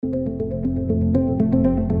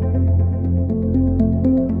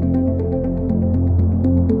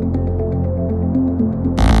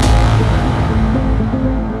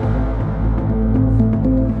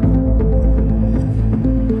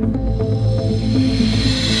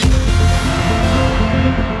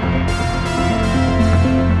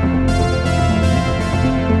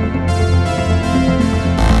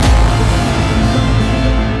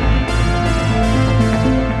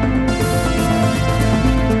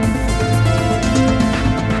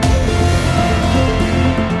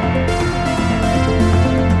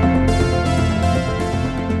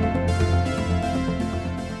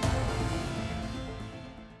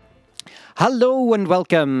Hello and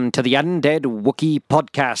welcome to the Undead Wookiee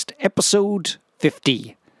Podcast, episode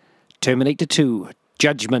 50, Terminator 2,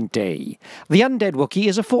 Judgment Day. The Undead Wookiee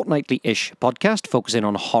is a fortnightly-ish podcast focusing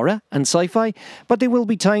on horror and sci-fi, but there will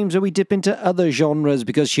be times where we dip into other genres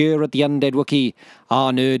because here at the Undead Wookiee,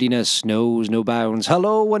 our nerdiness knows no bounds.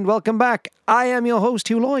 Hello and welcome back. I am your host,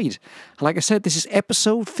 Hugh Lloyd. And like I said, this is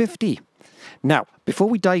episode 50. Now, before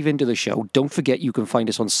we dive into the show, don't forget you can find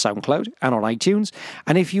us on SoundCloud and on iTunes.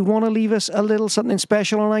 And if you want to leave us a little something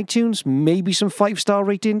special on iTunes, maybe some 5-star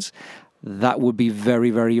ratings, that would be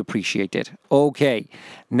very, very appreciated. Okay,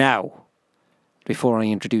 now, before I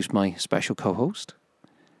introduce my special co-host,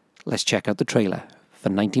 let's check out the trailer for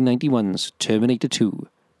 1991's Terminator 2,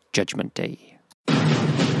 Judgment Day.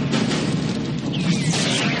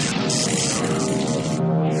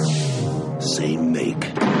 Same make.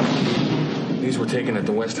 These were taken at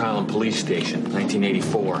the West Highland Police Station,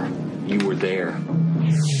 1984. You were there.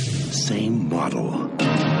 Same model.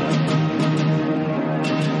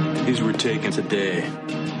 These were taken today.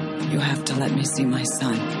 You have to let me see my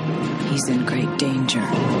son. He's in great danger.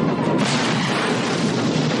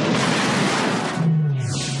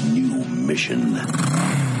 New mission.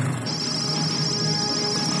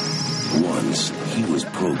 Once, he was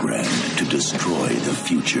programmed to destroy the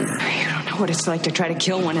future. You don't know what it's like to try to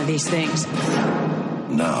kill one of these things.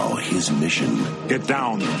 Now, his mission Get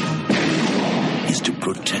down. is to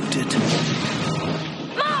protect it.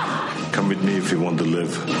 Come with me if you want to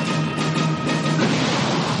live.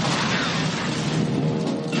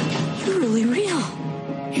 You're really real.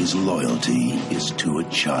 His loyalty is to a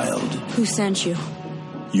child. Who sent you?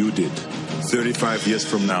 You did. 35 years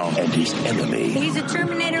from now. And his enemy He's a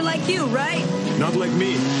Terminator like you, right? Not like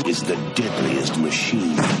me. is the deadliest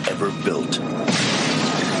machine ever built.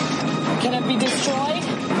 Can it be destroyed?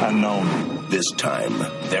 Unknown. This time,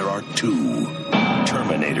 there are two.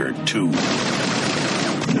 Terminator 2.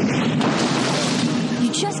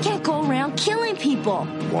 You just can't go around killing people.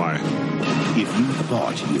 Why? If you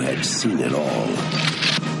thought you had seen it all,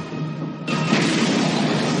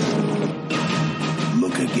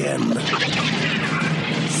 look again.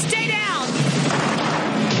 Stay down!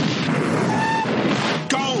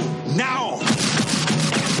 Go! Now!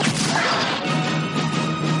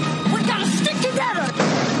 We gotta stick together!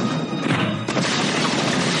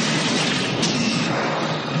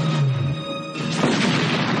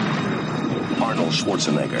 Arnold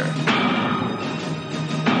Schwarzenegger.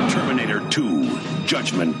 Terminator 2,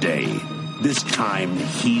 Judgment Day. This time,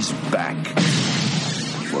 he's back.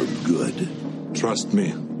 For good. Trust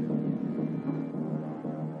me.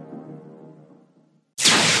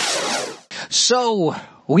 So,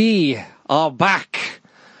 we are back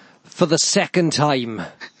for the second time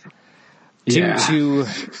due to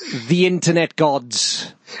the internet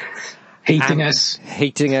gods Hating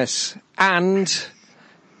us. and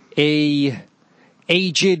a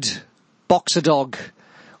aged boxer dog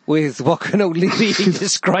with what can only be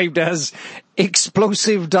described as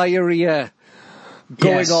explosive diarrhea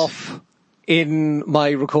going Yes. off in my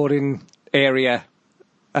recording area.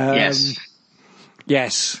 Yes.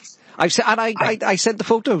 Yes. I sent the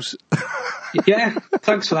photos. Yeah,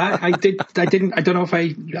 thanks for that. I don't know if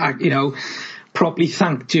I properly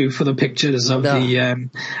thanked you for the pictures of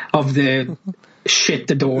the shit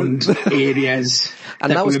adorned areas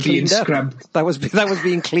And that was were being cleaned up. scrubbed. That was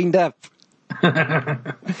being cleaned up. Do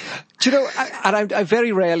you know? I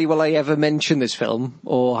very rarely will I ever mention this film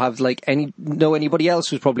or have know anybody else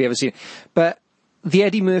who's probably ever seen it. But the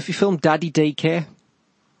Eddie Murphy film Daddy Daycare.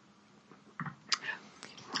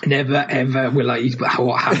 Never ever will I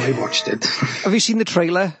have I watched it. Have you seen the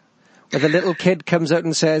trailer where the little kid comes out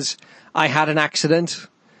and says, "I had an accident,"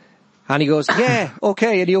 and he goes, "Yeah,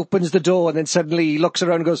 okay," and he opens the door and then suddenly he looks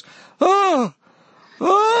around and goes, "Oh,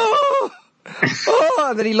 oh." Oh,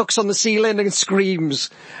 and then he looks on the ceiling and screams.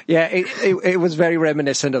 Yeah, it was very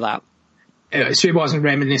reminiscent of that. So it wasn't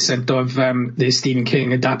reminiscent of the Stephen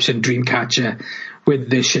King adaptation Dreamcatcher with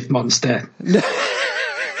the shit monster.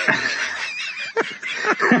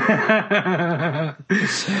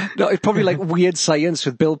 No, it's probably like Weird Science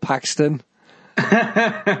with Bill Paxton.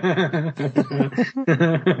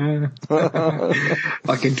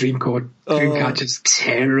 Fucking Dreamcatcher's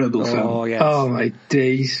terrible film. Oh, yes. Oh my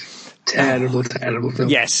days. Terrible film.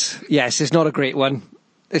 Yes, it's not a great one.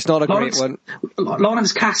 It's not a great one.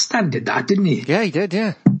 Lawrence Kasdan did that, didn't he? Yeah, he did,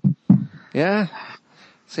 yeah. Yeah.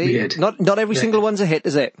 See, Weird. not every single one's a hit,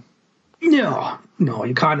 is it? No,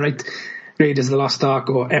 you can't write Raiders of the Lost Ark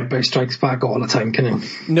or Empire Strikes Back all the time, can you?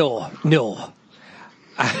 No.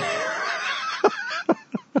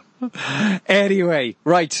 Anyway,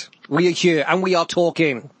 right, we are here and we are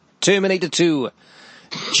talking Terminator 2,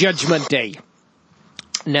 Judgment Day.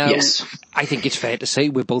 Now, Yes. I think it's fair to say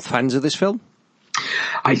we're both fans of this film.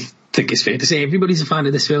 I think it's fair to say everybody's a fan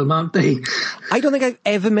of this film, aren't they? I don't think I've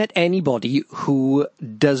ever met anybody who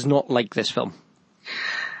does not like this film.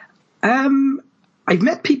 I've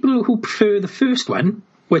met people who prefer the first one,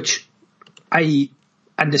 which I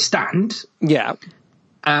understand. Yeah.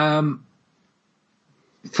 For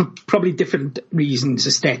probably different reasons,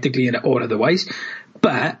 aesthetically or otherwise.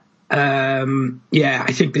 But, yeah,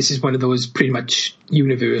 I think this is one of those pretty much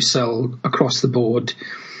universal, across the board.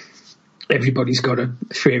 Everybody's got a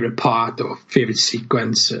favourite part or favourite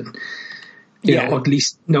sequence, and you know, or at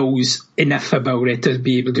least knows enough about it to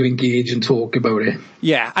be able to engage and talk about it.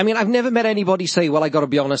 Yeah, I mean, I've never met anybody say, well, I got to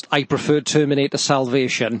be honest, I prefer Terminator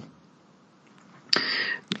Salvation.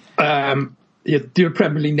 You'll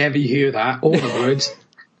probably never hear that. All the words.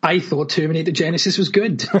 I thought Terminator Genesis was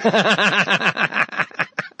good.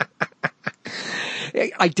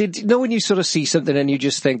 I did. You know when you sort of see something and you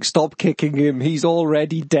just think, stop kicking him, he's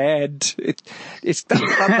already dead.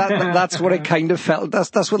 That's what it kind of felt.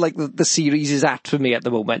 That's what like the series is at for me at the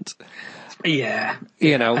moment. Yeah.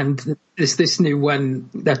 You know. And there's this new one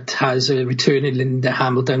that has a return in Linda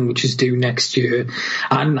Hamilton, which is due next year.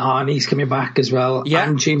 And Arnie's coming back as well. Yeah.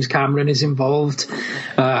 And James Cameron is involved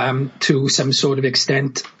to some sort of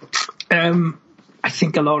extent. I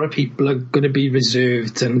think a lot of people are going to be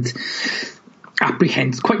reserved and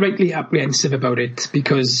quite rightly apprehensive about it,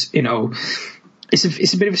 because, you know, it's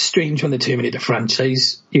a bit of a strange one, the Terminator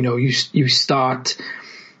franchise. You know, you start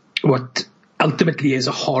what ultimately is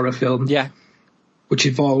a horror film, which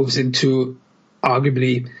evolves into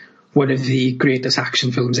arguably one of the greatest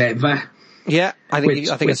action films ever. Yeah, I think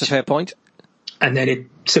that's a fair point. And then it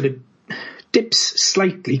sort of dips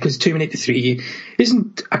slightly, because Terminator 3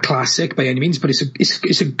 isn't a classic by any means, but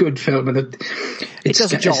it's a good film, and it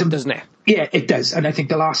does a job, doesn't it? Yeah, it does. And I think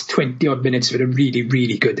the last 20 odd minutes of it are really,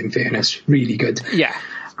 really good, in fairness. Really good. Yeah.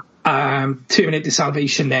 Terminator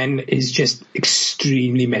Salvation then is just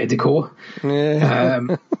extremely medical. Yeah.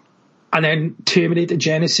 And then Terminator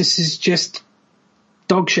Genesis is just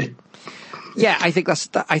dog shit. Yeah, I think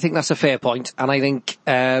that's a fair point. And I think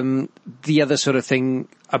the other sort of thing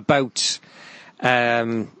about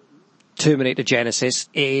Terminator Genesis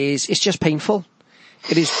is it's just painful.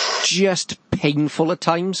 It is just painful at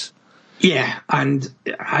times. Yeah, and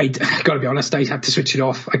I got to be honest, I had to switch it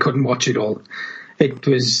off. I couldn't watch it all. It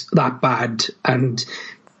was that bad, and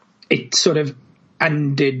it sort of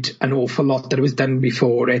undid an awful lot that was done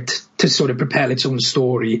before it to sort of propel its own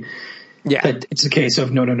story. Yeah, but it's a case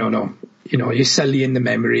of no. You know, you're sullying the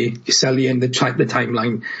memory, you're sullying the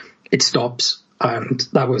timeline. It stops, and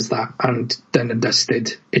that was that, and done and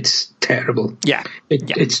dusted. It's terrible. Yeah.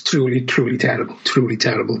 It's truly, truly terrible. Truly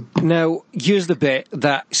terrible. Now, here's the bit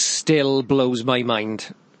that still blows my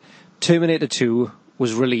mind. Terminator 2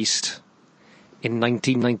 was released in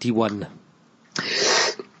 1991.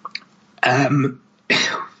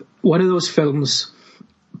 One of those films,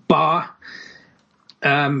 bar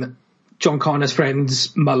John Connor's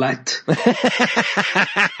friend's mullet,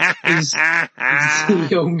 is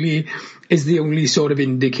the only sort of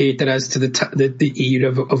indicator as to the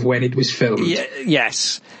era of when it was filmed.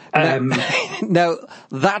 Yes. Now,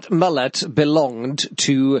 that mullet belonged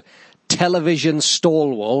to television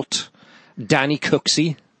stalwart Danny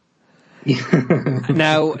Cooksey.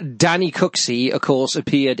 Now, Danny Cooksey, of course,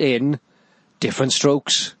 appeared in Different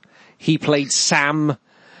Strokes. He played Sam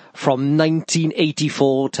from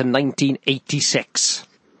 1984 to 1986.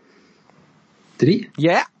 Did he?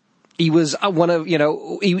 Yeah. He was one of, you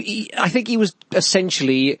know, I think he was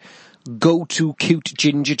essentially go-to cute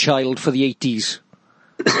ginger child for the 80s.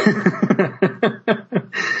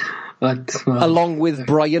 Along with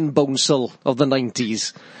Brian Bonesell of the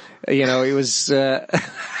 90s. You know, he was...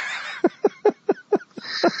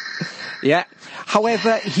 Yeah.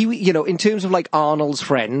 However, he, you know, in terms of like Arnold's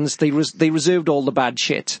friends, they reserved all the bad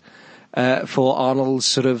shit for Arnold's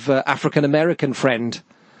sort of African American friend.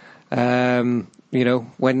 You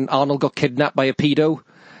know, when Arnold got kidnapped by a pedo,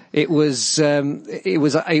 it was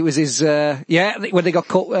his when they got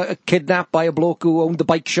kidnapped by a bloke who owned the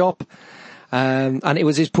bike shop. And it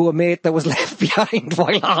was his poor mate that was left behind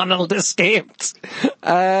while Arnold escaped.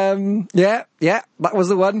 Yeah, that was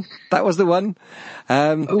the one.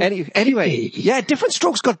 Anyway, yeah, Different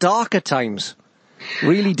Strokes got dark at times.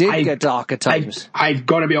 Really did get dark at times. I've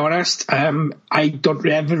got to be honest, I don't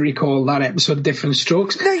ever recall that episode of Different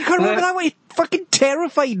Strokes. No, you can't remember that way. It fucking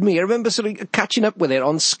terrified me. I remember sort of catching up with it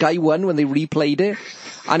on Sky One when they replayed it.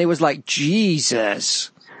 And it was like,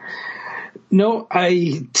 Jesus. No,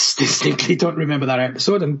 I distinctly don't remember that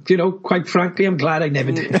episode, and, quite frankly, I'm glad I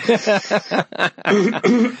never did.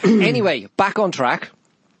 Anyway, back on track.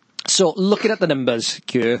 So, looking at the numbers,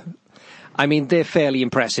 Q, I mean, they're fairly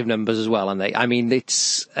impressive numbers as well, aren't they? I mean,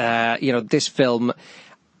 it's, this film,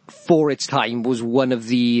 for its time, was one of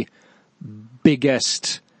the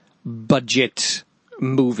biggest budget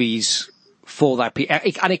movies for that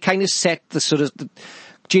period. And it kind of set the sort of...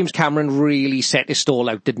 James Cameron really set his stall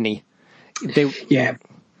out, didn't he? Yeah.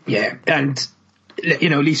 And, at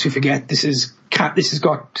least we forget this has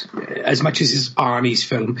got, as much as is Arnie's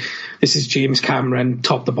film, this is James Cameron,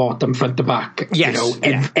 top to bottom, front to back. Yes.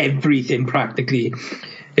 Everything practically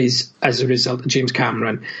is as a result of James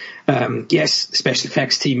Cameron. Yes, special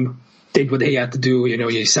effects team did what they had to do,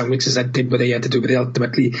 your sound mixers did what they had to do, but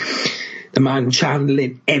ultimately the man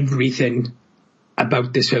channeling everything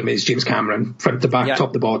about this film is James Cameron, front to back,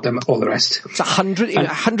 top to bottom, all the rest. It's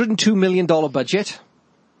 $102 million budget.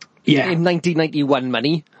 Yeah. In 1991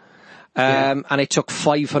 money. And it took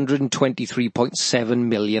 $523.7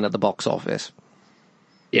 million at the box office.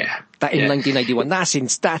 Yeah. That in 1991.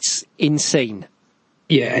 That's insane.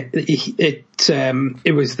 Yeah,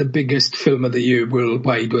 it was the biggest film of the year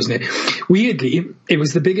worldwide, wasn't it? Weirdly, it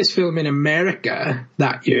was the biggest film in America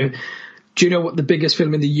that year. Do you know what the biggest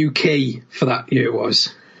film in the UK for that year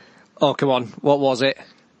was? Oh, come on. What was it?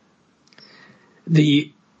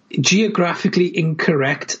 The geographically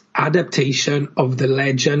incorrect adaptation of The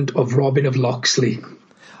Legend of Robin of Locksley.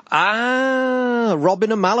 Ah,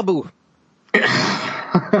 Robin of Malibu.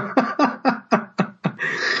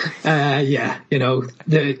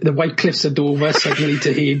 The White Cliffs of Dover suddenly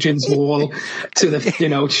to Hadrian's Wall to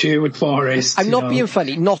the, Sherwood Forest. I'm not being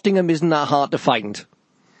funny. Nottingham isn't that hard to find.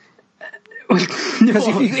 Because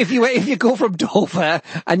if you go from Dover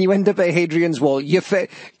and you end up at Hadrian's Wall,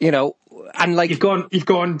 and like you've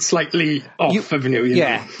gone slightly off, haven't you?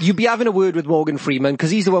 Yeah, you'd be having a word with Morgan Freeman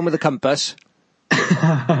because he's the one with the compass.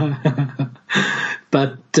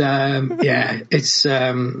 But it's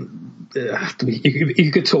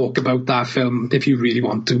you could talk about that film if you really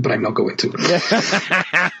want to, but I'm not going to.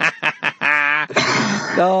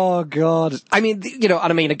 Oh God! I mean,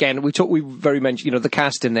 again, we very mentioned, the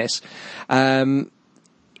cast in this.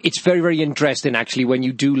 It's very, very interesting actually when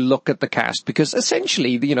you do look at the cast, because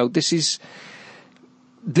essentially, there's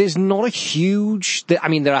not a huge. There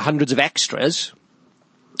are hundreds of extras,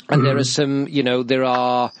 and there are some, there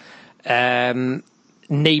are.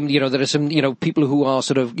 There are some, people who are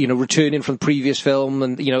sort of, returning from the previous film,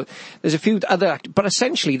 and, there's a few other, but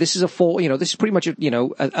essentially this is this is pretty much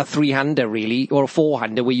a three-hander really, or a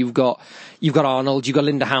four-hander, where you've got Arnold, you've got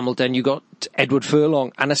Linda Hamilton, you've got Edward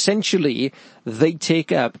Furlong, and essentially they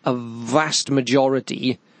take up a vast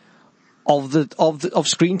majority of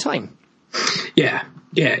screen time. Yeah.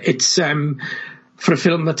 It's, for a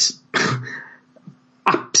film that's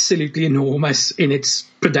absolutely enormous in its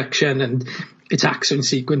production and its action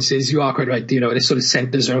sequences, you are quite right. It sort of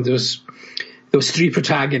centers around those three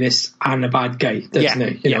protagonists and a bad guy, doesn't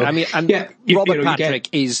it? Robert Patrick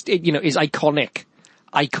is iconic.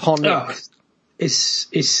 Iconic.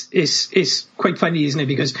 It's quite funny, isn't it?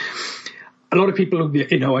 Because a lot of people,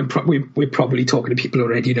 we're probably talking to people who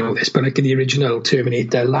already know this, but like in the original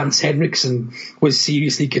Terminator, Lance Henriksen was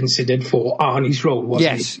seriously considered for Arnie's role,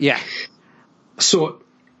 wasn't he? Yes, yeah. So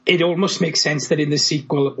it almost makes sense that in the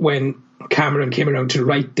sequel, when Cameron came around to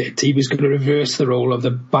write it, he was going to reverse the role of the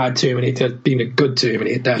bad Terminator being a good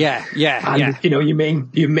Terminator. Yeah. And,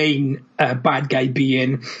 your main bad guy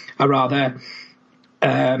being a rather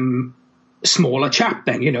smaller chap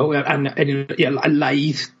then, and a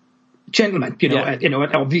lithe gentleman,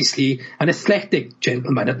 and obviously an athletic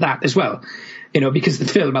gentleman at that as well, because the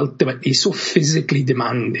film ultimately is so physically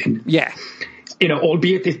demanding. Yeah.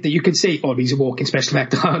 Albeit that you could say, oh, he's a walking special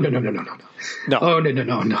effect. Oh, no. No. Oh,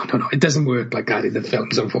 no. It doesn't work like that in the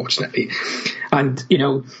films, unfortunately. And,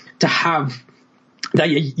 to have that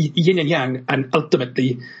yin and yang, and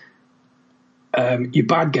ultimately your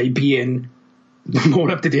bad guy being the more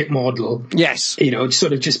up-to-date model. Yes. It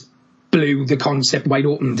sort of just blew the concept wide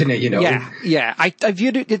open, didn't it, Yeah. I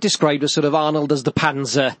viewed it described as sort of Arnold as the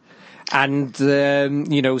Panzer, and,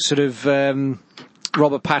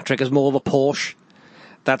 Robert Patrick as more of a Porsche,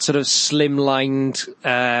 that sort of slim-lined, sort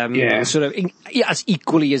of as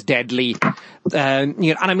equally as deadly.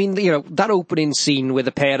 That opening scene with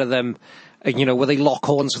a pair of them, where they lock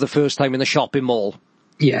horns for the first time in the shopping mall.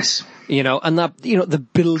 Yes. And that, the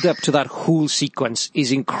build up to that whole sequence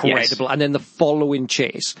is incredible. Yes. And then the following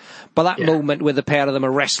chase. But that moment where the pair of them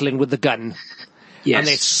are wrestling with the gun, and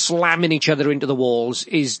they're slamming each other into the walls,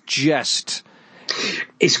 is just...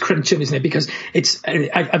 It's crunching, isn't it? Because it's,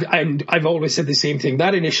 I've always said the same thing.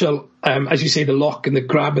 That initial, as you say, the lock and the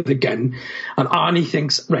grab of the gun, and Arnie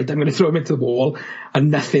thinks, right, I'm going to throw him into the wall,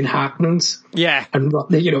 and nothing happens. Yeah. And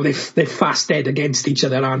they're fast dead against each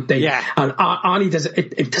other, aren't they? Yeah. And Arnie does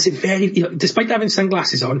it very, despite having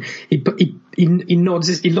sunglasses on, he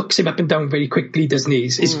nods, he looks him up and down very quickly, doesn't he?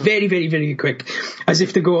 It's very, very, very quick, as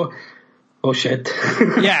if to go, oh shit.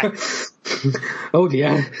 Yeah. Oh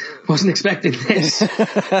dear. Wasn't expecting this.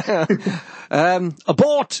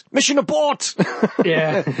 Abort! Mission abort!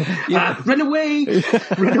 Yeah. Run away!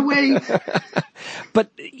 Run away!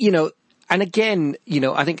 But, and again,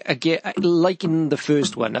 I think, again, like in the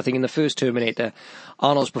first one, I think in the first Terminator,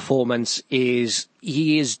 Arnold's performance he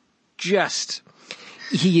is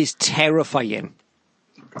terrifying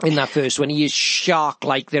in that first one. He is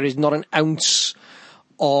shark-like. There is not an ounce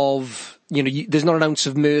of, there's not an ounce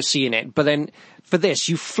of mercy in it. But then for this,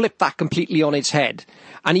 you flip that completely on its head.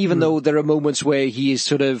 And even though there are moments where he is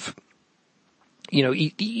sort of,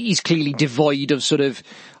 he's clearly devoid of sort of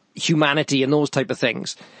humanity and those type of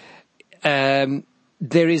things, there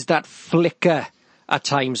is that flicker at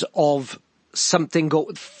times of something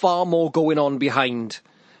far more going on behind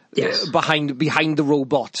the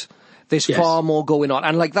robot. There's far more going on.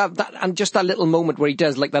 And like that, and just that little moment where he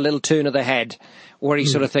does like that little turn of the head where he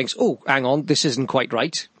sort of thinks, oh, hang on, this isn't quite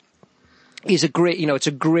right, is a great, it's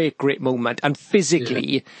a great, great moment. And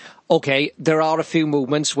physically, okay, there are a few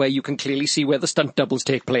moments where you can clearly see where the stunt doubles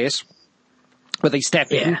take place, where they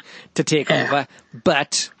step in to take over,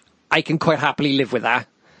 but I can quite happily live with that.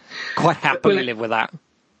 Live with that.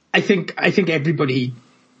 I think everybody,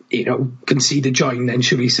 can see the join then,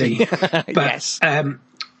 shall we say. But, yes.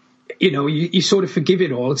 You sort of forgive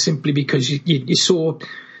it all simply because you're so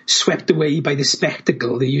swept away by the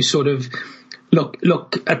spectacle that you sort of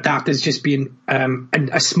look at that as just being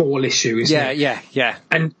a small issue, isn't it? Yeah.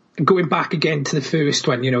 And going back again to the first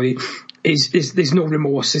one, there's no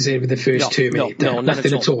remorse, is there, with the first Terminator? No,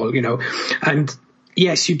 nothing at all, And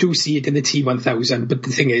yes, you do see it in the T-1000, but the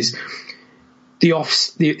thing is, the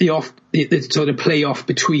sort of play off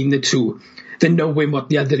between the two, the knowing what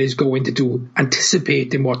the other is going to do,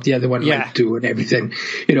 anticipating what the other one might do and everything.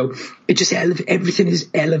 It just everything is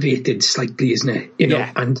elevated slightly, isn't it?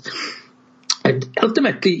 And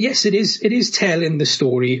ultimately, yes, it is telling the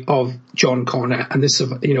story of John Connor and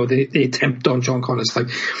the attempt on John Connor's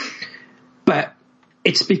life. But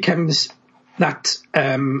it becomes that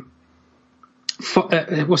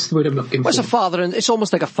what's the word I'm looking for? It's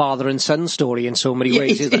almost like a father and son story in so many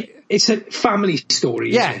ways. It's a family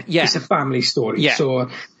story. Isn't it? It's a family story. Yeah. So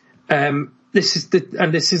this is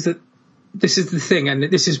the thing, and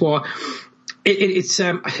this is what it's.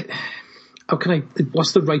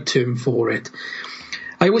 What's the right term for it?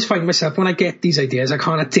 I always find myself, when I get these ideas, I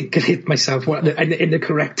can't articulate myself in the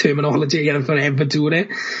correct terminology, and I'm forever doing it.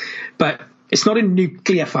 But it's not a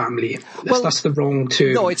nuclear family. That's the wrong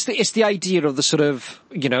term. No, it's the idea of the sort of,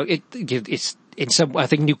 it's in some, I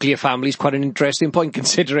think nuclear family is quite an interesting point,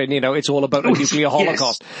 considering, it's all about a nuclear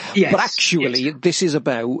holocaust. Yes, but actually, this is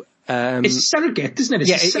about, it's a surrogate, isn't it?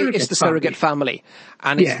 It's the surrogate family.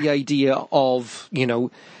 And it's the idea of,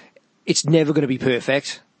 it's never going to be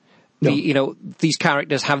perfect. No. These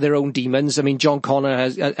characters have their own demons. I mean, John Connor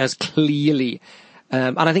has clearly,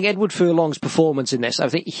 and I think Edward Furlong's performance in this, I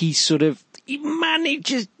think he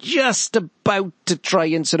manages just about to try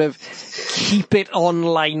and sort of keep it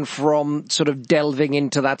online from sort of delving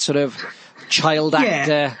into that sort of child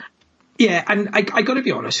actor. Yeah, and I got to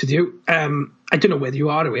be honest with you. I don't know whether you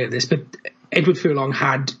are aware of this, but Edward Furlong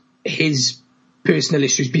had his personal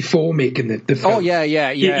issues before making the film. Oh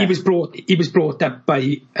yeah. He was brought up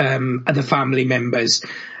by other family members,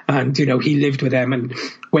 and he lived with them. And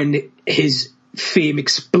when his fame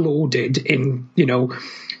exploded in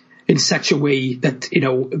such a way that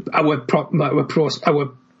our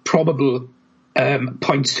probable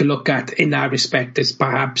points to look at in that respect is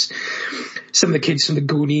perhaps some of the kids from the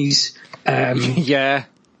Goonies.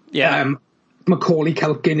 Macaulay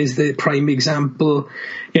Culkin is the prime example.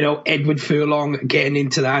 Edward Furlong again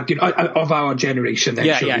into that. Of our generation.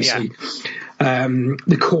 Then, shall we say.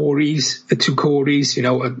 The Coreys, the two Coreys.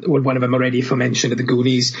 One of them already aforementioned, the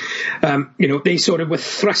Goonies. They sort of were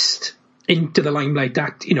thrust into the limelight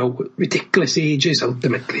at ridiculous ages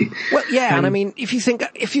ultimately. Well, and I mean, if you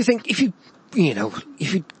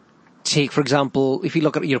take, for example, if you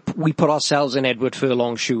look at we put ourselves in Edward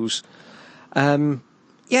Furlong's shoes.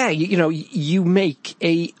 You make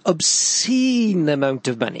a obscene amount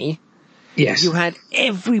of money. Yes. You had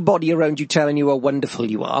everybody around you telling you how wonderful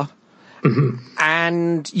you are. Mm-hmm.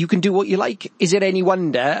 And you can do what you like. Is it any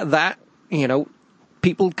wonder that,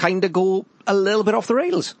 people kind of go a little bit off the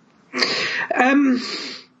rails.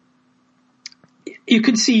 You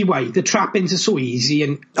can see why the trappings are so easy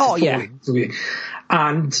and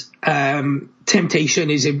and temptation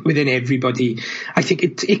is within everybody. I think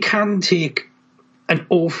it can take an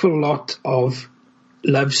awful lot of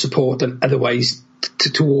love, support, and otherwise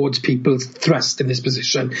towards people thrust in this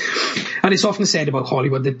position. And it's often said about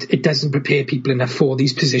Hollywood that it doesn't prepare people enough for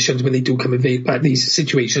these positions when they do come these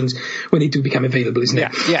situations when they do become available, isn't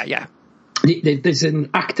it? Yeah. There's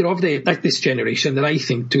an actor of this generation that I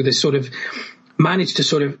think do this sort of manage to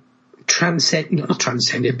sort of not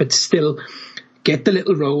transcend it, but still get the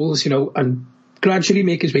little roles, and gradually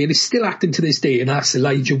make his way. And he's still acting to this day, and that's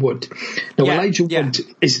Elijah Wood. Now, Elijah Wood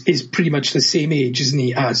is pretty much the same age, isn't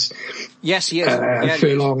he, as he is.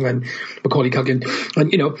 Furlong and Macaulay Culkin.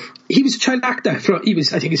 And, he was a child actor. I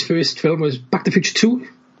think his first film was Back to the Future 2,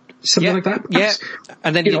 something like that. Yeah,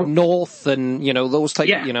 and then North and, those type,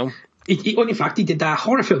 in fact, he did that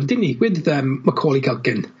horror film, didn't he, with Macaulay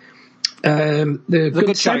Culkin. The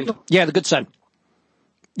Good Son? Yeah, The Good Son.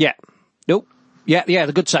 Yeah. Nope. Yeah,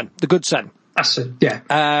 The Good Son. The Good Son. That's it, yeah.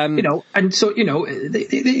 And so, they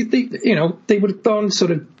would have gone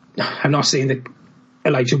sort of, I'm not saying that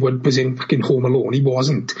Elijah Wood was in fucking Home Alone, he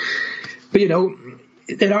wasn't. But,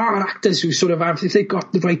 there are actors who sort of have, if they've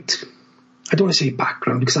got the right, I don't want to say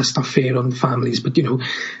background because that's not fair on the families, but, the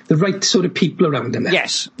right sort of people around them.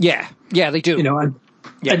 Yes, yeah, they do. And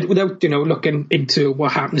without, looking into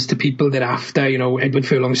what happens to people thereafter, Edward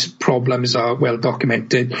Furlong's problems are well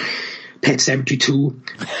documented. Pet Sematary 2,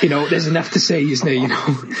 there's enough to say, isn't there,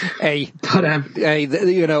 Hey, but,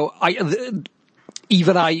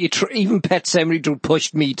 even Pet Sematary 2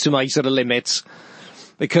 pushed me to my sort of limits,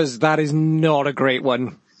 because that is not a great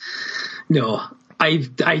one. No,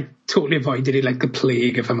 I totally avoided it like the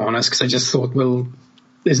plague, if I'm honest, because I just thought, well,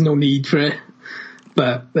 there's no need for it.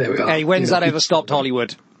 But there we are. Hey, when's that ever stopped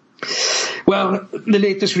Hollywood? Well, the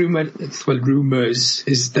latest rumours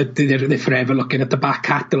is that they're forever looking at the back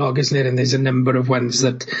catalogue, isn't it? And there's a number of ones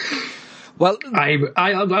that. Well,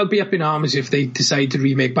 I'll be up in arms if they decide to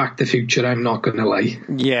remake Back to the Future. I'm not going to lie.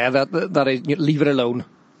 Yeah, that is, leave it alone.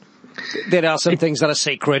 There are some things that are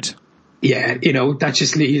sacred. Yeah,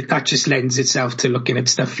 that just lends itself to looking at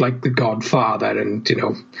stuff like The Godfather, and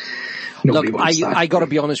nobody wants that. I got to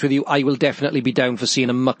be honest with you. I will definitely be down for seeing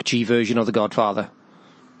a McG version of The Godfather.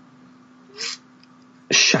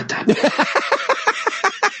 Shut up. You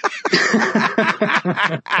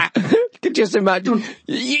can just imagine.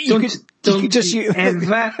 Don't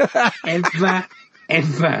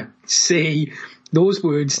ever say those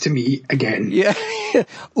words to me again. Yeah.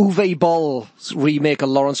 Uwe Boll's remake of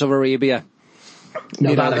Lawrence of Arabia.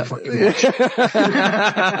 No, that I fucking watch.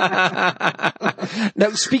 Now,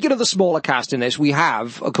 speaking of the smaller cast in this, we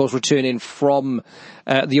have, of course, returning from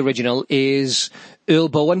the original is Earl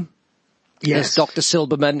Bowen. Yes. Dr.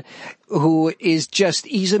 Silberman, who is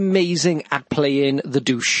he's amazing at playing the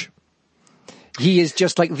douche. He is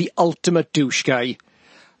just like the ultimate douche guy.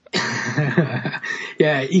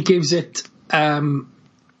 Yeah, he gives it a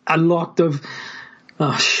lot of,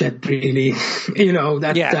 oh shit, really.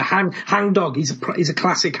 The hang dog, he's a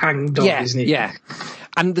classic hang dog, isn't he? Yeah.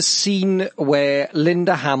 And the scene where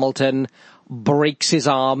Linda Hamilton breaks his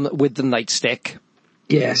arm with the nightstick.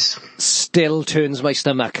 Yes. Still turns my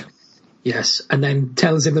stomach. Yes, and then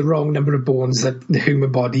tells him the wrong number of bones that the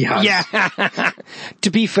human body has. Yeah.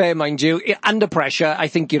 To be fair, mind you, under pressure, I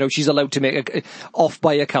think, she's allowed to make off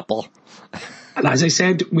by a couple. And as I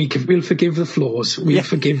said, we'll forgive the flaws. We'll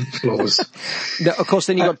forgive the flaws. Now, of course,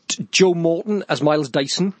 then you got Joe Morton as Miles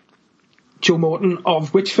Dyson. Joe Morton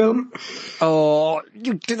of which film? Oh,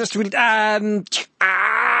 you did this really...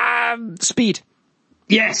 Speed.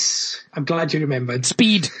 Yes, I'm glad you remembered.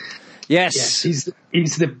 Speed. Yes. He's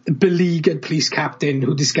the beleaguered police captain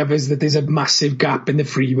who discovers that there's a massive gap in the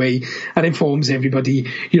freeway and informs everybody,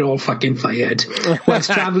 you're all fucking fired.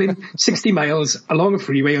 Whilst travelling 60 miles along a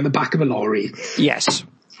freeway on the back of a lorry. Yes.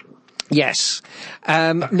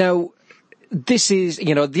 Now, this is,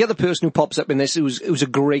 the other person who pops up in this, who's a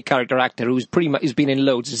great character actor, who's been in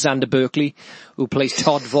loads, is Xander Berkeley, who plays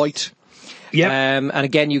Todd Voight. Yeah. And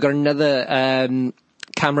again, you got another,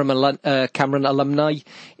 Cameron alumni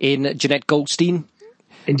in Jeanette Goldstein.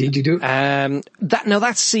 Indeed you do.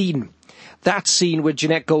 That scene with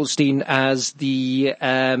Jeanette Goldstein as the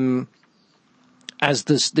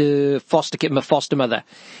foster mother,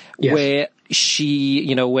 yes. where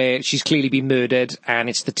where she's clearly been murdered, and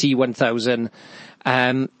it's the T-1000.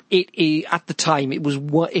 At the time, it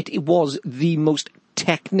was the most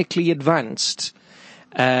technically advanced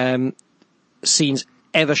scenes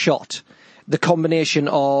ever shot. the combination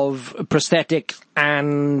of prosthetic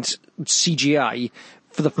and CGI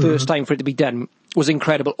for the first time for it to be done was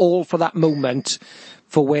incredible. All for that moment,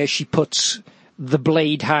 for where she puts the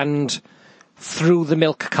blade hand through the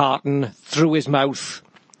milk carton, through his mouth,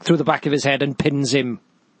 through the back of his head, and pins him.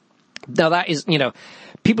 Now that is,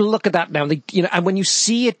 people look at that now, and when you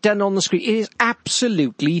see it done on the screen, it is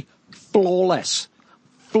absolutely flawless.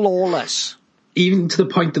 Flawless. Even to the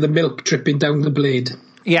point of the milk dripping down the blade.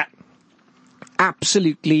 Yeah.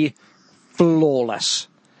 Absolutely flawless.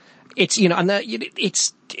 It's,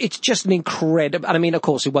 it's just an incredible, and I mean, of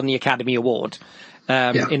course, it won the Academy Award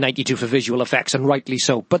in 92 for visual effects, and rightly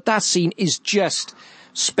so. But that scene is just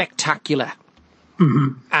spectacular.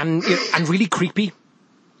 And really creepy.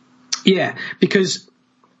 Yeah, because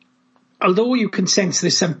although you can sense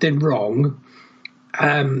there's something wrong,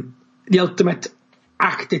 the ultimate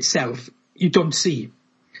act itself, you don't see.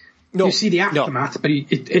 No, you see the aftermath, but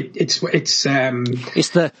it's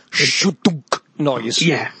the shudunk noise.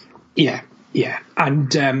 Yeah,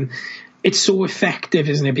 and it's so effective,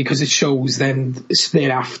 isn't it? Because it shows then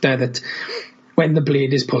thereafter that when the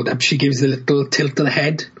blade is pulled up, she gives the little tilt of the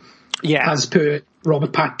head. Yeah, as per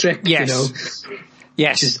Robert Patrick. Yes.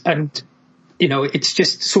 Yes, and it's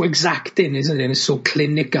just so exacting, isn't it? And it's so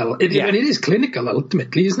clinical. And it is clinical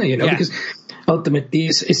ultimately, isn't it? Because ultimately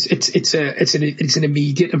it's an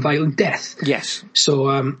immediate and violent death. Yes.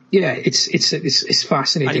 So it's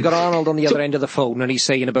fascinating. And you got Arnold on the other end of the phone, and he's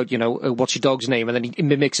saying about what's your dog's name, and then he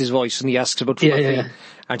mimics his voice and he asks about Fluffy,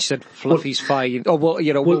 and she said Fluffy's fine. Oh well,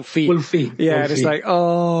 Wolfie. Wolfie. Yeah, Wolfie. and it's like,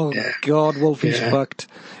 oh God, Wolfie's fucked.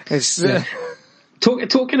 It's.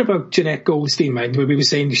 Talking about Jeanette Goldstein, mind, where we were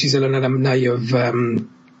saying she's an alumni of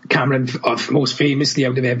Cameron, most famously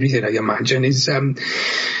out of everything, I imagine, is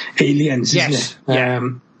Aliens, isn't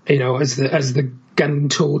it? As the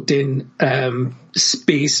gun-toting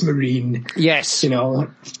space marine. Yes.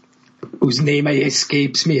 Whose name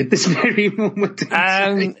escapes me at this very moment.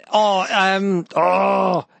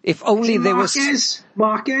 If only there was...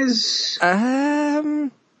 Marquez?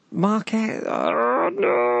 Marquez? Oh,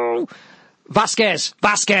 no... Vasquez.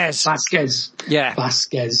 Yeah.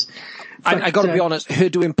 Vasquez. I got to be honest, her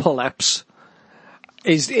doing pull-ups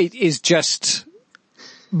is just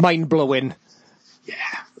mind-blowing. Yeah.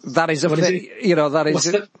 That is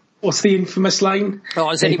What's the infamous line? Oh,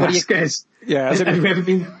 has anybody... Vasquez. Yeah. Have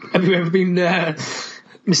you ever been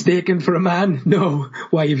mistaken for a man? No.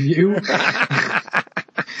 Why have you?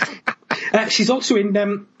 She's also in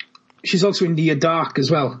Near Dark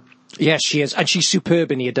as well. Yes, she is. And she's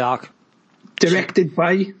superb in Near Dark. Directed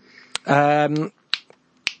by? Hurt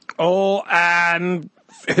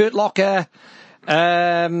Locker.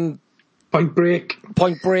 Point Break.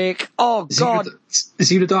 Oh, God.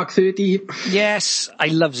 Zero Dark 30. Yes. I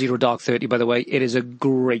love Zero Dark 30, by the way. It is a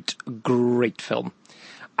great, great film.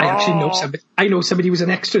 I actually know somebody. I know somebody who was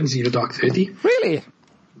an extra in Zero Dark 30. Really?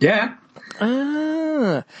 Yeah.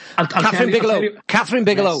 Catherine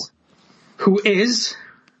Bigelow. Yes. Who is...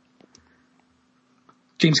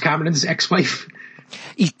 James Cameron's ex-wife.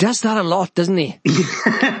 He does that a lot, doesn't he?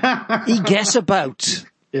 He guess about.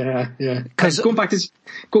 Yeah. Going back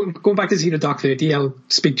to Zero Dark 30, I'll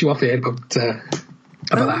speak to you off air about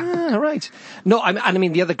that. Right. No, I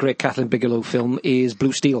mean the other great Catherine Bigelow film is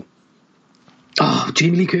Blue Steel. Oh,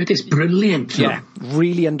 Jamie Lee Curtis, brilliant film. Yeah,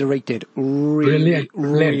 really underrated. Really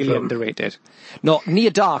underrated. No,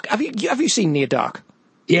 Near Dark. Have you seen Near Dark?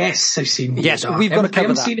 Yes, I've seen Near Dark. Yes, we've got to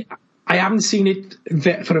cover that. I haven't seen it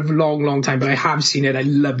for a long, long time, but I have seen it. I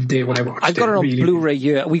loved it when I watched it. I've got it on Blu-ray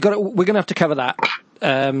here. We're going to have to cover that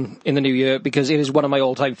in the new year because it is one of my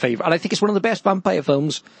all-time favourite. And I think it's one of the best vampire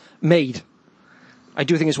films made. I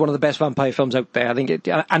do think it's one of the best vampire films out there. I think it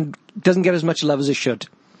and doesn't get as much love as it should.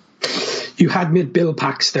 You had me at Bill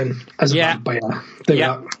Paxton as a vampire.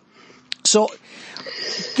 Yeah. So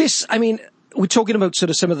this, I mean, we're talking about sort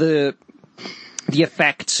of some of the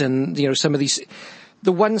effects and some of these.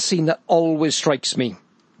 The one scene that always strikes me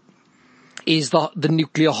is the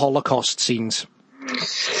nuclear holocaust scenes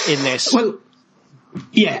in this. Well,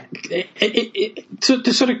 yeah.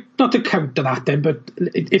 To sort of, not to counter that then, but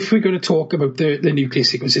if we're going to talk about the nuclear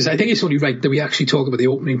sequences, I think it's only right that we actually talk about the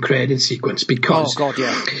opening credit sequence because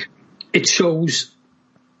it shows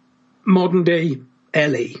modern day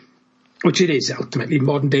LA, which it is ultimately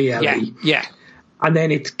modern day LA. Yeah. And then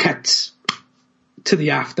it cuts to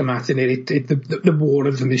the aftermath in the war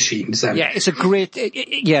of the machines. Then. Yeah, it's a great.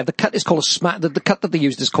 The cut is called a smash. The cut that they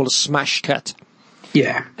used is called a smash cut.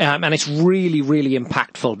 Yeah, and it's really, really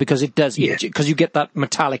impactful because it does. Because you get that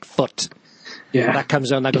metallic foot. Yeah, that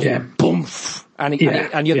comes down. That goes boom, and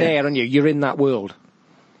you're there, and you're in that world.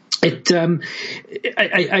 It.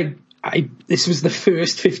 this was the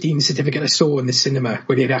first 15 certificate I saw in the cinema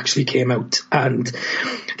when it actually came out, and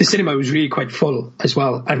the cinema was really quite full as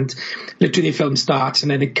well. And literally, the film starts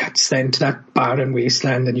and then it cuts then to that barren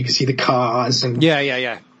wasteland, and you can see the cars and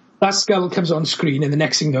that skull comes on screen, and the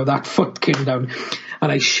next thing you know, that foot came down.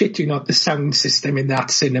 And I shit you not, the sound system in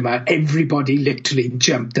that cinema, everybody literally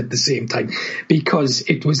jumped at the same time, because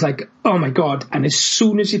it was like, oh my God. And as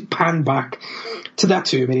soon as it panned back to that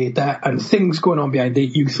Terminator and things going on behind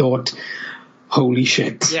it, you thought, holy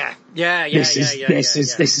shit. This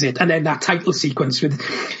is it. And then that title sequence with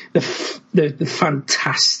the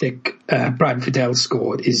fantastic Brad Fiedel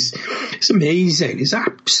score it's amazing. It's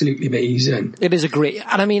absolutely amazing. It is a great,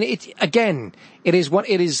 and I mean, it is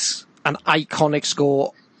an iconic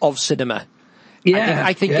score of cinema. Yeah,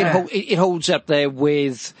 I think it holds up there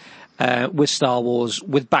with Star Wars,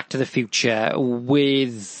 with Back to the Future,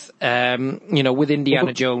 with with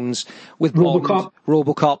Indiana Jones, with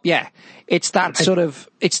RoboCop. Yeah, it's that sort of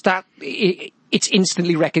it's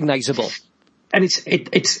instantly recognizable. And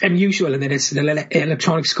it's unusual, and then it's an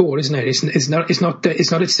electronic score, isn't it? It's not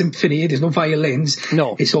a symphony. There's no violins.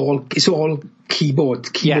 No, it's all keyboard.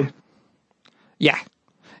 Yeah.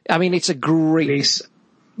 I mean, it's a great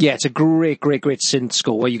synth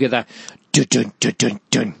score where you get that dun dun dun dun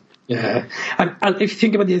dun. Yeah, and if you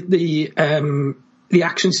think about the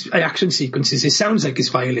action sequences, it sounds like it's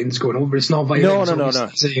violins going over. It's not violins. No.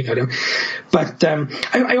 But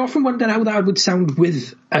I often wonder how that would sound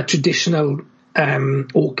with a traditional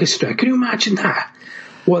orchestra. Can you imagine that?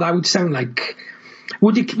 What that would sound like?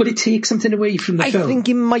 Would it take something away from the film? I think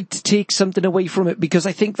it might take something away from it, because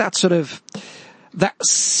I think that sort of that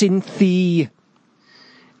synthy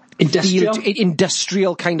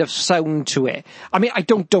industrial kind of sound to it. I mean,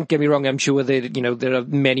 don't get me wrong. I'm sure that there are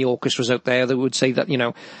many orchestras out there that would say that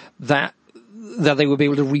that they would be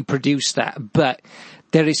able to reproduce that, but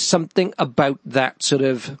there is something about that sort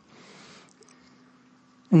of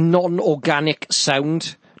non-organic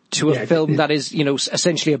sound to a film that is,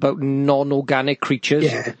 essentially about non-organic creatures.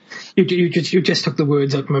 Yeah, you just took the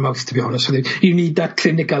words out of my mouth, to be honest with you. You need that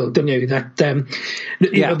clinical, don't you? That they're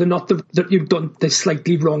not you've done the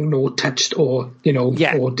slightly wrong note touched, or or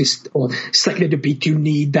slightly the beat. You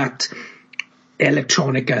need that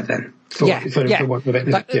electronica then. For one of it.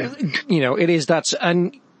 It is that,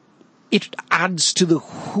 and it adds to the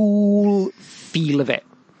whole feel of it.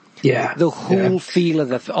 Yeah, the whole feel of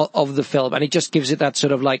the film, and it just gives it that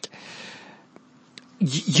sort of like,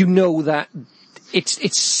 that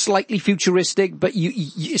it's slightly futuristic, but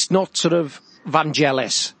it's not sort of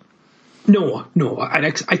Vangelis. No, and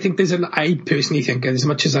I think I personally think, as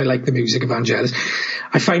much as I like the music of Vangelis,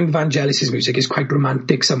 I find Vangelis' music is quite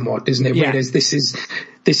romantic somewhat, isn't it? Yeah. Whereas this is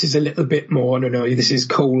a little bit more, this is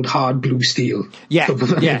cold, hard blue steel. Yeah. Do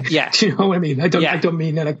you know what I mean? I don't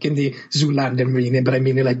mean it like in the Zoolander meaning, but I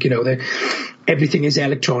mean it like, everything is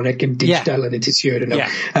electronic and digital, and it is here,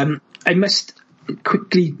 I must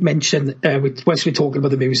quickly mention, once we're talking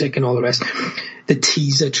about the music and all the rest, the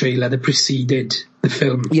teaser trailer that preceded the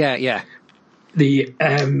film. Yeah.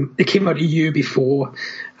 It came out a year before,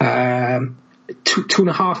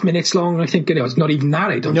 2.5 minutes long, I think it was. Not even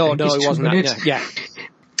that, I don't think. No, it wasn't that, yeah.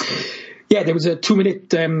 Yeah, there was a 2-minute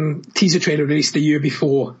teaser trailer released the year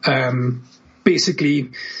before. Basically,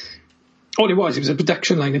 all it was a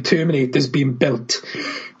production line of Terminators being built.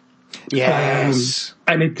 Yes.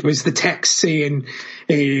 And it was the text saying,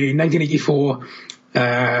 1984,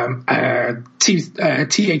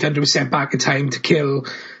 T-800 was sent back in time to kill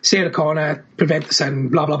Sarah Connor, prevent the sun,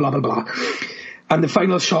 blah, blah, blah, blah, blah. And the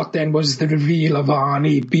final shot then was the reveal of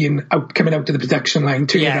Arnie coming out to the production line,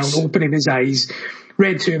 turning around, opening his eyes,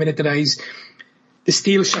 red Terminator eyes. The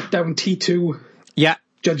steel shut down T2. Yeah.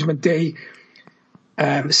 Judgment Day,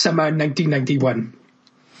 summer 1991.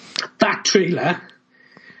 That trailer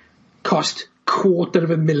cost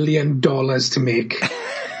 $250,000 to make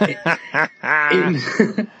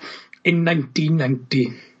in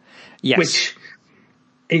 1990. Yes. Which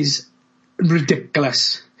is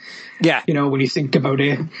ridiculous. Yeah. When you think about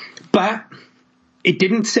it. But it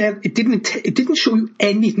didn't show you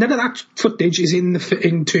any, none of that footage is in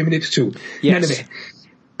Terminator 2. Yes. None of it.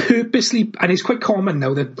 Purposely, and it's quite common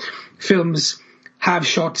now that films have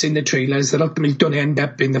shots in the trailers that ultimately don't end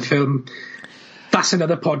up in the film. That's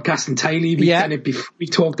another podcast entirely. We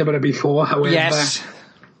talked about it before. However,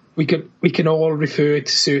 we can all refer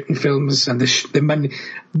to certain films and the money.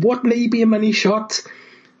 What may be a money shot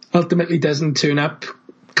ultimately doesn't turn up.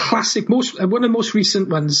 Classic. One of the most recent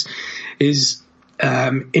ones is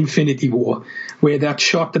Infinity War, where that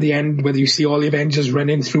shot at the end, where you see all the Avengers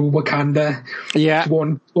running through Wakanda,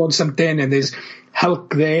 towards something, and there's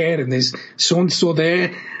Hulk there, and there's so and so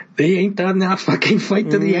there. they ain't done that fucking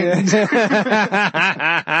fight to the end.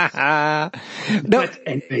 No, but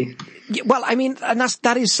anyway. well, I mean, and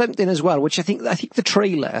that is something as well, which I think the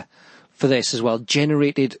trailer for this as well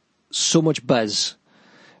generated so much buzz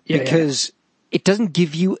because it doesn't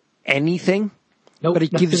give you anything. Nope, but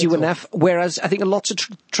it gives you at all. enough. Whereas I think in lots of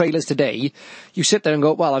trailers today, you sit there and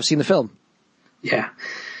go, well, I've seen the film. Yeah.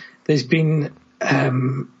 There's been,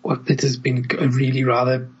 it has been a really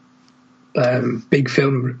rather big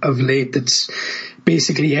film of late that's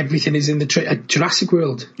basically everything is in the Jurassic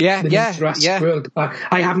World. Jurassic World.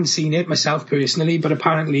 I haven't seen it myself personally, but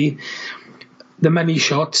apparently the money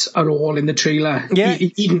shots are all in the trailer. Yeah.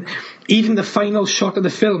 Even the final shot of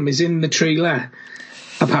the film is in the trailer,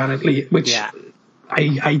 apparently, which... Yeah.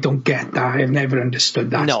 I don't get that. I've never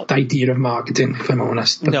understood that idea of marketing, if I'm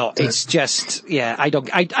honest. But, it's just, I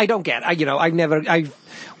don't get it.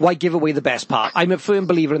 Why give away the best part? I'm a firm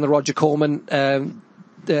believer in the Roger Corman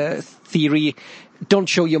theory. Don't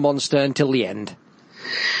show your monster until the end.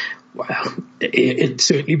 Well, it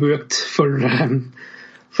certainly worked for a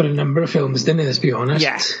number of films, didn't it, let's be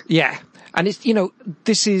honest? Yeah. And it's,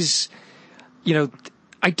 this is,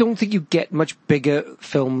 I don't think you get much bigger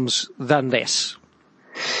films than this.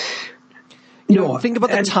 Think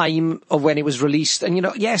about the time of when it was released, and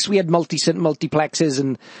yes, we had multiplexes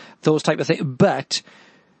and those type of things, but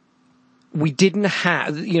we didn't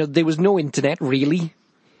have, there was no internet really,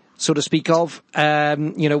 so to speak of.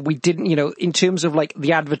 We didn't, in terms of like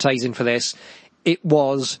the advertising for this, it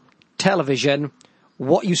was television,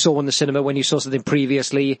 what you saw in the cinema when you saw something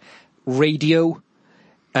previously, radio,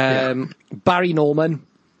 Barry Norman.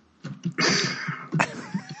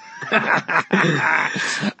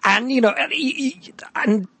 And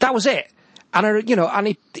and that was it.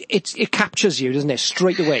 And it captures you, doesn't it,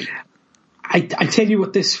 straight away? I tell you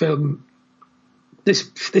what, this film, this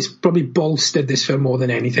probably bolstered this film more than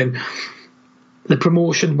anything. The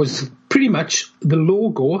promotion was pretty much the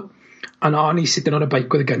logo and Arnie sitting on a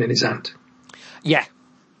bike with a gun in his hand. Yeah.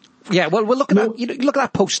 Well, look at that. Look at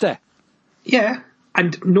that poster. Yeah,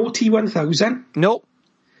 and no T1000. No.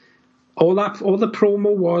 All the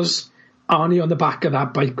promo was Arnie on the back of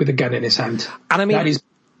that bike with a gun in his hand. And I mean, that is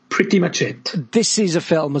pretty much it. This is a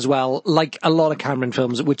film as well, like a lot of Cameron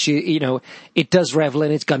films, which, it does revel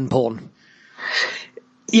in its gun porn.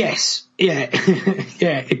 Yes. Yeah.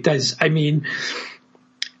 Yeah, it does. I mean,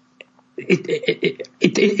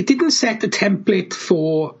 it didn't set the template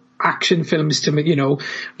for action films to,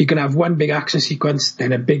 you can have one big action sequence,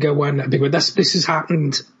 then a bigger one, This has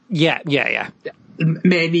happened. Yeah.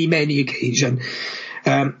 Many occasion.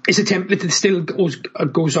 It's a template that still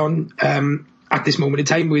goes on at this moment in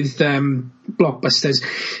time with blockbusters.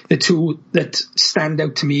 The two that stand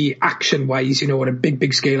out to me action-wise, on a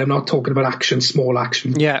big scale. I'm not talking about action, small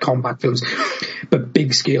action, combat films, but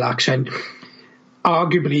big scale action.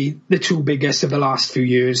 Arguably the two biggest of the last few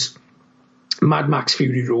years. Mad Max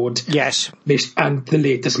Fury Road. Yes. And the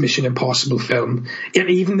latest Mission Impossible film. And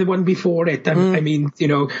even the one before it. I mean,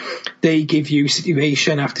 they give you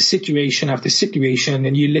situation after situation after situation,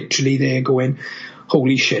 and you're literally there going,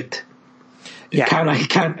 holy shit. Yeah.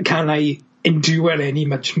 Can I endure any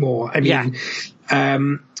much more? I mean,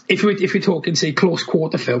 if we're talking, say, close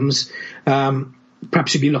quarter films,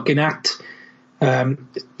 perhaps you'd be looking at the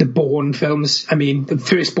Bourne films. I mean, the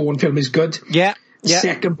first Bourne film is good. Yeah. The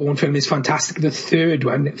second Bourne film is fantastic. The third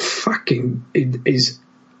one fucking is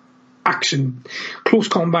action, close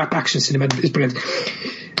combat action cinema is brilliant.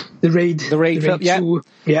 The Raid film, 2,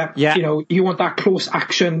 yeah. You want that close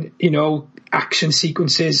action, action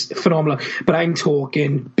sequences, phenomenal. But I'm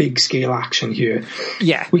talking big scale action here.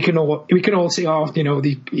 Yeah, we can all say,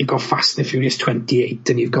 you've got Fast and Furious 28,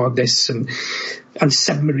 and you've got this and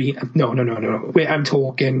Submarine. No. I'm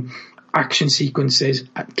talking action sequences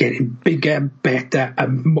getting bigger, better,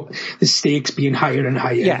 and the stakes being higher and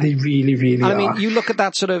higher. Yeah. They really, really are. I mean, you look at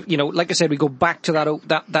that sort of, like I said, we go back to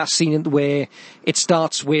that scene where it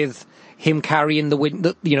starts with him carrying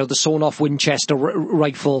the sawn-off Winchester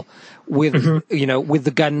rifle with, with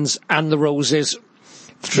the guns and the roses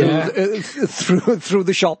through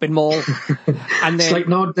the shopping mall. And then, slight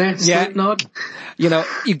nod there, slight nod.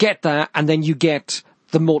 You get that, and then you get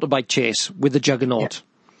the motorbike chase with the Juggernaut.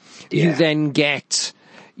 Yeah. You then get,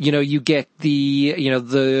 the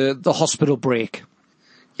hospital break,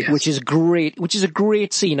 which is a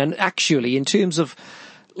great scene. And actually, in terms of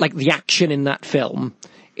like the action in that film,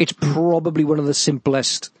 it's probably one of the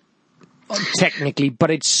simplest technically, but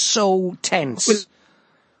it's so tense.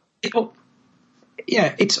 Well,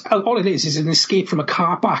 it's all it is an escape from a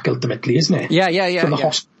car park ultimately, isn't it? Yeah. From the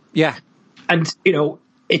hospital. Yeah. And,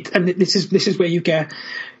 and this is where you get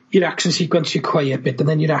your action sequence, your quiet bit, and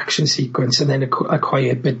then your action sequence, and then a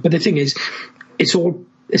quiet bit. But the thing is, it's all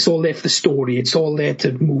there for the story. It's all there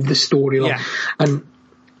to move the story along. Yeah. And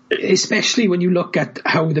especially when you look at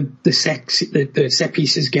how the set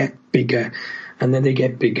pieces get bigger, and then they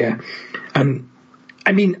get bigger. And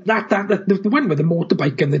I mean the one with the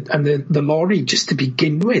motorbike and the lorry, just to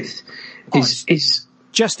begin with, it's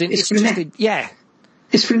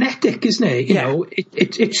frenetic, isn't it? You know,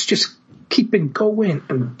 it's just keeping going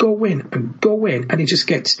and going and going, and it just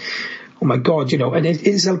gets, oh my God, you know. And it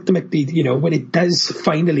is ultimately, you know, when it does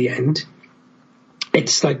finally end,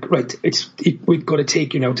 it's like, right, we've got to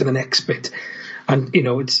take you now to the next bit, and you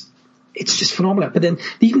know, it's just phenomenal. But then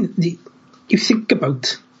you think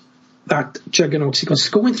about that juggernaut sequence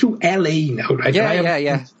going through LA now, right?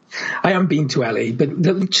 Yeah. I haven't been to LA, but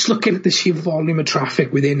just looking at the sheer volume of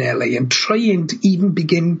traffic within LA and trying to even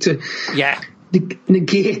begin to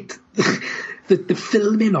negate the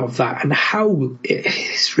filming of that, and how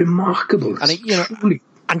it's remarkable.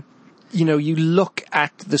 And you look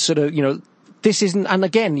at the sort of, you know, this isn't, and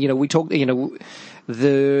again, you know, we talk, you know,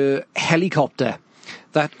 the helicopter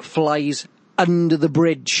that flies under the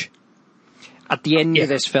bridge at the end of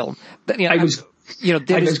this film. You know,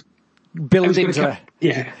 there's buildings. I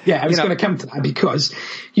was going to come to that, because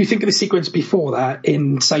you think of the sequence before that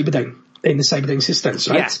in Cyberdyne, in the Cyberdyne Systems,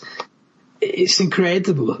 right? Yeah. It's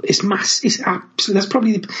incredible. It's mass. It's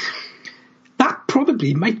absolutely. That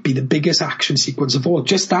probably might be the biggest action sequence of all.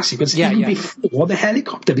 Just that sequence, even before the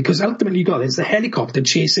helicopter, because ultimately you got the helicopter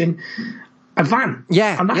chasing a van.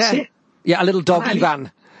 Yeah, and that's it. Yeah, a little doggy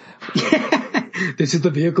van. Yeah. This is the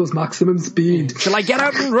vehicle's maximum speed. Shall I get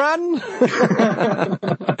out and run?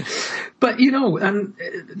 But you know, and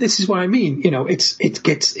this is what I mean. You know, it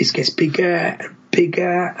gets bigger and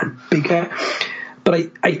bigger and bigger.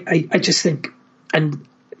 But I just think, and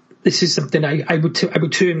this is something I would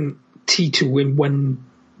term T2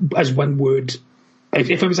 as one word.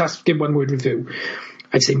 If I was asked to give one word review,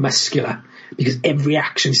 I'd say muscular, because every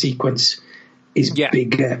action sequence is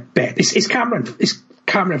bigger, better. It's Cameron. It's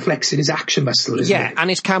Cameron flexing his action muscle, isn't it?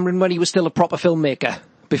 And it's Cameron when he was still a proper filmmaker,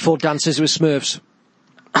 before Dances with Smurfs.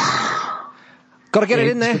 Got to get it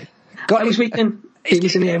in there. I was waiting. It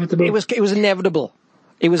was inevitable. It was inevitable.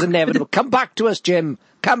 It was inevitable. Come back to us, Jim.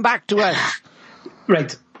 Come back to us.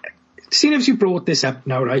 Right. Seeing as you brought this up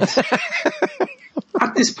now, right?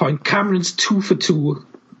 At this point, Cameron's 2 for 2.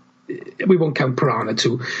 We won't count Piranha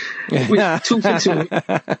 2. With 2 for 2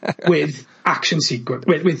 with action sequence,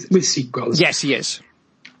 with sequels. Yes, he is.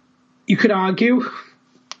 You could argue,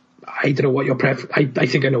 I don't know what your I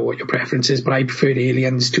think I know what your preference is, but I prefer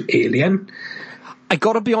Aliens to Alien. I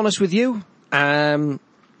got to be honest with you. I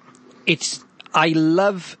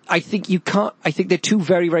think they're two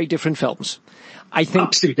very, very different films. I think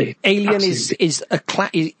Absolutely. Alien is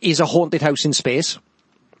a haunted house in space.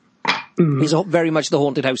 Is very much the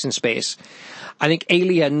haunted house in space. I think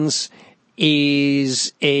Aliens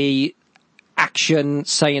is a action,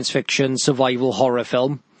 science fiction, survival horror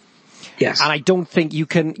film. Yes. And I don't think you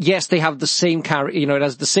can, yes, they have the same character, you know, it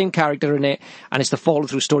has the same character in it, and it's the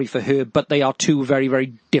follow-through story for her, but they are two very,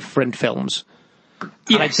 very different films. Yes.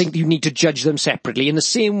 And I think you need to judge them separately. In the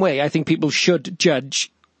same way, I think people should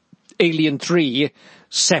judge Alien 3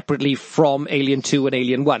 separately from Alien 2 and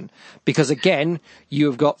Alien 1. Because again,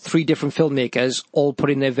 you've got three different filmmakers all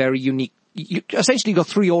put in their very unique, you essentially got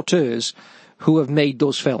three auteurs who have made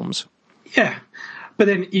those films. Yeah. But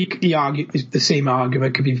then the same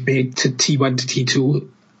argument could be made to T1 to T2.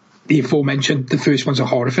 The aforementioned, the first one's a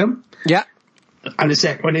horror film. Yeah. And the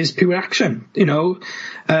second one is pure action, you know,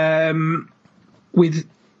 with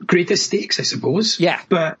greater stakes, I suppose. Yeah.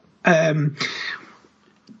 But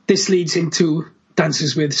this leads into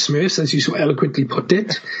Dances with Smurfs, as you so eloquently put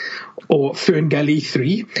it, or Ferngully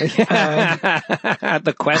 3.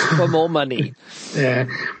 The quest for more money. You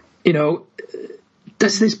know,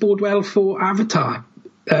 does this bode well for Avatar?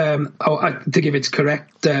 To give its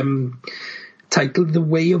correct title, The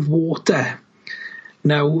Way of Water.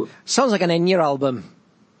 Now, sounds like an Enya album.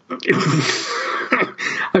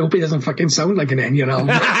 I hope it doesn't fucking sound like an Enya album.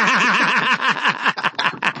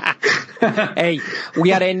 Hey, we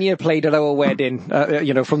had Enya played at our wedding,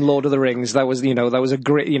 you know, from Lord of the Rings. That was a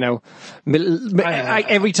great, you know,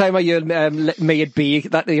 every time I hear May It Be,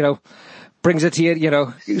 that, you know, brings it to you, you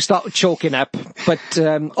know, you start choking up. But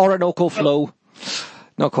Orinoco Flow,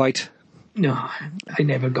 not quite. No, I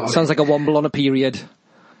never got it. Sounds like a womble on a period.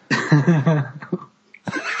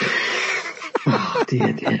 Oh,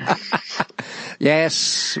 dear.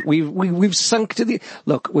 Yes, we've sunk to the...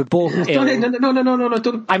 Look, we're both ill. No,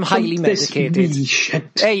 don't... I'm highly medicated. This wee shit.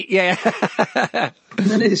 Hey, yeah.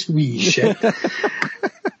 None of this wee shit.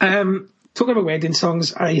 Talking about wedding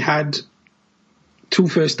songs, I had two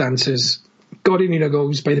first dances. God In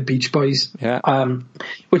Goes by the Beach Boys,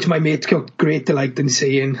 which my mate got great delight in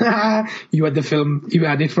saying, you had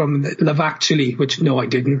it from Love Actually, which no, I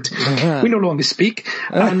didn't. We no longer speak.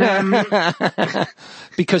 And,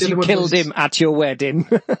 because you killed him at your wedding.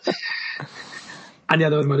 And the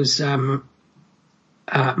other one was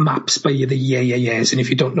Maps by the Yeah Yeah Yeahs, and if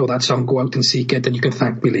you don't know that song, go out and seek it, and you can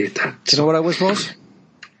thank me later. Do you know what I was?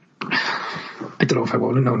 I don't know if I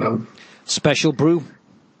want to know now. Special Brew.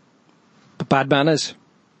 Bad Manners.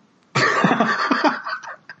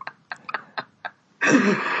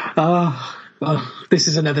 This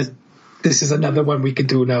is another one we could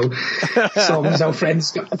do now. Songs our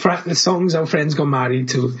friends got married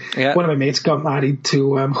to. Yeah. One of my mates got married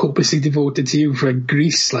to Hopelessly Devoted to You for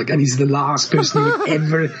Grease, and he's the last person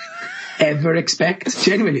you would ever expect.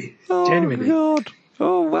 Genuinely. God.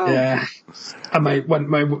 Oh wow. Yeah. And one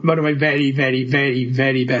of my very, very, very,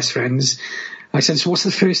 very best friends, I said, so what's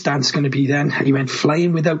the first dance going to be then? And he went,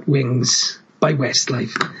 Flying Without Wings by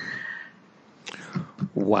Westlife.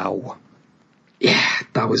 Wow. Yeah,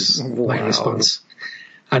 that was my response.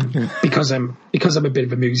 And because I'm a bit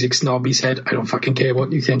of a music snob, he said, I don't fucking care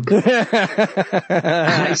what you think. and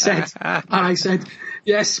I said,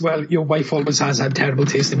 yes, well, your wife always has had terrible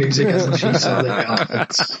taste in music, hasn't she? So there we are.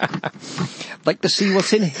 Like to see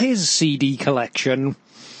what's in his CD collection.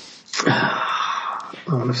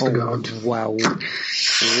 Honest to God. Wow.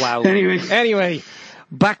 Anyway,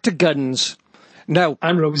 back to guns. Now,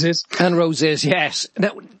 and roses, yes.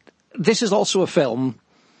 Now, this is also a film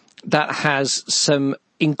that has some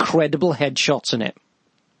incredible headshots in it.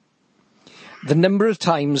 The number of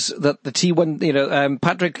times that the T1,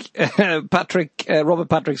 Robert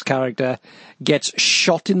Patrick's character gets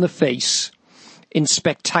shot in the face in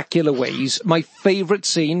spectacular ways. My favourite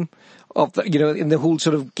scene of in the whole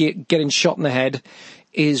sort of getting shot in the head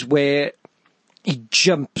is where he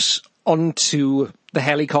jumps onto the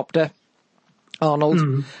helicopter,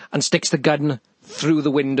 Arnold, and sticks the gun through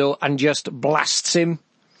the window and just blasts him.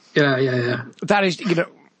 Yeah. That is,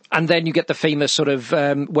 and then you get the famous sort of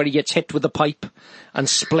where he gets hit with the pipe and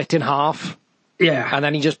split in half. Yeah, and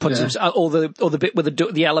then he just puts or the bit where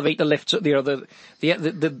the elevator lifts, they open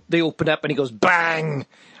up and he goes bang,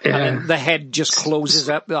 and then the head just closes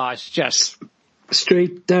up. Oh, it's just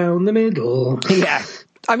straight down the middle. Yeah,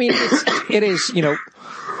 I mean it is.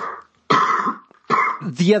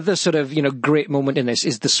 The other sort of great moment in this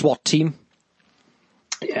is the SWAT team.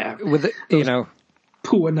 Yeah, with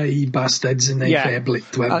poor naive bastards in their fair play.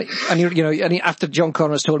 And after John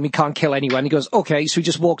Connor has told him he can't kill anyone, he goes, okay, so he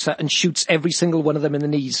just walks out and shoots every single one of them in the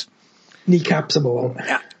knees. Kneecaps them all.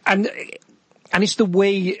 And it's the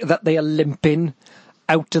way that they are limping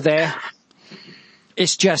out of there.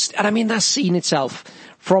 It's just, and I mean, that scene itself,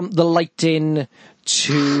 from the lighting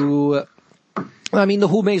to, I mean, the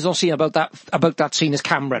whole mise-en-scene about that scene is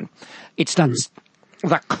Cameron. It's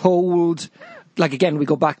that cold, like again, we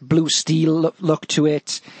go back, blue steel look to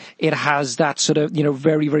it. It has that sort of,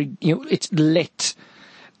 very, very, it's lit.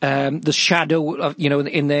 The shadow of,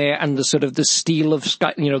 in there, and the sort of the steel of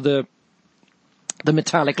sky, the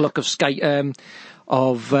metallic look of sky,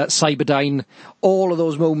 of Cyberdyne. All of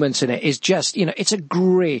those moments in it is just, it's a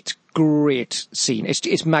great, great scene.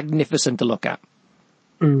 It's magnificent to look at.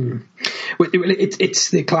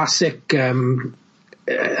 It's the classic,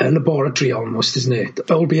 laboratory almost, isn't it?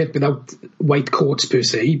 Albeit without white coats per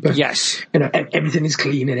se, but yes, everything is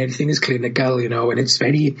clean and everything is clinical, and it's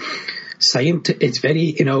very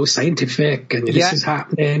scientific, and this is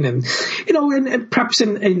happening, and and perhaps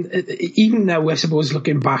even now, I suppose,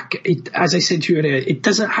 looking back, as I said to you earlier, it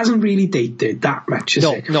hasn't really dated that much, is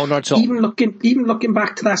it? No, not at all. Even looking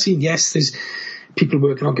back to that scene, yes, there's people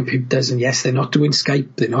working on computers, and yes, they're not doing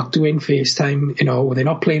Skype, they're not doing FaceTime, they're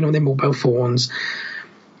not playing on their mobile phones,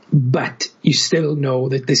 but you still know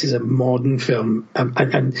that this is a modern film,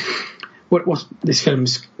 and what this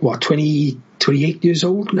film's 28 years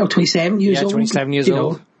old? No, 27 years old. 27 years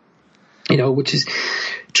old. Which is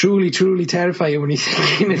truly, truly terrifying when you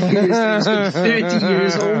think in a few years it's 30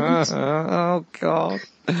 years old. Oh God.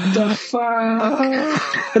 The fuck.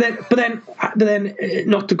 But then,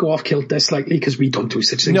 not to go off kilter slightly, because we don't do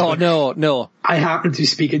such things. No. I happened to be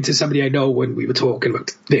speaking to somebody I know when we were talking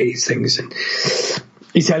about various things, and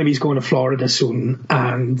he's telling me he's going to Florida soon,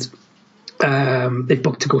 and they've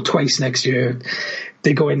booked to go twice next year.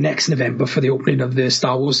 They go in next November for the opening of the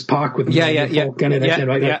Star Wars park with And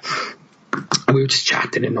we were just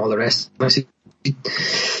chatting and all the rest. And I said, you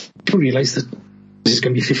don't realise that this is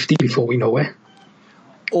going to be 50 before we know it.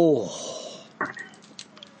 Oh.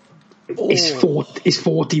 He's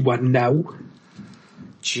 41 now.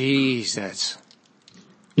 Jesus.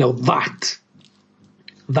 You know,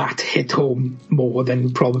 that hit home more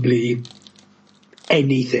than probably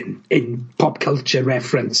anything in pop culture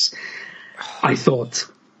reference. I thought,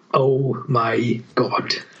 oh my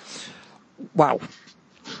God. Wow.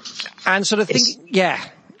 And sort of thinking, yeah.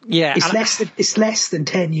 It's less than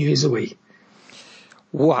 10 years away.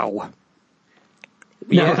 Wow.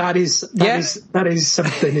 No, that is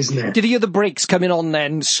something, isn't it? Did you hear the brakes coming on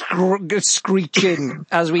then, screeching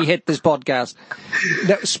as we hit this podcast?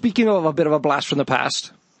 Now, speaking of a bit of a blast from the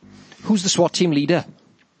past, who's the SWAT team leader?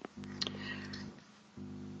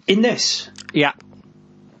 In this? Yeah.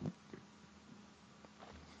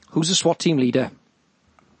 Who's the SWAT team leader?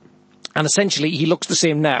 And essentially, he looks the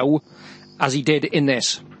same now as he did in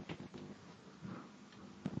this.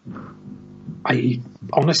 I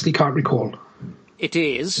honestly can't recall. It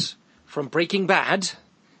is, from Breaking Bad,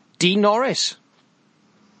 Dean Norris.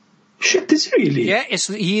 Shit, is it really? Yeah,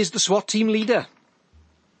 he is the SWAT team leader.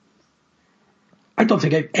 I don't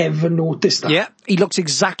think I've ever noticed that. Yeah, he looks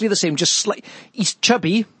exactly the same, just he's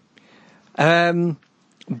chubby,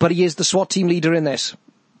 but he is the SWAT team leader in this.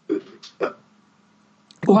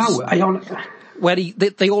 Wow, where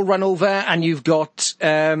they all run over, and you've got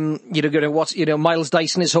Miles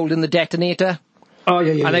Dyson is holding the detonator. Oh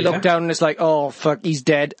yeah. And they look down, and it's like, oh fuck, he's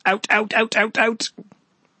dead. Out.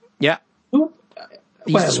 Yeah.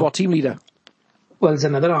 He's the SWAT team leader. Well, there's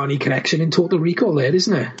another Arnie connection in Total Recall there,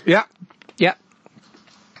 isn't there? Yeah.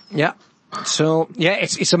 So yeah,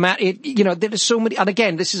 it's a there are so many, and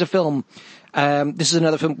again, this is a film. This is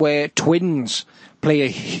another film where twins play a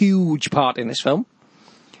huge part in this film.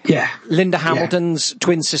 Yeah. Linda Hamilton's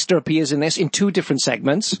twin sister appears in this in two different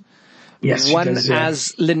segments. Yes, one she does, yeah.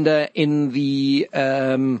 as Linda in the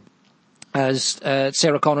as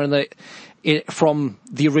Sarah Connor from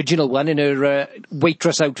the original one in her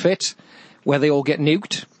waitress outfit, where they all get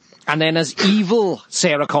nuked, and then as evil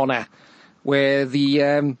Sarah Connor, where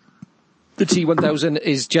the T-1000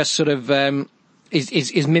 is just sort of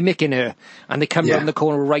is mimicking her, and they come round the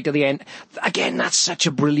corner right at the end. Again, that's such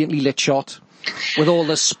a brilliantly lit shot, with all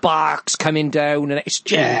the sparks coming down, and it's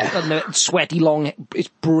just and the sweaty long. It's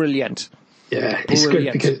brilliant. Yeah, it's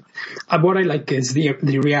good because what I like is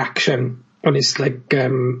the reaction, and it's like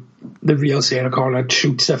the real Sarah Connor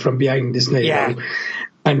shoots her from behind, isn't it? Yeah. You know?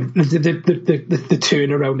 And the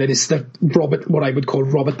turnaround, and it's the what I would call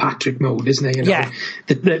Robert Patrick mode, isn't it? You know? Yeah.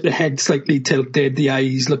 The head slightly tilted, the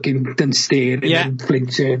eyes looking and staring and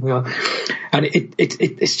flinching. You know? And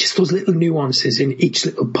it's just those little nuances in each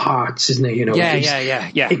little parts, isn't it? You know?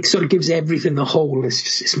 Yeah. It sort of gives everything the whole.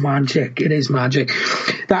 It's magic. It is magic.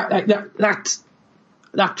 That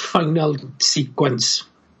final sequence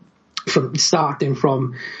starting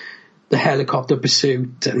from the helicopter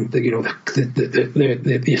pursuit and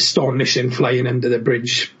the astonishing flying under the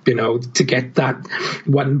bridge, you know, to get that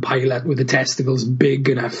one pilot with the testicles big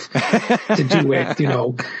enough to do it, you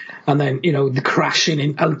know, and then, you know, the crashing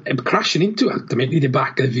into ultimately the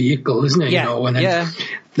back of the vehicle, isn't it? Yeah. You know, and then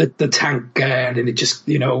the tanker, and it just,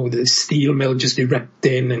 you know, the steel mill just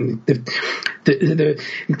erupting, and the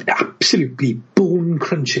absolutely bone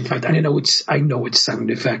crunching fight. And I know it's sound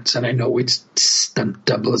effects, and I know it's stunt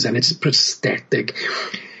doubles, and it's prosthetic,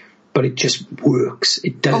 but it just works.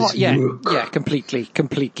 It does work. Yeah, completely.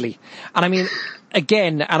 And I mean,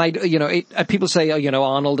 again, and people say,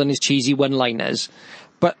 Arnold and his cheesy one-liners,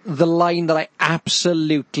 but the line that I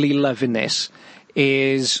absolutely love in this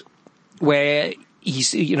is where he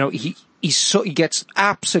gets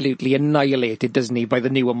absolutely annihilated, doesn't he, by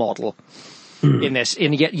the newer model in this?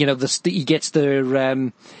 And he gets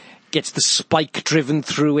the spike driven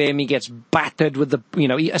through him. He gets battered with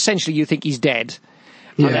essentially you think he's dead.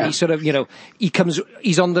 Yeah. And then he sort of,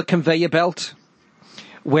 he's on the conveyor belt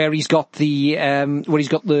where he's got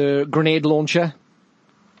the grenade launcher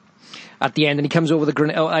at the end, and he comes over the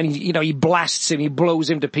grenade, and he blasts him, he blows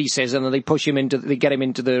him to pieces, and then they get him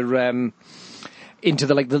into the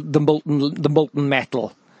molten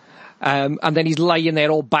metal. And then he's lying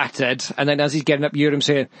there all battered, and then as he's getting up, you hear him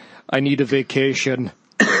saying, "I need a vacation."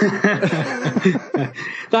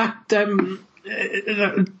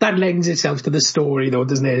 That lends itself to the story, though,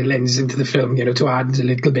 doesn't it? It lends into the film, to add a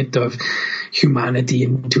little bit of humanity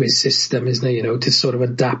into his system, isn't it? To sort of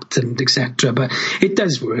adapt and etc. But it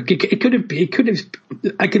does work. It could have.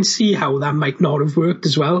 I can see how that might not have worked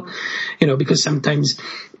as well, because sometimes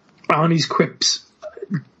Arnie's quips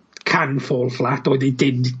can fall flat, or they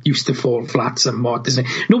did used to fall flat somewhat, isn't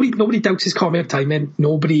it? Nobody doubts his comic timing.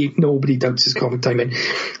 Nobody doubts his comic timing.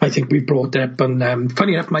 I think we brought it up on,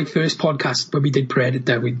 funny enough, my first podcast when we did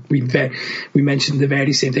Predator, we mentioned the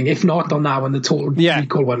very same thing. If not on that one, the Total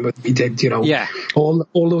Recall one we did, all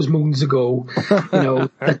those moons ago.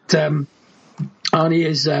 That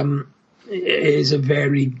Arnie is a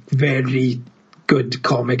very, very good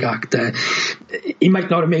comic actor. He might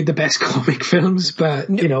not have made the best comic films, but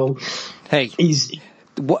hey, he's.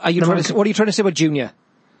 What are you trying to say about Junior?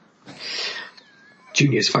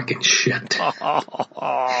 Junior's fucking shit. I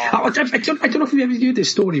don't know if you've ever heard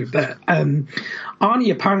this story, but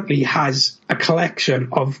Arnie apparently has a collection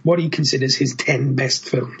of what he considers his 10 best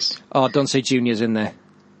films. Oh, don't say Junior's in there.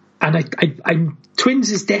 And I'm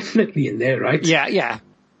Twins is definitely in there, right? Yeah.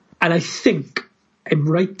 And I think I'm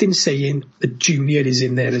right in saying that Junior is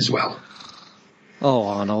in there as well. Oh,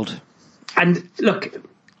 Arnold. And look,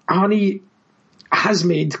 Arnie has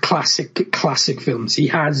made classic films. He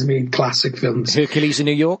has made classic films. Hercules in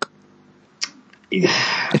New York?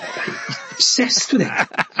 Obsessed with it.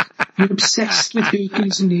 You're obsessed with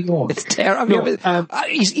Hercules in New York. It's terrible.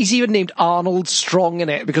 He's even named Arnold Strong in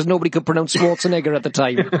it because nobody could pronounce Schwarzenegger at the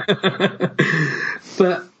time.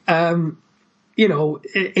 But,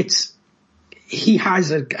 he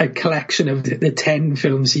has a collection of the 10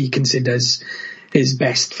 films he considers his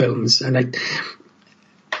best films. And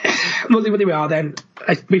well, there we are then.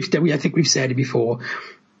 I think we've said it before.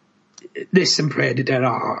 This and Predator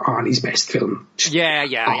are Arnie's best film. Yeah.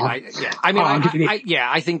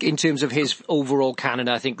 I think in terms of his overall canon,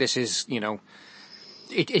 I think this is,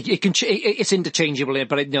 it's interchangeable,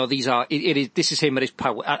 but this is him at his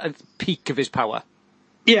power, at the peak of his power.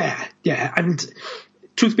 Yeah. And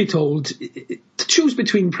truth be told, to choose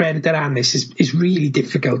between Predator and this is really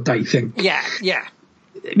difficult, I think. Yeah.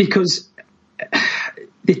 Because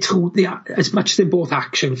they are, as much as they're both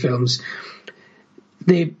action films,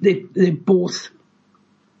 they're both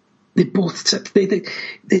the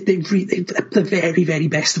very, very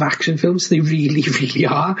best of action films. They really, really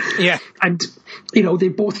are. Yeah. And,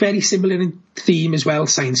 they're both very similar in theme as well.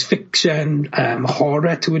 Science fiction,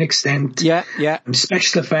 horror to an extent. Yeah.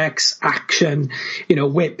 Special effects, action,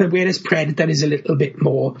 whereas Predator is a little bit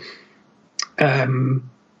more,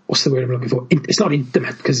 what's the word I'm looking for? It's not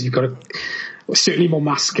intimate because you've got certainly more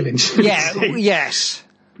masculine. Yeah, yes.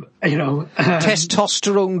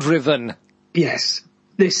 Testosterone driven. Yes.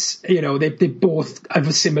 This, they both have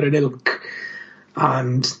a similar ilk,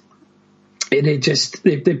 and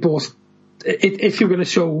they're both. If you're going to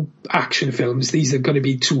show action films, these are going to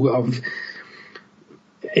be two of.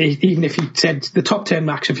 Even if you said the top 10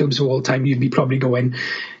 action films of all time, you'd be probably going,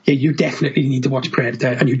 yeah, you definitely need to watch Predator,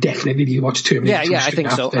 and you definitely need to watch Terminator. Yeah, I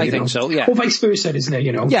think so. I think so. Yeah, or vice versa, isn't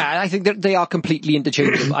it? Yeah, I think that they are completely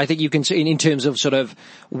interchangeable. I think you can, in terms of sort of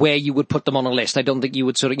where you would put them on a list. I don't think you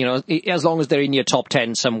would sort of, as long as they're in your top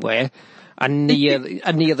 10 somewhere and near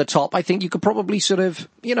the top, I think you could probably sort of,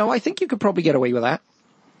 I think you could probably get away with that.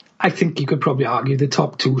 I think you could probably argue the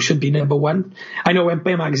top 2 should be number 1. I know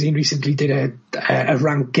Empire Magazine recently did a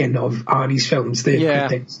ranking of Arnie's films.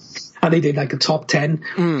 And they did like a top 10.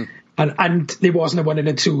 And there wasn't a 1 and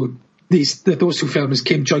a 2. Those two films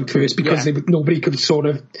came joint first because nobody could sort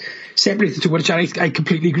of separate the two, which I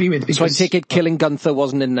completely agree with. So I take it Killing Gunther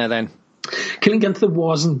wasn't in there then? Killing Gunther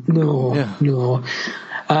wasn't, no.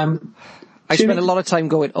 I spent a lot of time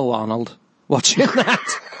going, oh, Arnold, watching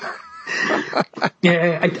that.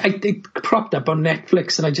 Yeah, I propped up on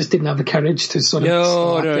Netflix and I just didn't have the courage to sort of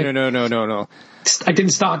start it. No. I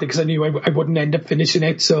didn't start it because I knew I wouldn't end up finishing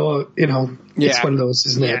it, so, it's one of those,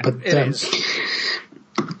 isn't it? But, it is.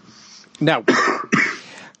 Now,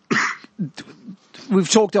 we've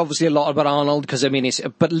talked obviously a lot about Arnold because,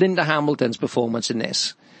 but Linda Hamilton's performance in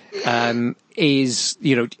this is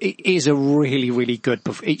a really, really good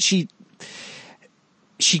performance.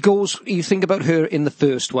 She goes, you think about her in the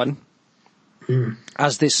first one,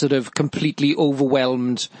 as this sort of completely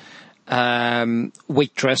overwhelmed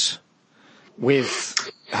waitress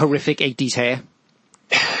with horrific 80s hair.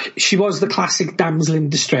 She was the classic damsel in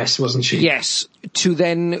distress, wasn't she? Yes. To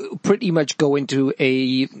then pretty much go into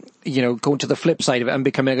going to the flip side of it and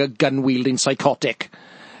becoming a gun-wielding psychotic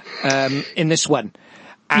in this one.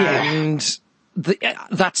 And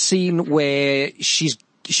that scene where she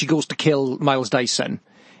goes to kill Miles Dyson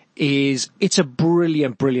it's a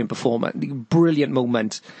brilliant performance, brilliant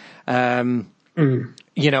moment. And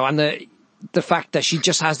the fact that she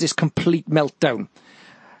just has this complete meltdown.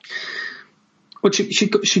 But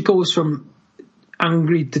she goes from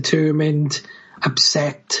angry, determined,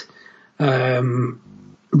 upset, raging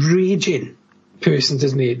person,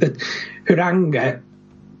 doesn't it? That her anger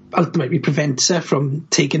ultimately prevents her from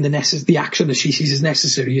taking the action that she sees as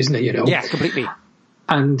necessary, isn't it? Yeah, completely.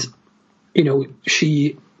 And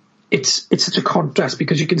it's such a contrast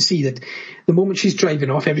because you can see that the moment she's driving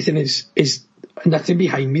off, everything is nothing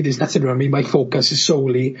behind me. There's nothing around me. My focus is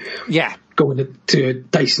solely going to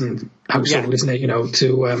Dyson household, isn't it?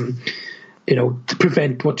 To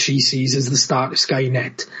prevent what she sees as the start of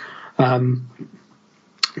Skynet.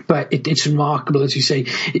 But it's remarkable, as you say,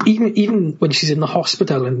 even when she's in the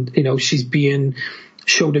hospital and, she's being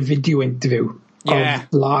showed a video interview of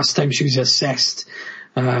the last time she was assessed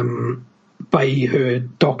by her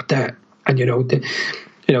doctor, and,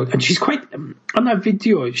 and she's quite, on that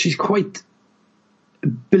video, she's quite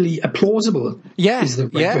plausible. Yeah, is the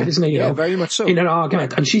right word, isn't it? Very much so. In an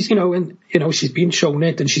argument, and she's, she's been shown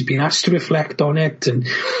it, and she's been asked to reflect on it, and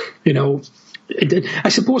I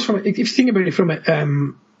suppose if you think about it from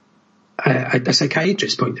a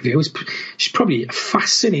psychiatrist's point of view, she's probably a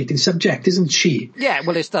fascinating subject, isn't she? Yeah,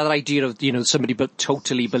 well, it's that idea of somebody but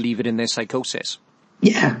totally believing in their psychosis.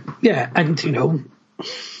 Yeah, and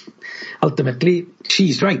ultimately,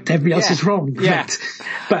 she's right. Everybody else is wrong. Yeah.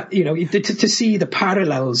 But to see the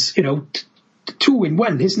parallels, 2 in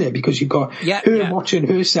 1, isn't it? Because you've got her watching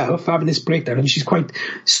herself having this breakdown, and she's quite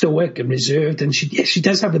stoic and reserved, and she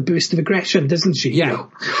does have a burst of aggression, doesn't she? Yeah.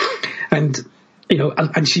 And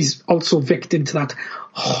she's also victim to that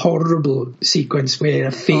horrible sequence where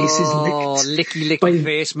her face is licked. Licky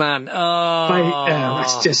face, man.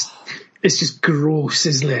 It's just gross,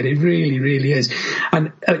 isn't it? It really, really is.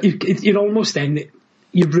 And it almost then,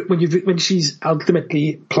 when she's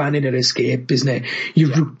ultimately planning her escape, isn't it?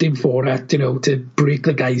 You're rooting for her, to break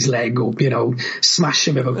the guy's leg up, smash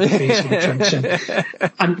him about the face with a truncheon.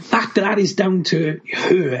 And that is down to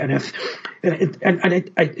her. And it's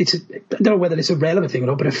I don't know whether it's a relevant thing or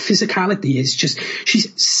not, but her physicality is just,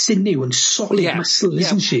 she's sinew and solid muscle,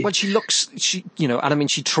 isn't she? Well,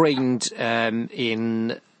 she trained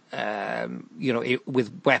in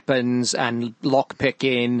with weapons and lock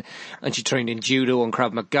picking, and she trained in judo and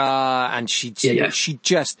Krav Maga, and she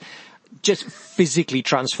just physically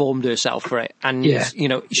transformed herself for it. And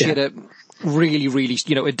she had a really, really,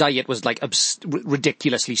 her diet was like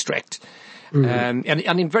ridiculously strict. And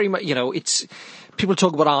in very much, it's, people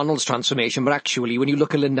talk about Arnold's transformation, but actually when you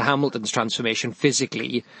look at Linda Hamilton's transformation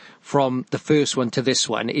physically from the first one to this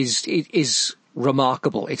one is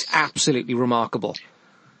remarkable. It's absolutely remarkable.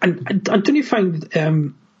 And don't you find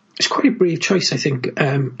it's quite a brave choice, I think,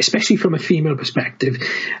 especially from a female perspective.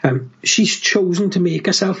 She's chosen to make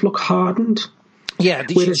herself look hardened. Yeah.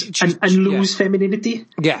 And lose femininity.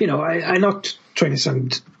 Yeah. I'm not trying to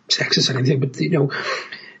sound sexist or anything, but,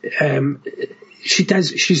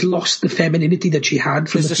 she's lost the femininity that she had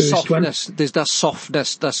from the first one. There's that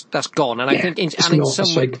softness that's gone. And I think in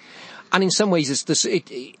some ways it's this,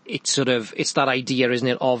 it's that idea, isn't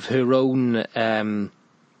it, of her own,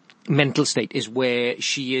 mental state is where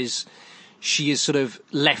she is sort of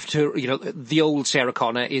left her, the old Sarah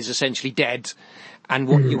Connor is essentially dead. And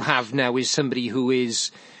what you have now is somebody who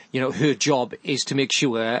is, her job is to make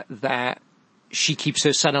sure that she keeps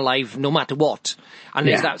her son alive no matter what. And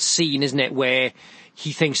there's that scene, isn't it, where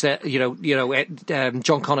he thinks that,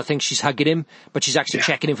 John Connor thinks she's hugging him, but she's actually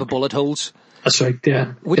checking him for bullet holes. That's right,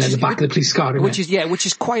 yeah. Which is the back of the police car. Which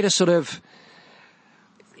is quite a sort of,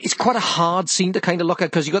 it's quite a hard scene to kind of look at,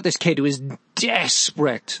 because you've got this kid who is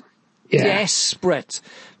desperate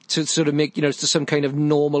to sort of make, to some kind of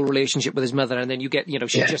normal relationship with his mother, and then you get,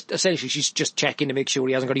 she's just checking to make sure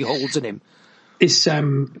he hasn't got any holes in him. It's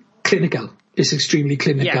clinical. It's extremely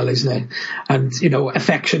clinical, isn't it? And,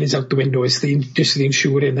 affection is out the window. It's just the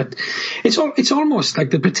ensuring that it's almost like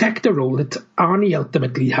the protector role that Arnie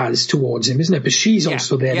ultimately has towards him, isn't it? But she's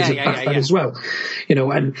also there as a buffer as well,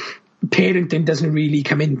 and parenting doesn't really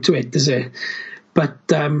come into it, does it? But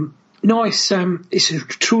no, it's a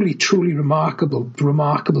truly, truly remarkable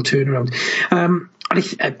turnaround.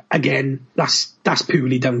 And again, that's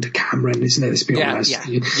purely down to Cameron, isn't it? Let's be honest.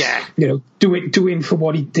 Doing for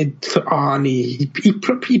what he did for Arnie,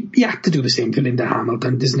 he had to do the same for Linda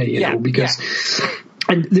Hamilton, doesn't he? Because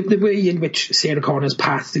and the way in which Sarah Connor's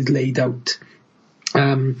path is laid out,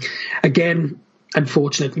 again.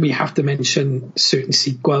 Unfortunately, we have to mention certain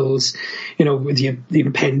sequels, with the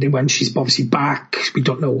impending one. She's obviously back. We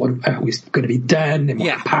don't know how it's going to be done, in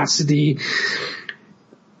what capacity.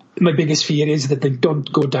 My biggest fear is that they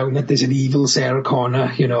don't go down that there's an evil Sarah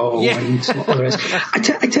Connor, and all the rest. I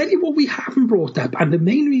tell you what we haven't brought up, and the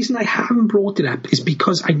main reason I haven't brought it up is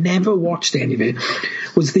because I never watched any of it,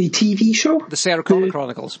 was the TV show. The Sarah Connor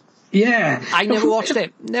Chronicles. Yeah. I never watched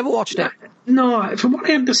it. No, from what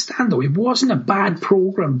I understand, though, it wasn't a bad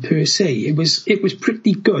program per se. It was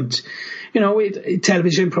pretty good.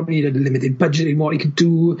 Television probably had a limited budget in what it could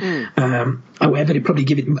do. However, it probably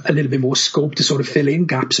give it a little bit more scope to sort of fill in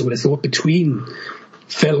gaps, I would have thought, between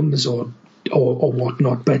films or or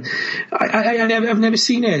whatnot. But I've never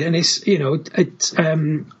seen it, and it's it's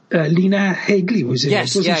Lena Headey was in it,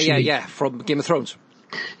 wasn't she? Yeah, from Game of Thrones.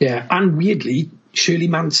 Yeah, and weirdly, Shirley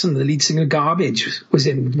Manson, the lead singer of Garbage, was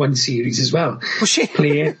in one series as well. Was she?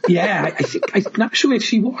 Yeah, I'm not sure if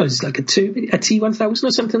she was, like a T-1000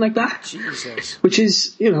 or something like that. Jesus. Which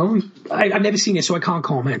is, I've never seen it, so I can't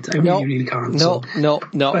comment. I really can't. No.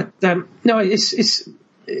 But, no,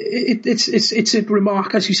 it's a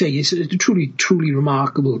remark, as you say, it's a truly, truly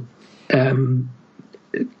remarkable,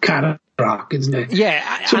 character arc, isn't it?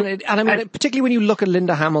 Yeah, so, and I mean, particularly when you look at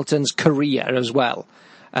Linda Hamilton's career as well.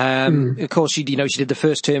 Of course, she did the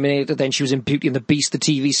first Terminator, then she was in Beauty and the Beast, the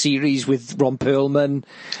TV series with Ron Perlman.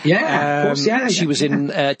 Yeah, of course, yeah. She was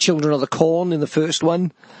in Children of the Corn in the first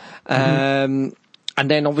one. And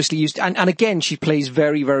then obviously and again, she plays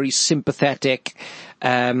very, very sympathetic,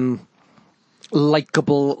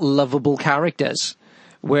 likeable, lovable characters.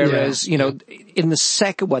 Whereas, in the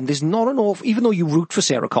second one, there's not an awful, even though you root for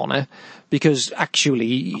Sarah Connor, because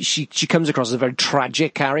actually she comes across as a very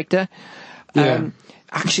tragic character.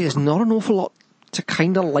 Actually, there's not an awful lot to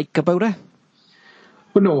kind of like about her.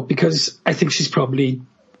 Well, no, because I think she's probably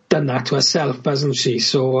done that to herself, hasn't she?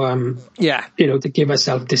 So, to give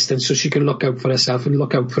herself distance so she can look out for herself and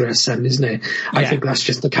look out for her son, isn't it? I think that's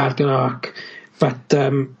just the character arc. But,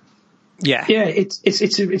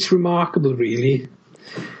 it's remarkable, really.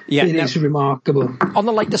 Yeah, it is remarkable. On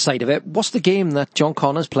the lighter side of it, what's the game that John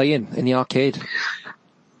Connor's playing in the arcade?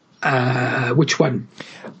 Which one?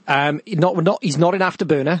 He's not in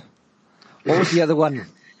Afterburner. What was the other one?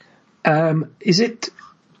 Is it?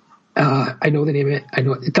 I know the name of it. I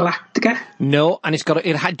know Galactica. No, and it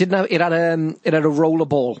had a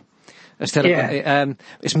rollerball instead of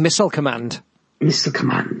it's Missile Command. Missile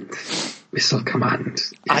Command. Yes.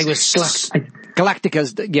 I was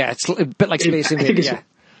Galactica's. Yeah, it's a bit like Space Invaders.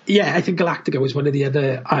 Yeah, I think Galactica was one of the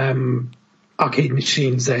other arcade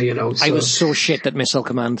machines there. So. I was so shit at Missile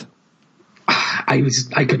Command. I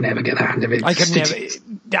could never get a hand of it. I just couldn't.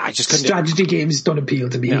 Strategy games don't appeal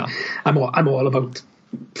to me. No. I'm all about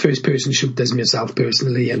first-person shooters myself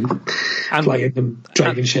personally, and flying and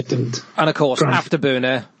driving shit and of course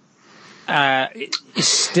Afterburner. Is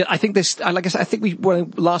still, I think this. Like I said, I think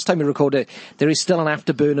last time we recorded, there is still an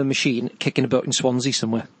Afterburner machine kicking about in Swansea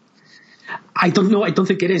somewhere. I don't know. I don't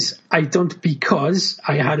think it is. I don't, because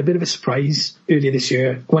I had a bit of a surprise earlier this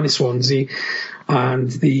year going to Swansea, and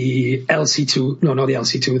the LC2. No, not the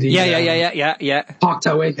LC2. The Park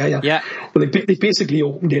Tower. Yeah. Well, they basically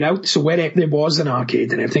opened it out. So where there was an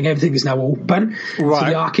arcade and everything is now open. Right. So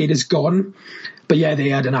the arcade is gone. But yeah, they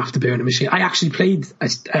had an Afterburner machine. I actually played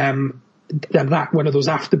one of those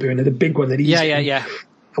Afterburner, the big one that he's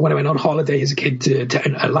when I went on holiday as a kid to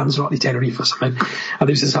Lanzarote, Tenerife or something, and there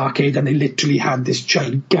was this arcade, and they literally had this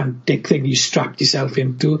gigantic thing you strapped yourself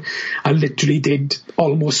into, and literally did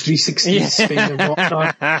almost 360 spin and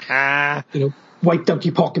whatnot. Wiped out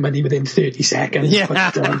your pocket money within 30 seconds. Yeah.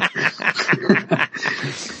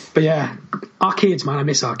 But yeah, arcades, man, I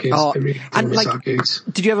miss arcades. I really do miss arcades.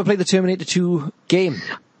 Did you ever play the Terminator 2 game?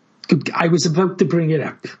 I was about to bring it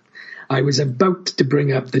up. I was about to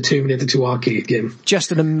bring up the Terminator 2 arcade game.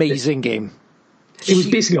 Just an amazing game. It was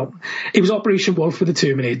basically, it was Operation Wolf for the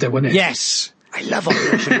Terminator, wasn't it? Yes. I love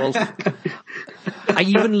Operation Wolf. I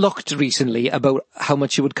even looked recently about how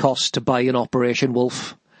much it would cost to buy an Operation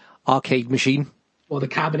Wolf arcade machine. Or the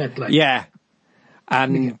cabinet, like. Yeah.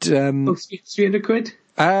 And, 300 quid?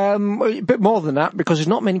 A bit more than that, because there's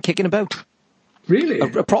not many kicking about. Really?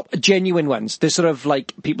 Genuine ones. They're sort of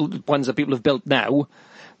like ones that people have built now.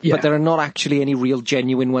 Yeah. But there are not actually any real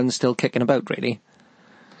genuine ones still kicking about, really.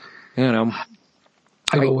 I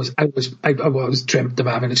always dreamt of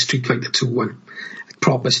having a Street Fighter 2 one. A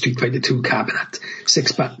proper Street Fighter 2 cabinet.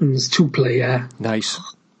 6 buttons, 2-player. Nice.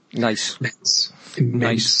 Immense.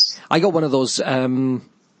 I got one of those, where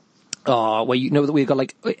that we've got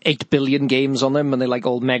like 8 billion games on them, and they're like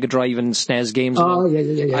all Mega Drive and SNES games.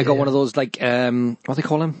 Yeah. I got one of those, like, what do they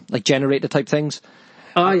call them? Like generator type things.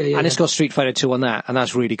 And it's got Street Fighter 2 on that, and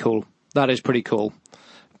that's really cool. That is pretty cool.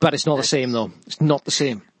 But it's not the same, though. It's not the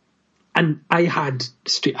same. And I had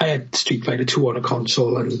Street Fighter 2 on a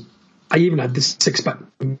console, and I even had the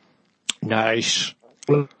 6-button. Nice.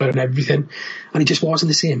 And everything. And it just wasn't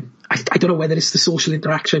the same. I don't know whether it's the social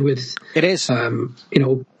interaction with... It is.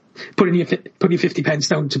 Putting your 50 pence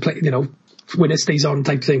down to play, winner stays on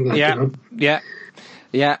type thing. Like,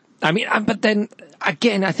 Yeah. I mean, but then...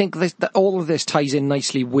 Again, I think that all of this ties in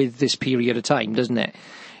nicely with this period of time, doesn't it?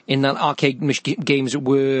 In that arcade games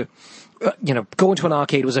were, going to an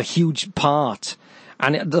arcade was a huge part.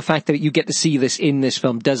 And the fact that you get to see this in this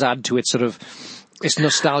film does add to its sort of It's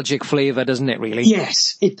nostalgic flavour, doesn't it, really?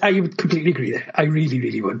 Yes, I would completely agree there. I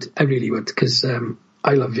really would. Because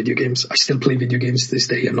I love video games. I still play video games to this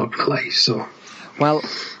day, I'm not going to lie, so... Well,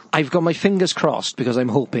 I've got my fingers crossed because I'm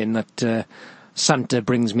hoping that Santa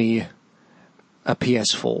brings me a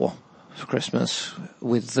PS4 for Christmas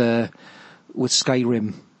with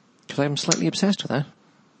Skyrim, because I'm slightly obsessed with that.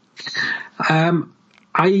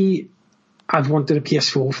 I've wanted a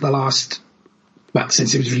PS4 for the last,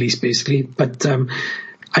 since it was released basically, but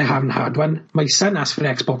I haven't had one. My son asked for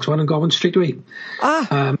an Xbox One and got one straight away.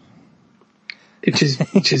 Which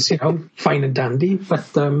is fine and dandy,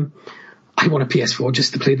 but I want a PS4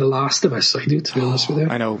 just to play The Last of Us. I do, to be honest with you.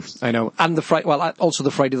 I know, and also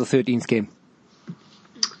the Friday the 13th game.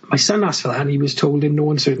 My son asked for that, and he was told in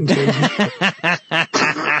no uncertain terms.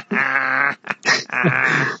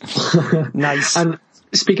 Nice. And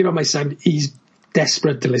speaking of my son, he's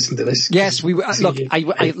desperate to listen to this. Yes,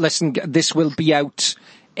 I listen. This will be out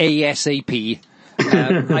ASAP.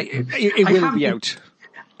 It will be out.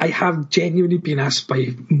 I have genuinely been asked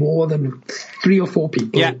by more than 3 or 4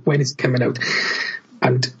 people when it's coming out,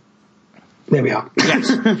 and there we are. Yes.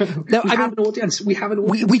 Now, we have an audience. We have an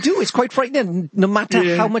audience. We do. It's quite frightening. No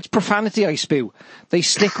matter how much profanity I spew, they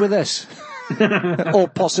stick with us. Or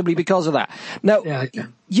possibly because of that. Now,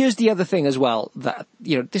 here's the other thing as well, that,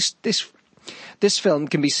 this film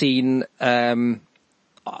can be seen, when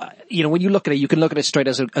you look at it, you can look at it straight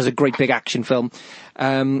as a great big action film.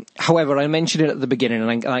 However, I mentioned it at the beginning,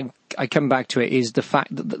 and I come back to it, is the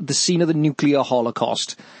fact that the scene of the nuclear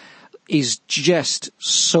holocaust is just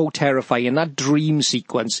so terrifying. That dream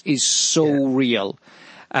sequence is so real.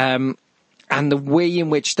 And the way in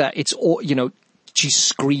which that it's all, she's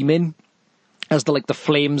screaming as the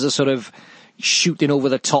flames are sort of shooting over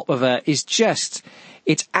the top of her is just,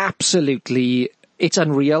 it's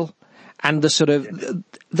unreal. And the sort of,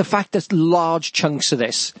 the fact that large chunks of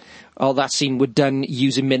that scene were done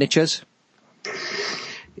using miniatures.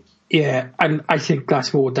 Yeah, and I think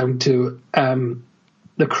that's more down to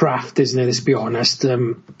the craft, isn't it? Let's be honest.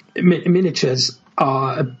 Miniatures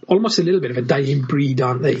are almost a little bit of a dying breed,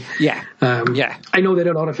 aren't they? Yeah. I know that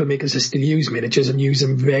a lot of filmmakers still use miniatures and use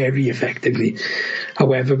them very effectively.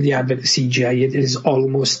 However, with the advent of CGI, it is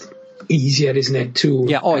almost easier, isn't it, to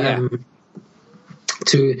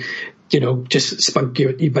just spunk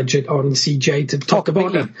your budget on CGI to talk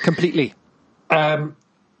about it. Completely. There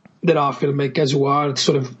are filmmakers who are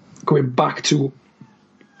sort of going back to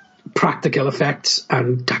practical effects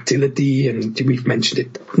and tactility, and we've mentioned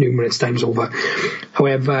it numerous times over.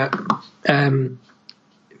 However,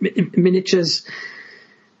 miniatures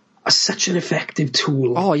are such an effective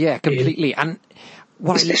tool. Oh yeah, completely. And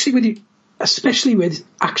especially with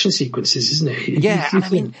action sequences, isn't it? Yeah, and I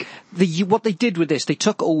mean, what they did with this, they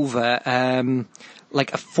took over a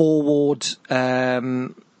forward.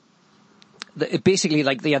 Basically,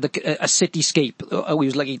 they had a cityscape. It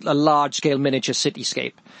was like a large-scale miniature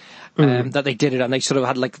cityscape. That they did it, and they sort of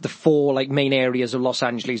had the 4 main areas of Los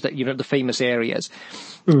Angeles, that the famous areas.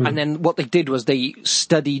 And then what they did was they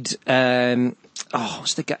studied Robert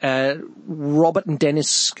and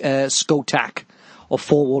Dennis Skotak of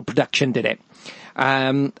Forward Production did it.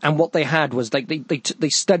 And what they had was they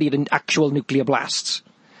studied actual nuclear blasts,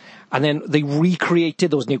 and then they recreated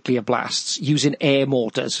those nuclear blasts using air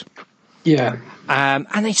mortars. Yeah.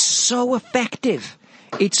 And it's so effective.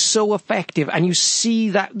 It's so effective. And you see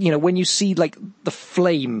that, when you see the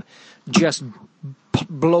flame just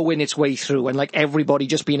blowing its way through and everybody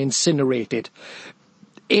just being incinerated,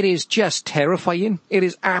 it is just terrifying. It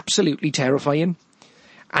is absolutely terrifying.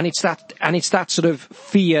 And it's that sort of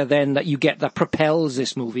fear then that you get that propels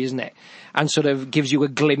this movie, isn't it? And sort of gives you a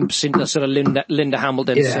glimpse into sort of Linda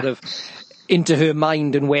Hamilton sort of into her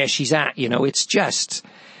mind and where she's at, it's just,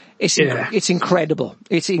 it's incredible.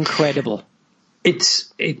 It's incredible.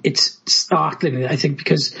 It's startling, I think,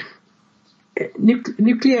 because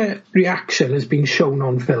nuclear reaction has been shown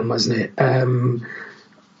on film, hasn't it?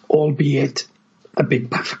 Albeit a big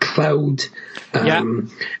puff cloud. An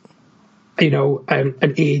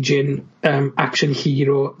aging action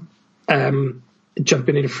hero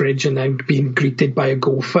jumping in a fridge and then being greeted by a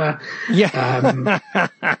gopher. Yeah.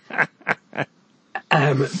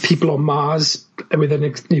 People on Mars with a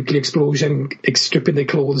nuclear explosion stripping their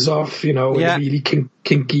clothes off, in a really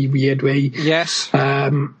kinky, weird way. Yes.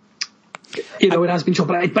 It has been shown,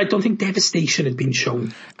 but I don't think devastation had been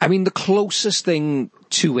shown. I mean, the closest thing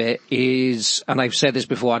to it is, and I've said this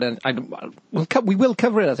before, we will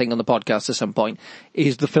cover it, I think, on the podcast at some point,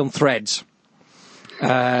 is the film Threads.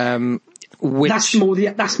 That's more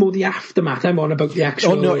the aftermath. I'm on about the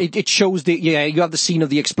actual. Oh no, it shows you have the scene of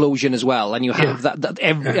the explosion as well, and you have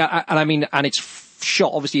and it's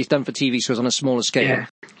shot. Obviously, it's done for TV, so it's on a smaller scale. Yeah.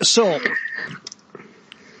 So,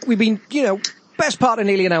 we've been, best part of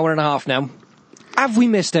nearly an hour and a half now. Have we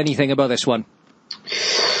missed anything about this one?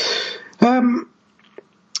 I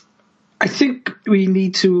think we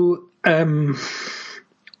need to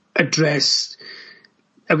address.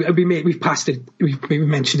 We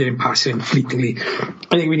mentioned it in passing fleetingly.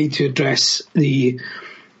 I think we need to address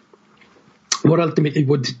what ultimately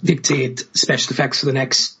would dictate special effects for the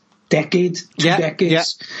next decade, two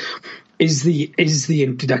decades, is the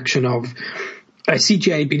introduction of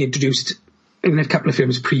CGI being introduced in a couple of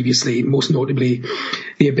films previously, most notably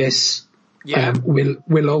The Abyss,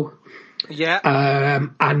 Willow,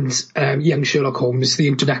 and Young Sherlock Holmes. The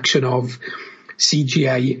introduction of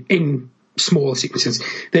CGI in small sequences.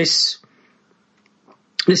 This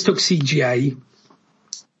took CGI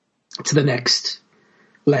to the next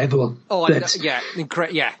level.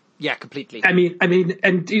 Completely. I mean,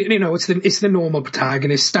 and it's the normal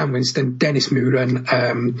protagonists: Stan Winston, Dennis Muren,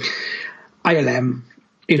 ILM.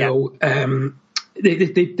 They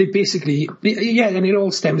basically, and it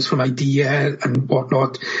all stems from idea and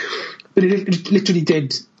whatnot. But it literally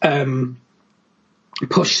did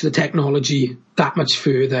push the technology that much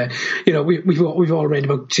further. We've all read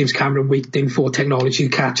about James Cameron waiting for technology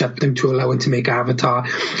to catch up with him to allow him to make Avatar.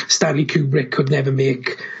 Stanley Kubrick could never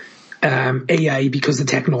make AI because the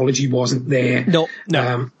technology wasn't there. No.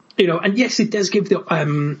 And yes, it does give the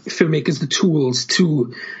filmmakers the tools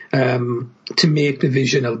to make the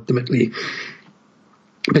vision ultimately.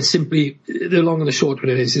 But simply, the long and the short of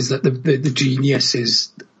it is that the genius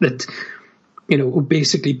is that, who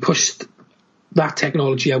basically pushed that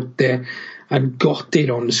technology out there and got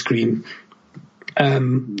it on the screen,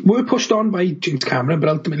 were pushed on by James Cameron, but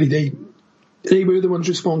ultimately they were the ones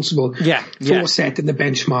responsible for setting the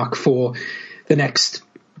benchmark for the next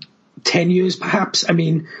 10 years, perhaps. I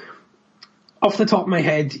mean, off the top of my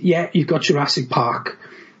head, you've got Jurassic Park.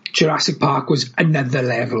 Jurassic Park was another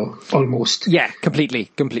level, almost. Yeah,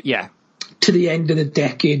 completely, yeah. To the end of the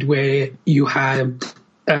decade where you had...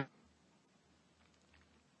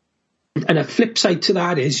 and a flip side to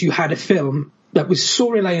that is you had a film that was so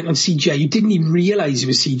reliant on CGI, you didn't even realise it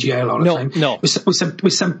was CGI a lot of the time. No.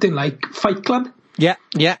 With something like Fight Club. Yeah.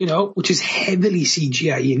 Which is heavily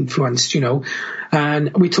CGI influenced,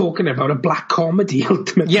 and we're talking about a black comedy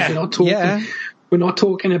ultimately. Yeah. We're not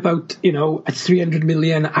talking about, a 300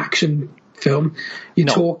 million action film. You're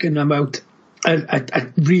talking about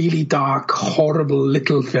a really dark, horrible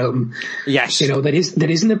little film. Yes. That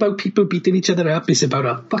isn't about people beating each other up. It's about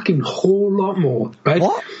a fucking whole lot more, right?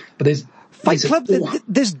 What? But there's Fight Club?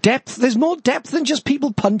 There's depth. There's more depth than just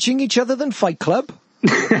people punching each other than Fight Club.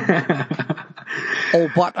 Oh,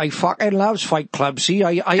 but I fucking loves Fight Club. See,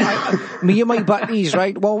 I me and my buddies,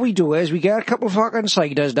 right, what we do is we get a couple of fucking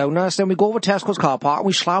ciders down us, then we go over Tesco's car park and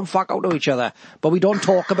we slam fuck out to each other. But we don't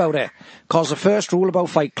talk about it. Cause the first rule about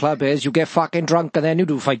Fight Club is you get fucking drunk and then you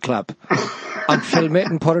do Fight Club. And film it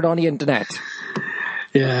and put it on the internet.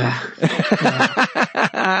 Yeah.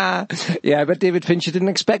 Yeah, but David Fincher didn't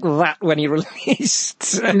expect that when he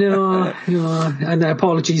released. No. And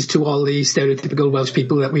apologies to all the stereotypical Welsh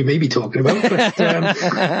people that we may be talking about.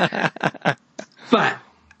 But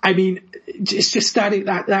I mean, it's just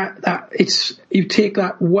that it's, you take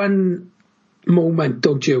that one moment,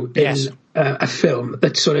 don't you, in a film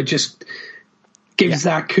that sort of just gives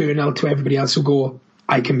that kernel to everybody else who go,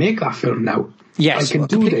 I can make that film now. Yes, I can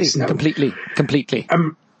do this now. Completely.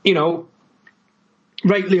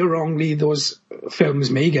 Rightly or wrongly, those films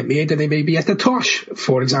may get made and they may be at the tosh.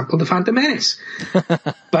 For example, The Phantom Menace.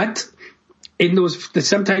 But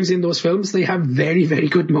sometimes in those films, they have very, very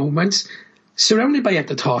good moments surrounded by at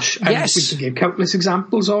the tosh. And we can give countless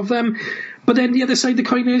examples of them. But then the other side of the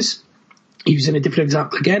coin is, using a different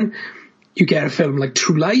example again, you get a film like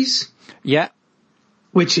True Lies. Yeah.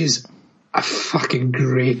 Which is a fucking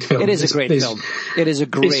great film. It is a great film. It is a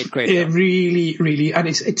great film. It really, really, and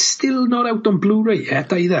it's still not out on Blu-ray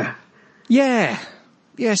yet either. Yeah,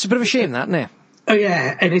 it's a bit of a shame that, isn't it? Oh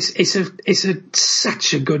yeah, and it's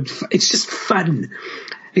such a good. It's just fun.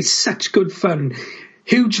 It's such good fun.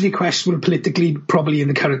 Hugely questionable politically, probably in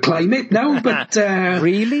the current climate now, but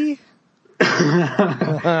really.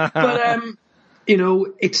 But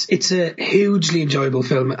it's a hugely enjoyable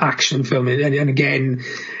film, action film, and again,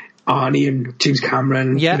 Arnie and James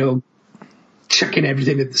Cameron, chucking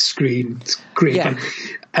everything at the screen. It's great fun.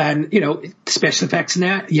 And, special effects in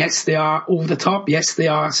there, yes, they are over the top, yes, they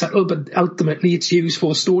are subtle, but ultimately it's used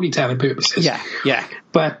for storytelling purposes. Yeah.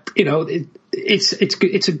 But,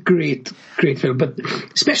 it's a great film. But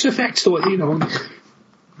special effects, though,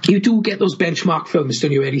 you do get those benchmark films,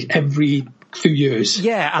 don't you? Every few years.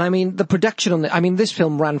 Yeah, and I mean, the production on this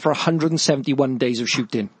film ran for 171 days of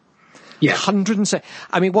shooting. Yeah. 107.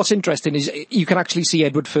 I mean, what's interesting is you can actually see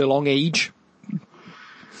Edward Furlong age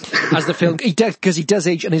as the film, because he does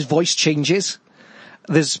age and his voice changes.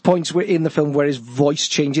 There's points in the film where his voice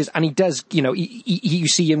changes, and he does, you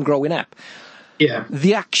see him growing up. Yeah.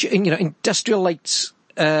 The action, Industrial Light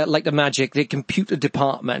the Magic, the computer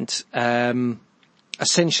department,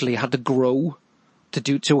 essentially had to grow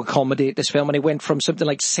to accommodate this film, and it went from something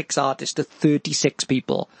like 6 artists to 36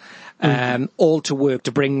 people, all to work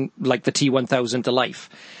to bring like the T-1000 to life.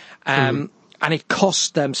 And it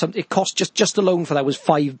cost them it cost just the loan for that was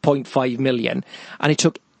 5.5 million, and it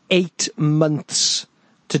took 8 months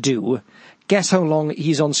to do. Guess how long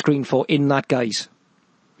he's on screen for in that, guys?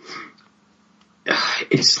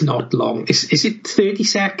 It's not long. Is it 30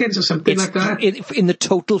 seconds or something like that? In the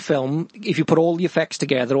total film, if you put all the effects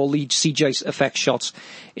together, all the CGI effect shots,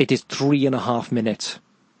 it is 3.5 minutes.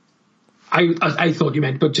 I thought you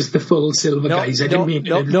meant, but just the full silver guys. I didn't mean...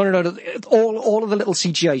 No. All of the little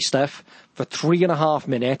CGI stuff for 3.5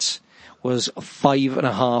 minutes was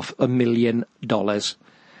 $5.5 million.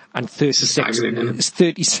 And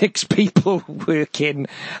 36 people working,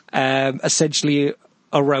 essentially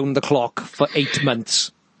around the clock for 8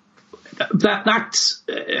 months. That's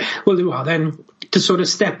well, then to sort of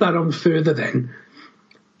step that on further, then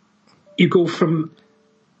you go from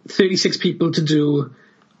 36 people to do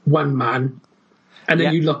one man, and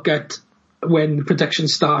then you look at when production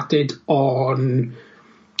started on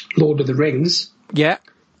Lord of the Rings. Yeah.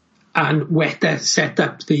 And Weta set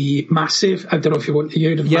up the Massive, I don't know if you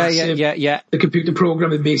heard of Massive. Yeah. The computer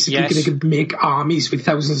program that basically could make armies with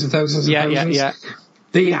thousands and thousands and thousands. Yeah.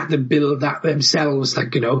 They had to build that themselves,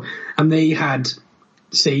 and they had,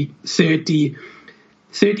 say, 30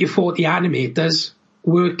 or 40 animators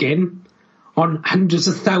working on hundreds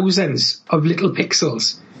of thousands of little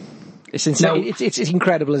pixels. It's insane. Now, it's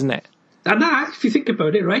incredible, isn't it? And if you think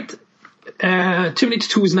about it, right? Terminator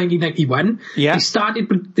 2 was 1991. Yeah.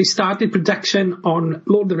 They started production on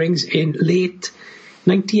Lord of the Rings in late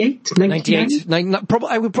 98, 99?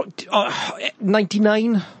 I would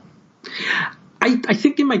 99. I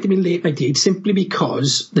think it might have been late 98, simply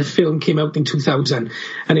because the film came out in 2000,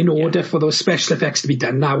 and in order for those special effects to be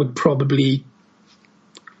done, that would probably,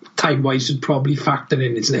 time-wise, would probably factor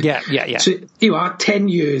in, isn't it? Yeah. So you are 10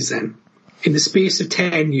 years then, in the space of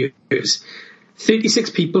 10 years, 36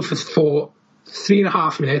 people for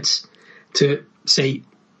 3.5 minutes to, say,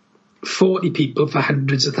 40 people for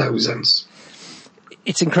hundreds of thousands.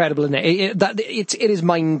 It's incredible, isn't it? It is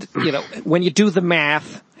mind, when you do the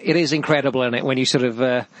math, it is incredible, isn't it? When you sort of,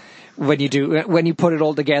 when you put it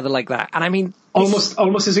all together like that. And I mean,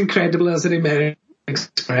 almost as incredible as an American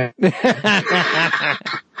Express.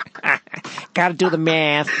 Gotta do the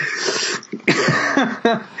math.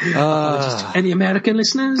 Any American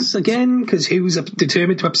listeners again? Because he was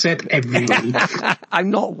determined to upset everybody. I'm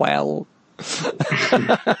not well.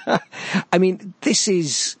 I mean, this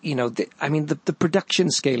is, the production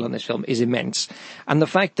scale on this film is immense. And the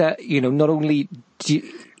fact that, not only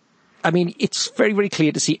it's very, very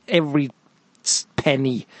clear to see every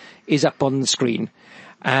penny is up on the screen.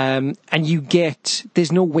 And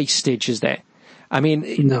there's no wastage, is there? I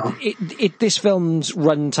mean, no. This film's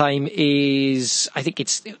runtime is, I think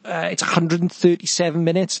it's 137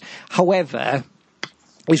 minutes. However,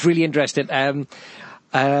 it's really interesting.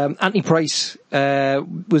 Anthony Price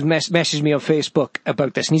was messaged me on Facebook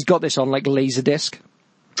about this, and he's got this on like Laserdisc.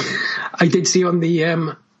 I did see on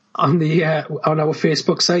our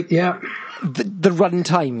Facebook site. Yeah, the run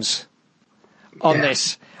times on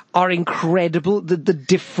this are incredible. The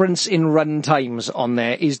difference in run times on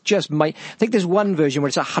there is just I think there's one version where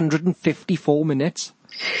it's 154 minutes.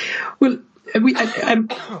 Well,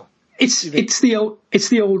 it's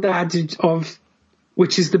the old adage of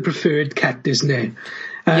which is the preferred cut, isn't it?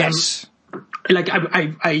 Yes. Like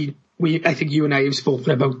I think you and I have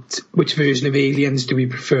spoken about which version of Aliens do we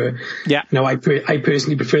prefer. Yeah. No, I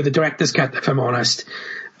personally prefer the director's cut, if I'm honest.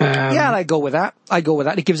 I go with that.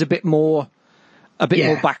 It gives a bit more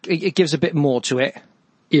back. It gives a bit more to it.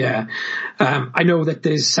 Yeah. I know that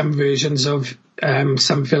there's some versions of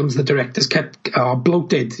some films the director's cut are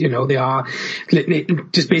bloated. They are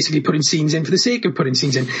just basically putting scenes in for the sake of putting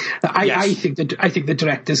scenes in. I think the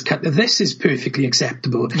director's cut of this is perfectly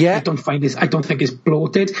acceptable. Yeah. I don't think it's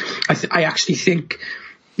bloated. I actually think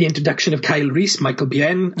the introduction of Kyle Reese, Michael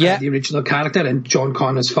Biehn, the original character, and John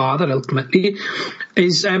Connor's father ultimately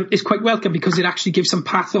is quite welcome, because it actually gives some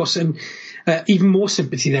pathos and even more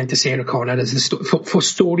sympathy than to Sarah Connor for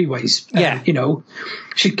story-wise.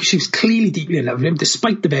 She was clearly deeply in love with him,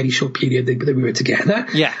 despite the very short period that we were together.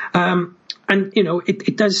 Yeah. And And, you know,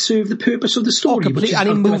 it does serve the purpose of the story. And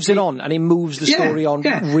he moves it on, and he moves the story on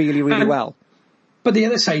really, really well. But the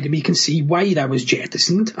other side of me can see why that was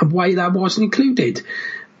jettisoned and why that wasn't included.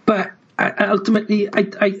 But ultimately,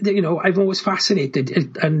 I've always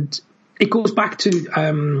fascinated, and it goes back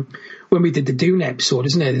to when we did the Dune episode,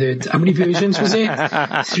 isn't it? How many versions was it?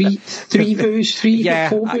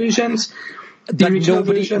 Four versions.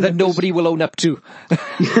 That nobody will own up to.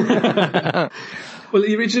 Well,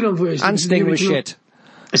 the original version... And Sting was shit.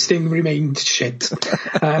 Sting remained shit.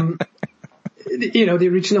 You know, the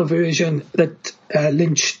original version that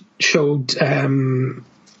Lynch showed Frank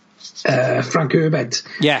Herbert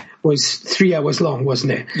was 3 hours long,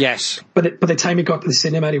 wasn't it? Yes. But by the time it got to the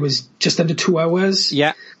cinema, it was just under 2 hours.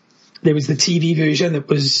 Yeah. There was the TV version that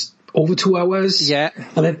was over 2 hours. Yeah.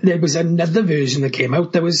 And then there was another version that came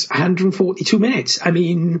out that was 142 minutes. I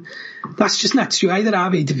mean, that's just nuts. You either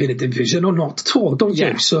have a definitive vision or not at all, don't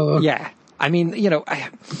you? So yeah. I mean, you know,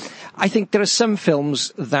 I think there are some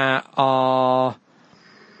films that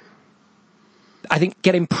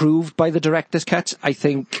get improved by the director's cut. I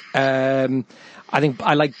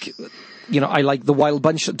like the Wild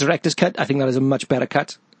Bunch director's cut. I think that is a much better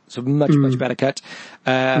cut. It's a much better cut.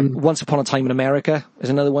 Once Upon a Time in America is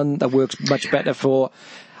another one that works much better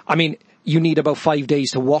you need about 5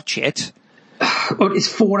 days to watch it. Well, it's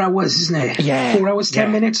 4 hours, isn't it? Yeah. 4 hours,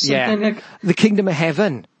 10 minutes, something like. The Kingdom of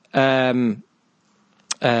Heaven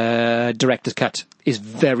director's cut is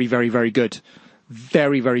very, very, very good.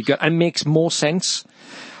 Very, very good. And makes more sense.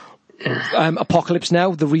 Apocalypse Now,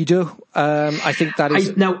 the redo. I think that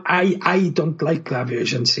is... I don't like that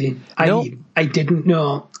version, see. No? I didn't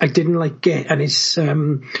like it. And it's...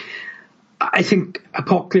 I think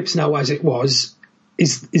Apocalypse Now, as it was,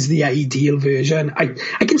 is the ideal version. I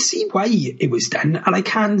can see why it was done, and I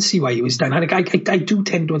can see why it was done. And I do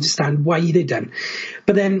tend to understand why they're done.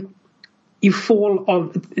 But then you fall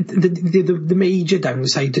on... The major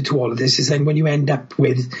downside to all of this is then when you end up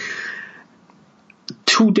with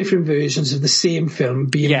two different versions of the same film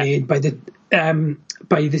being made by two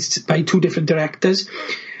different directors.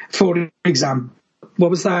 For example, what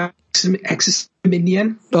was that?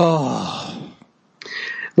 Extermination? Oh.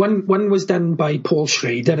 One was done by Paul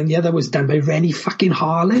Schrader and the other was done by Rennie fucking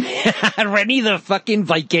Harlan. Rennie the fucking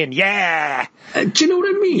Viking, yeah! Do you know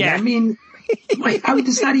what I mean? Yeah. I mean, how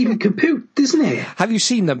does that even compute, doesn't it? Have you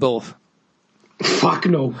seen them both? Fuck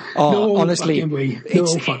no. Oh, no honestly, fucking way. No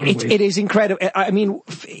fucking way. It is incredible. I mean,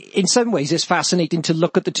 in some ways, it's fascinating to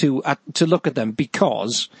look at the two, to look at them,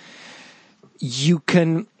 because you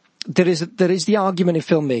can. There is the argument in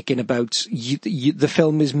filmmaking about the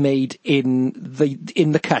film is made in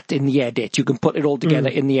the cut, in the edit. You can put it all together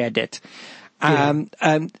in the edit. I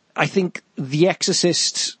think The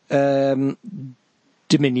Exorcist, Dominion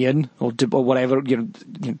or whatever,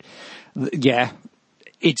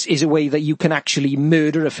 It's a way that you can actually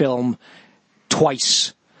murder a film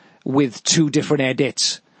twice with two different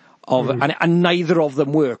edits and neither of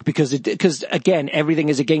them work because again, everything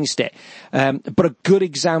is against it. But a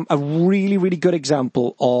really, really good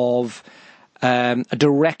example of, a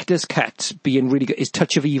director's cut being really good is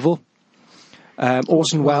Touch of Evil.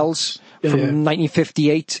 Orson Welles from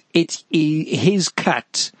 1958. It's his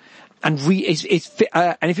cut. And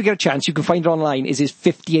if you get a chance, you can find it online, is his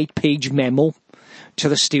 58-page memo to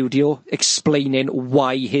the studio explaining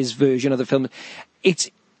why his version of the film. It's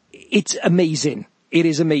amazing. It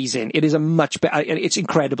is amazing. It is a much better. It's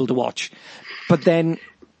incredible to watch. But then,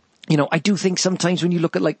 I do think sometimes when you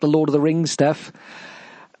look at like the Lord of the Rings stuff,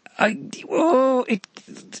 the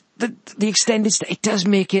extended stuff, it does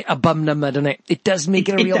make it a bum number, doesn't it? It does make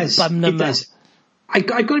it a real bum number. It does. I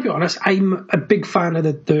got to be honest, I'm a big fan of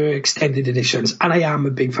the extended editions, and I am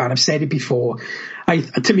a big fan. I've said it before.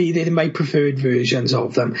 To me, they're my preferred versions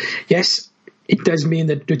of them. Yes, it does mean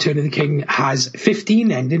that Return of the King has 15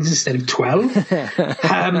 endings instead of 12.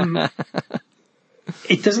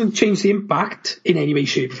 It doesn't change the impact in any way,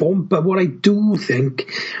 shape, form, but what I do think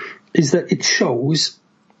is that it shows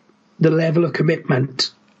the level of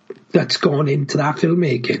commitment that's gone into that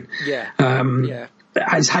filmmaking. Yeah.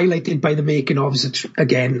 As highlighted by the making ofs, which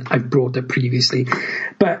again I've brought up previously,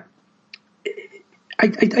 but I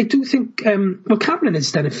do think Cameron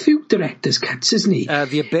has done a few director's cuts, isn't he?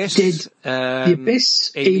 The Abyss, The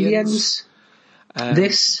Abyss, Aliens,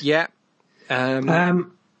 this. Yeah. I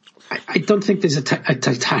don't think there's a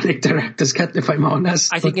Titanic director's cut, if I'm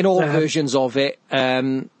honest. I think in all versions of it,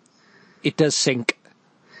 it does sync.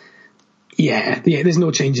 Yeah, there's no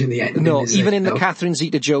change in the end. No, even in the Catherine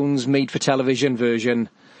Zeta-Jones made-for-television version,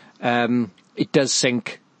 it does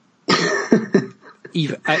sync.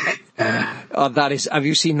 That is... Have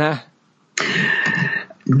you seen that?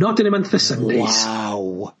 Not in a Month for Sundays.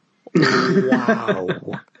 Wow. Wow.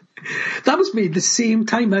 That was made the same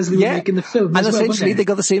time as they were making the film. And essentially they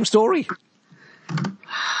got the same story.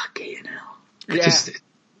 Okay, you know.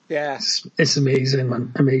 Yeah. It's amazing,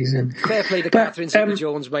 man. Amazing. Fair play to Catherine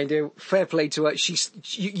Zeta-Jones, mind you. Fair play to her.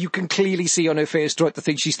 You can clearly see on her face throughout the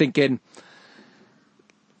thing she's thinking,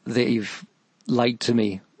 they've lied to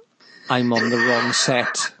me. I'm on the wrong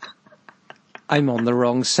set. I'm on the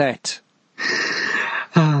wrong set.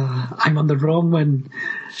 I'm on the wrong one.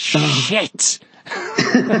 Shit!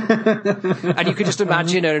 And you could just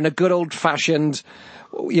imagine her in a good old-fashioned,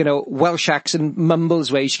 Welsh accent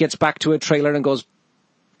mumbles way. She gets back to her trailer and goes,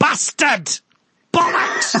 "Bastard!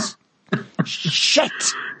 Bollocks! Shit!"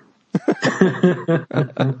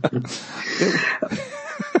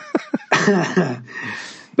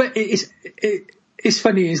 But it's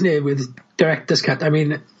funny, isn't it, with director's cut? I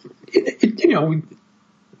mean,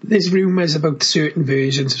 there's rumours about certain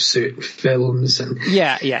versions of certain films, and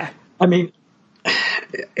yeah. I mean,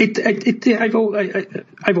 I've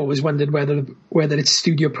always wondered whether it's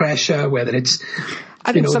studio pressure, whether it's.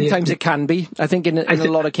 I think sometimes it can be. I think in a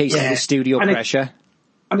lot of cases it's studio pressure.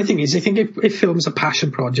 And the thing is, I think if films are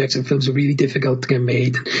passion projects and films are really difficult to get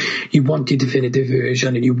made, you want your definitive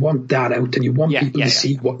version and you want that out and you want people to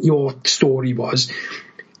see what your story was.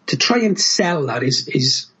 To try and sell that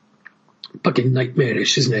is fucking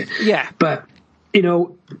nightmarish, isn't it? Yeah. But,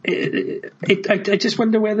 I just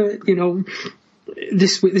wonder whether,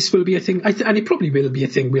 this will be a thing, and it probably will be a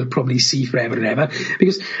thing we'll probably see forever and ever,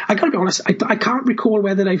 because I gotta be honest, I can't recall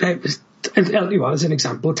whether I've ever, as an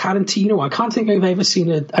example, Tarantino, I can't think I've ever seen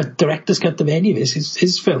a director's cut of any of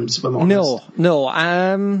his films, if I'm honest. No,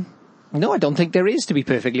 I don't think there is, to be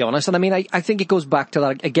perfectly honest. And I mean, I think it goes back to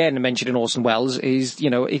that, again, mentioned in Orson Welles, is,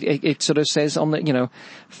 it sort of says on the,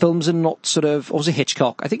 films are not sort of, or was it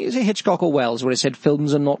Hitchcock? I think it was a Hitchcock or Welles, where it said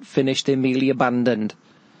films are not finished, they're merely abandoned.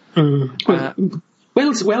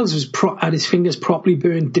 Wells had his fingers properly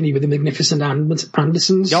burnt, didn't he, with the Magnificent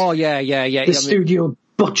Andersons? Oh, yeah. The studio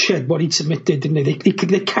butchered what he'd submitted, didn't they?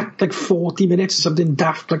 They cut like 40 minutes or something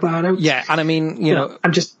daft like that out. Yeah, and I mean,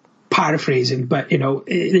 I'm just paraphrasing, but,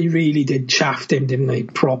 they really did shaft him, didn't they?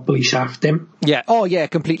 Properly shaft him. Yeah, oh yeah,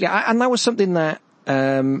 completely. And that was something that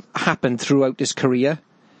happened throughout his career.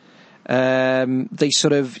 They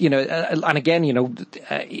sort of, and again,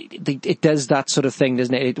 it does that sort of thing,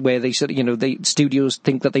 doesn't it? Where they sort of, the studios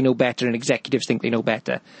think that they know better and executives think they know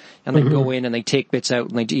better, and they go in and they take bits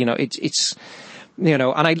out and they, it's.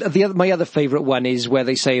 And my other favourite one is where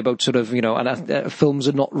they say about sort of, films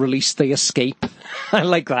are not released, they escape. I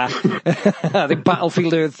like that. I think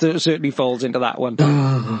Battlefield Earth certainly falls into that one.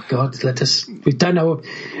 Oh God,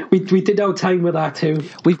 we did our time with that too.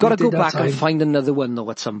 We've got to go back and find another one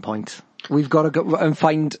though at some point. We've got to go and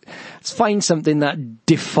find something that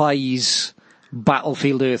defies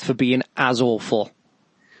Battlefield Earth for being as awful.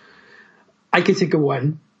 I can think of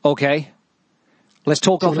one. Okay. Let's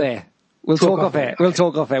talk off air. We'll talk off air. We'll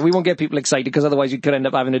talk off air. We won't get people excited because otherwise we could end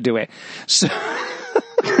up having to do it. So,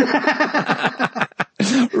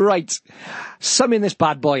 right. Summing this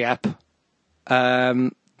bad boy up.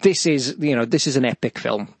 This is an epic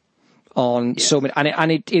film on so many,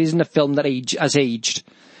 and it isn't a film that has aged,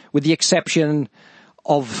 with the exception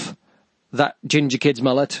of that ginger kid's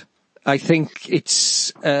mullet. I think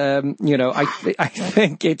it's, I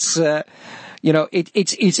think it's,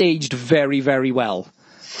 it's aged very, very well.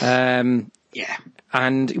 And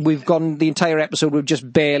we've gone the entire episode with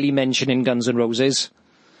just barely mentioning Guns N' Roses.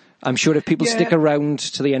 I'm sure if people stick around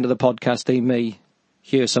to the end of the podcast, they may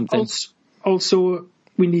hear something. Also,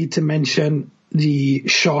 we need to mention the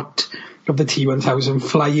shot of the T-1000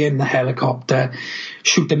 flying the helicopter,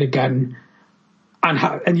 shooting a gun,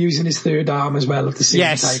 and using his third arm as well at the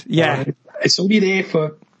same time. Yeah. It's only there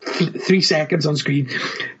for 3 seconds on screen,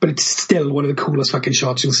 but it's still one of the coolest fucking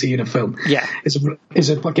shots you'll see in a film. Yeah. It's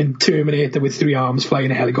a fucking Terminator with 3 arms flying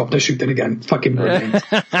a helicopter shooting a gun. Fucking brilliant.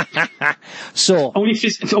 So only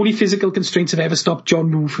physical constraints have ever stopped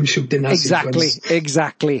John Woo from shooting that sequence.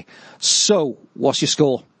 Exactly. So, what's your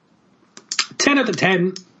score? 10 out of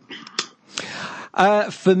 10.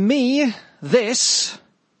 For me, this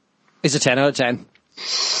is a 10 out of 10.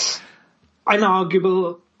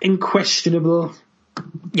 Unarguable, unquestionable,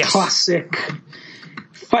 classic,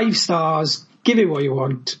 5 stars, give it what you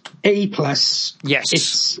want, A+.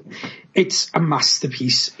 Yes. It's a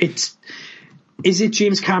masterpiece. Is it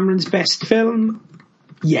James Cameron's best film?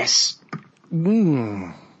 Yes.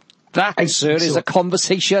 That, sir, is a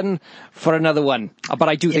conversation for another one. But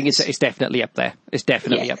I do think it's definitely up there. It's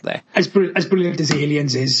definitely up there. As brilliant as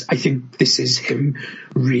Aliens is, I think this is him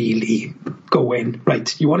really going,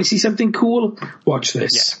 right, you want to see something cool? Watch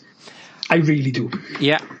this. Yeah. I really do.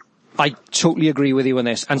 Yeah, I totally agree with you on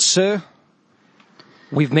this. And, sir,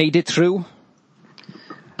 we've made it through.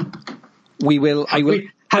 We will...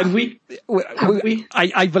 Have we?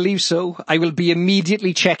 I believe so. I will be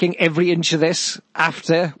immediately checking every inch of this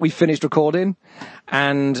after we finished recording,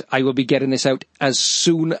 and I will be getting this out as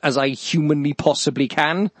soon as I humanly possibly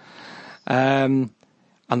can. And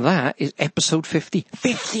that is episode 50.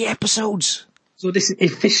 50 episodes! So this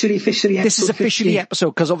is officially episode This is officially 50.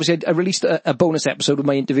 episode, because obviously I released a bonus episode of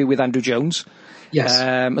my interview with Andrew Jones. Yes.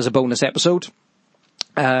 As a bonus episode.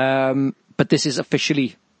 But this is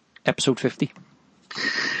officially episode 50.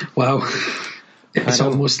 Wow. It's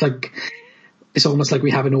almost like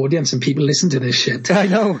we have an audience and people listen to this shit. I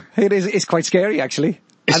know. It is. It's quite scary, actually.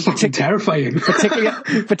 It's fucking terrifying.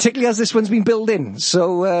 particularly as this one's been building.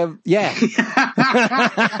 So, yeah.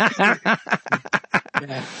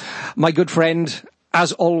 My good friend,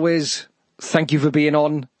 as always, thank you for being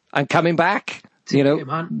on and coming back.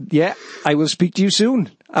 Man. Yeah, I will speak to you soon.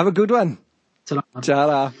 Have a good one. Ta-ra.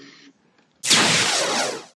 Ta-ra.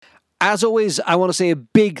 As always, I want to say a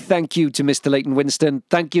big thank you to Mr. Leighton Winston.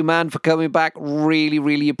 Thank you, man, for coming back. Really,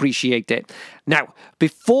 really appreciate it. Now,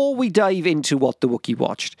 before we dive into what the Wookiee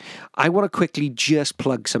watched, I want to quickly just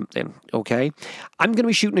plug something, okay? I'm going to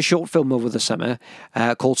be shooting a short film over the summer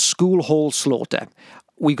called School Hall Slaughter.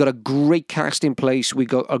 We've got a great cast in place. We've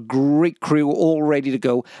got a great crew all ready to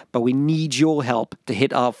go, but we need your help to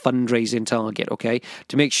hit our fundraising target, okay?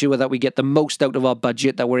 To make sure that we get the most out of our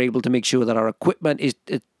budget, that we're able to make sure that our equipment is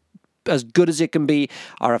as good as it can be,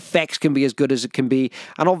 our effects can be as good as it can be,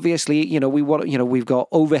 and obviously, we've got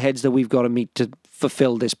overheads that we've got to meet to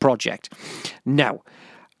fulfill this project. Now,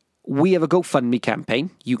 we have a GoFundMe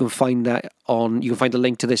campaign. You can find the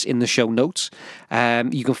link to this in the show notes.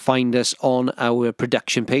 You can find us on our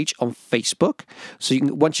production page on Facebook. So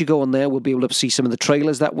once you go on there, we'll be able to see some of the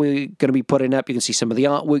trailers that we're going to be putting up. You can see some of the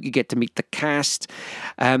artwork. You get to meet the cast.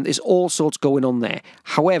 There's all sorts going on there.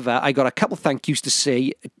 However, I got a couple of thank yous to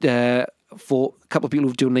say for a couple of people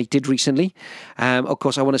who've donated recently. Of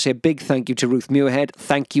course, I want to say a big thank you to Ruth Muirhead.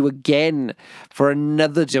 Thank you again for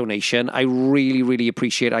another donation. I really, really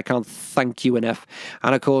appreciate it. I can't thank you enough.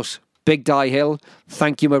 And of course, Big Die Hill,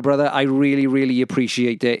 thank you, my brother. I really, really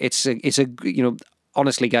appreciate it. It's a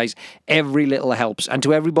honestly, guys, every little helps. And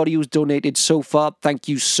to everybody who's donated so far, thank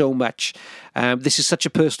you so much. This is such a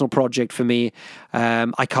personal project for me.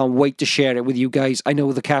 I can't wait to share it with you guys. I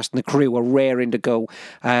know the cast and the crew are raring to go,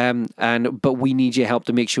 but we need your help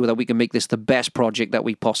to make sure that we can make this the best project that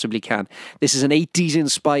we possibly can. This is an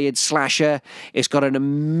 80s-inspired slasher. It's got an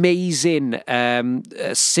amazing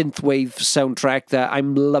synthwave soundtrack that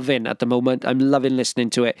I'm loving at the moment. I'm loving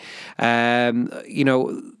listening to it.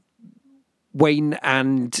 Wayne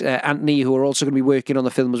and Anthony, who are also going to be working on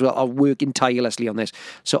the film as well, are working tirelessly on this.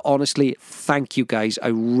 So honestly, thank you guys. I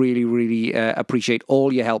really, really appreciate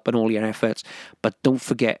all your help and all your efforts. But don't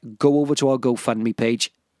forget, go over to our GoFundMe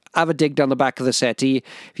page. Have a dig down the back of the settee.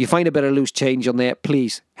 If you find a bit of loose change on there,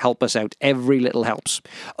 please help us out. Every little helps.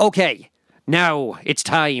 Okay, now it's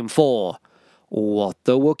time for What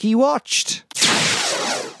the Wookiee Watched.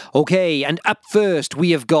 Okay, and up first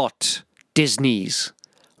we have got Disney's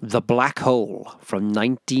The Black Hole from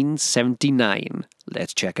 1979.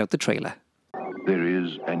 Let's check out the trailer. There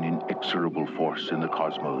is an inexorable force in the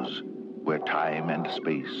cosmos where time and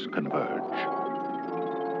space converge.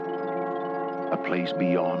 A place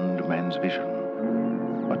beyond man's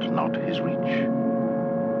vision, but not his reach.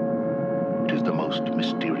 It is the most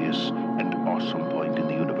mysterious and awesome point in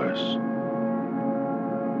the universe,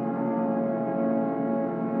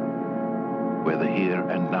 where the here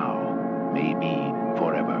and now may be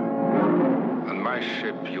forever. On my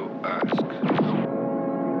ship, you ask.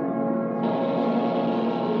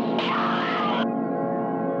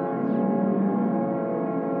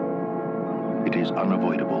 It is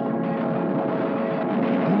unavoidable.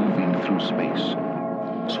 Moving through space,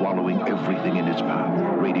 swallowing everything in its path.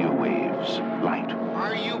 Radio waves, light.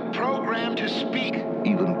 Are you programmed to speak?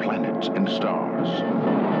 Even planets and stars.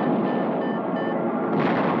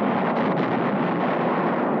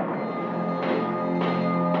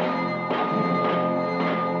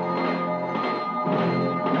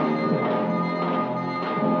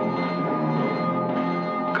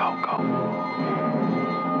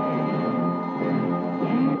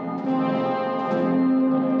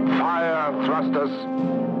 Thrusters.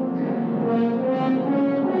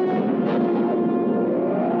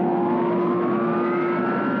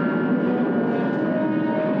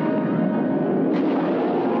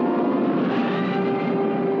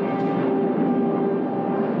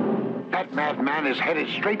 man is headed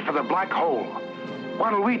straight for the black hole.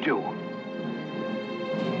 What'll we do?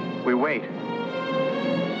 We wait.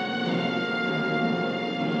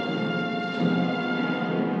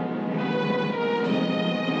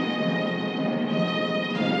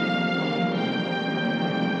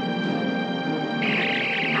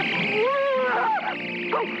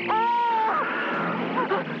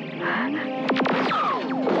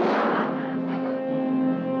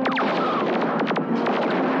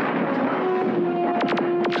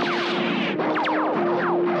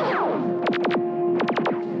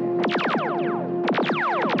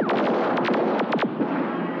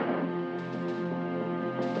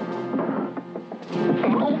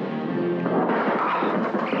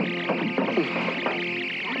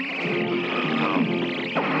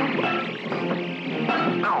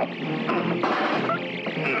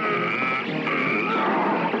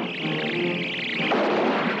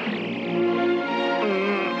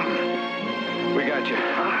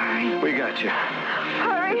 We got you.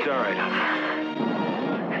 Hurry. It's all right.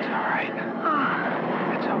 It's all right.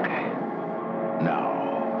 It's okay.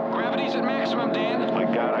 Now, Gravity's at maximum, Dan.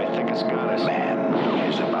 my God, I think it's got us. Man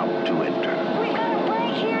is about to enter We got a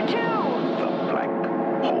break here, too. the black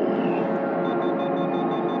hole.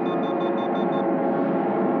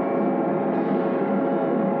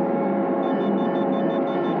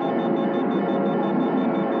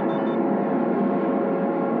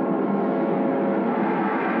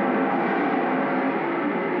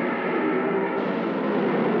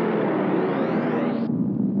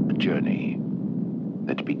 A journey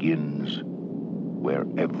that begins where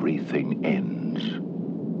everything ends.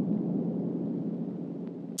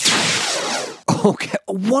 Okay,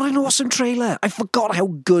 what an awesome trailer. I forgot how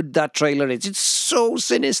good that trailer is. It's so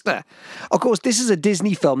sinister. Of course, this is a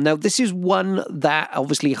Disney film. Now, this is one that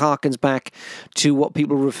obviously harkens back to what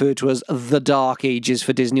people refer to as the dark ages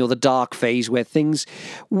for Disney, or the dark phase, where things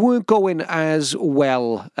weren't going as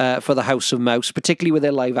well for the House of Mouse, particularly with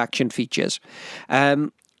their live action features.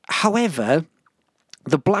 However,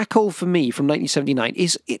 The Black Hole for me from 1979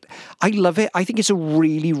 I love it. I think it's a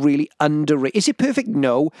really, really underrated. Is it perfect?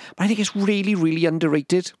 No, but I think it's really, really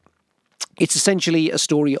underrated. It's essentially a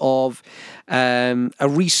story of a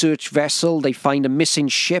research vessel. They find a missing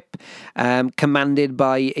ship commanded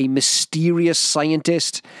by a mysterious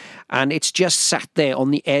scientist, and it's just sat there on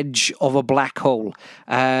the edge of a black hole.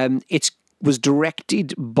 It was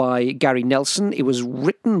directed by Gary Nelson. It was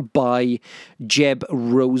written by Jeb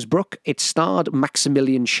Rosebrook. It starred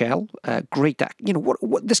Maximilian Schell. Great act. You know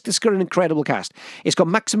what? This got an incredible cast. It's got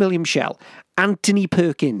Maximilian Schell, Anthony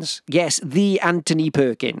Perkins. Yes, the Anthony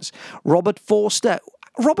Perkins. Robert Forster.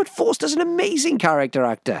 Robert Forster's an amazing character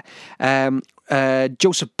actor.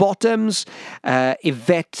 Joseph Bottoms,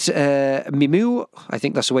 Yvette Mimieux. I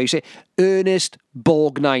think that's the way you say it. Ernest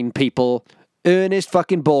Borgnine, people. Ernest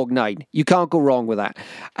fucking Borgnine. You can't go wrong with that.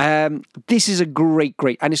 This is a great,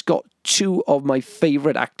 and it's got two of my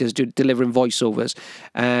favourite actors delivering voiceovers,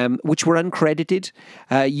 which were uncredited.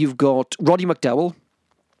 You've got Roddy McDowall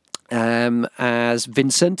as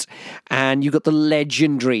Vincent, and you've got the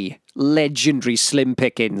legendary Slim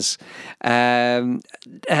Pickens. There's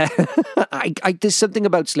something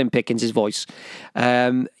about Slim Pickens' voice.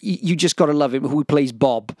 You just got to love him, who plays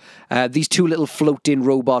Bob. These two little floating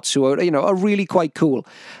robots who are really quite cool.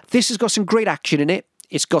 This has got some great action in it.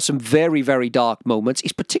 It's got some very, very dark moments.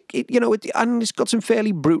 It's and it's got some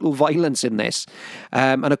fairly brutal violence in this.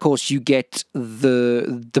 And of course, you get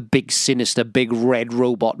the big sinister, big red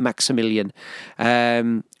robot Maximilian.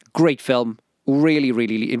 Great film. Really,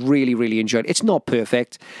 really enjoyed it. It's not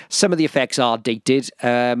perfect. Some of the effects are dated,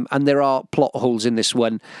 and there are plot holes in this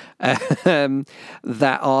one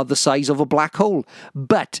that are the size of a black hole.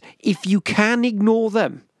 But if you can ignore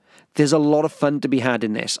them, there's a lot of fun to be had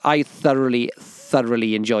in this. I thoroughly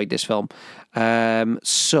enjoyed this film.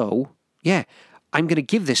 So, yeah, I'm going to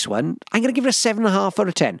give this one, I'm going to give it a 7.5 out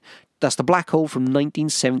of 10. That's The Black Hole from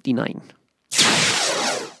 1979.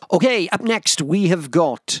 Okay, up next we have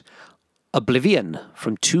got Oblivion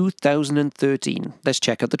from 2013. Let's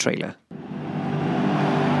check out the trailer. The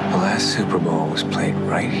last Super Bowl was played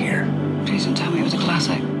right here. Please don't tell me it was a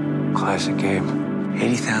classic. Classic game.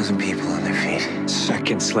 80,000 people on their feet.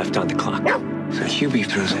 Seconds left on the clock. So Hubie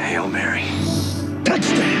throws a Hail Mary.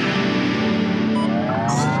 Touchdown!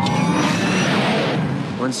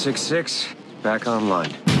 166, back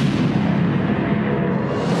online.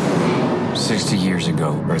 60 years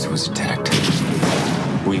ago, Earth was attacked.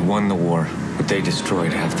 We won the war, but they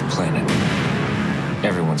destroyed half the planet.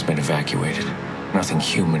 Everyone's been evacuated. Nothing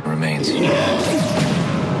human remains.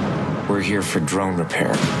 We're here for drone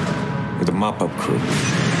repair with a mop-up crew.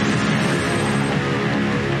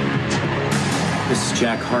 This is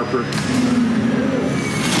Jack Harper.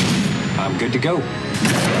 I'm good to go.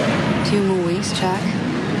 2 more weeks, Jack,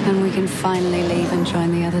 and we can finally leave and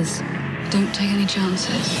join the others. Don't take any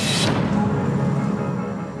chances.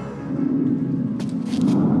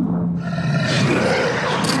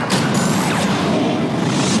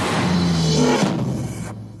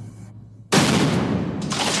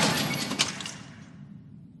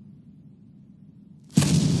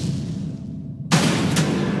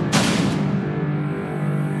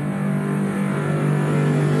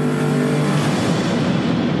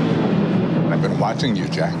 Watching you,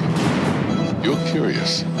 Jack. You're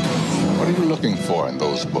curious. What are you looking for in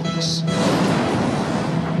those books?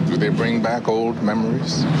 Do they bring back old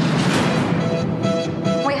memories?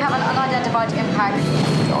 We have an unidentified impact.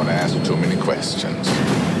 Don't ask too many questions.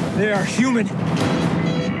 They are human.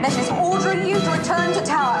 This is ordering you to return to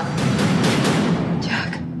tower.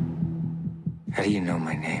 Jack. How do you know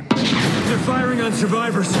my name? They're firing on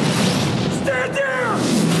survivors. Stand there!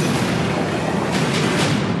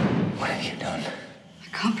 What have you done? I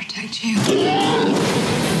can't protect you.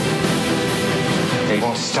 They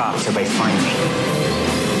won't stop till they find me.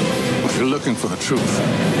 If you're looking for the truth,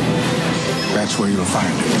 that's where you'll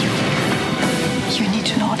find it. You need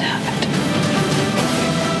to know what happened.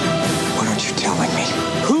 What aren't you telling me?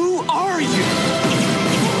 Who are you?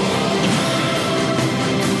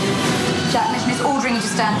 Jack, mission is ordering you to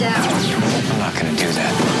stand down. I'm not gonna do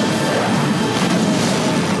that.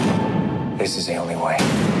 This is the only way.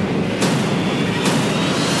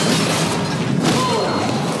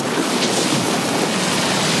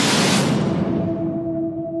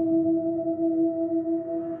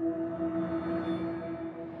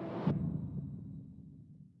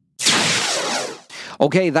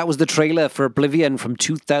 Okay, that was the trailer for Oblivion from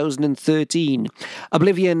 2013.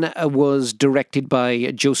 Oblivion was directed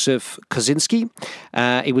by Joseph Kosinski.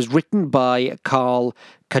 It was written by Karl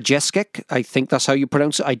Kajeskek. I think that's how you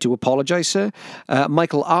pronounce it. I do apologise, sir.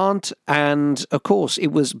 Michael Arndt, and of course, it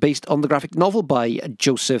was based on the graphic novel by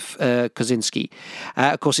Joseph Kosinski.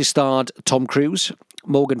 Of course, it starred Tom Cruise,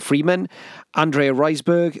 Morgan Freeman, Andrea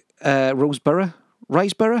Riseborough.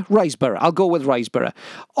 I'll go with Riseborough.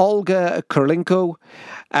 Olga Kurylenko.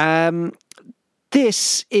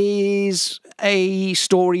 This is a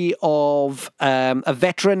story of a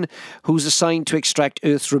veteran who's assigned to extract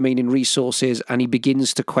Earth's remaining resources, and he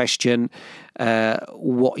begins to question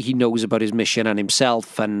what he knows about his mission and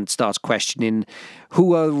himself, and starts questioning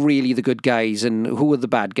who are really the good guys and who are the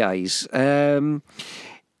bad guys.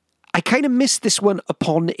 I kind of missed this one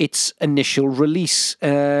upon its initial release.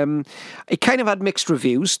 It kind of had mixed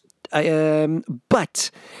reviews, but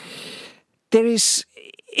it's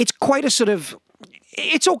quite a sort of,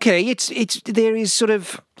 it's okay. There is sort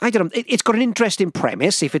of, I don't know, it's got an interesting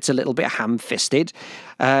premise if it's a little bit ham-fisted.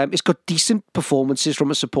 It's got decent performances from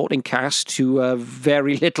a supporting cast who have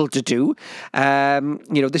very little to do.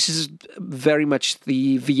 This is very much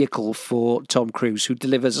the vehicle for Tom Cruise, who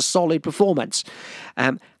delivers a solid performance.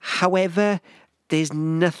 However, there's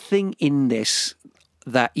nothing in this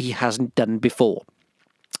that he hasn't done before.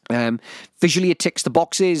 Visually, it ticks the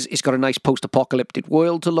boxes. It's got a nice post-apocalyptic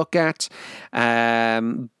world to look at.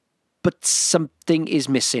 But something is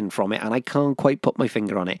missing from it, and I can't quite put my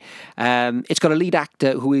finger on it. It's got a lead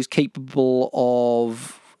actor who is capable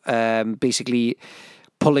of basically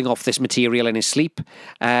pulling off this material in his sleep.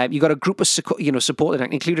 You've got a group of supporting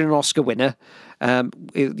actors, including an Oscar winner,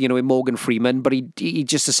 in Morgan Freeman, but he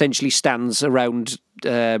just essentially stands around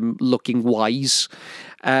looking wise.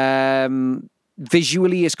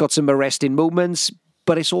 Visually, it's got some arresting moments,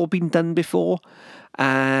 but it's all been done before.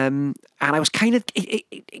 And I was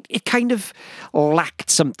it kind of lacked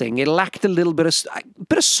something. It lacked a little bit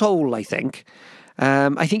of soul, I think.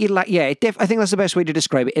 I think I think that's the best way to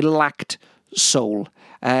describe it. It lacked soul.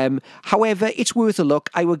 However, it's worth a look.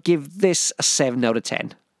 I would give this a 7 out of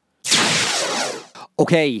 10.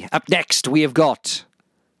 Okay, up next we have got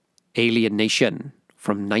Alien Nation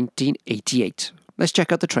from 1988. Let's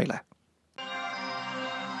check out the trailer.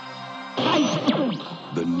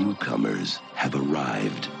 The newcomers have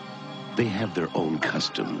arrived. They have their own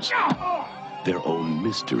customs, their own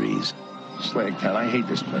mysteries, Slagtown, I hate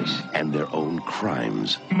this place. and their own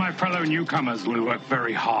crimes. My fellow newcomers will work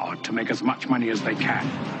very hard to make as much money as they can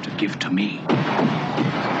to give to me.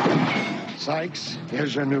 Sykes,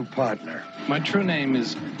 here's your new partner. My true name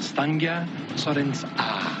is Stangya Sorens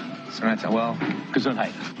A. Sorens, well,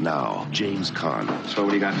 Gesundheit. Now, James Caan So what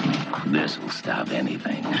do you got? This'll stop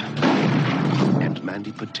anything. And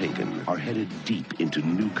Mandy Patinkin are headed deep into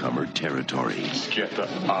newcomer territory. Get the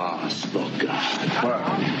ass, the god.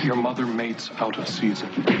 Well, your mother mate's out of season.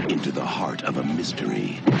 Into the heart of a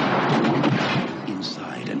mystery.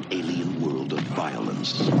 inside an alien world of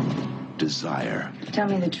violence, desire, Tell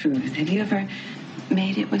me the truth. Have you ever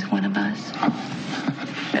made it with one of us?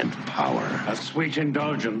 and power. A sweet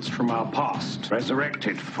indulgence from our past,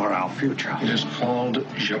 resurrected for our future. It is called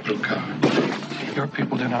Jabluka. Your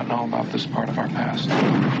people do not know about this part of our past.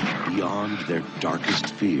 Beyond their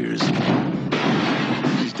darkest fears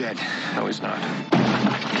He's dead. No, he's not.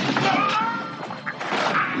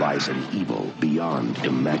 lies an evil beyond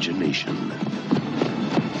imagination.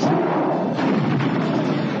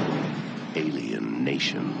 Alien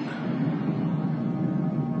Nation.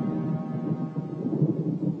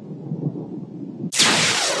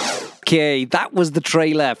 Okay, that was the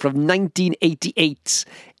trailer from 1988's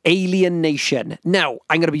Alien Nation. Now,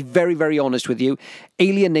 I'm going to be very, very honest with you.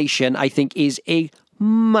 Alien Nation, I think, is a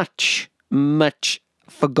much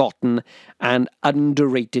forgotten and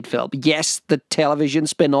underrated film. Yes, the television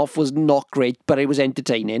spin-off was not great, but it was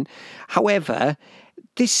entertaining. However,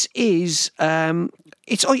 this is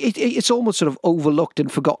it's almost sort of overlooked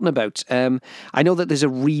and forgotten about. I know that there's a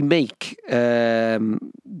remake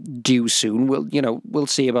due soon. We'll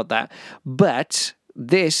see about that. But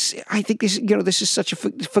I think this is such a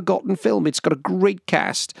forgotten film. It's got a great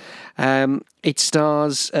cast. It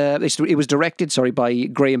stars. It was directed, by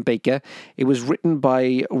Graham Baker. It was written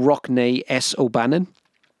by Rockne S. O'Bannon,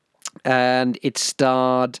 and it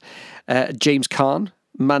starred James Caan,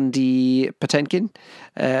 Mandy Patinkin,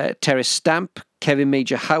 Terence Stamp, Kevin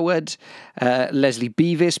Major Howard, Leslie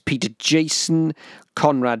Beavis, Peter Jason,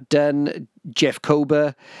 Conrad Dunn, Jeff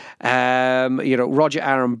Kober, Roger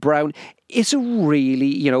Aaron Brown. It's a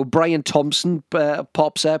really, Brian Thompson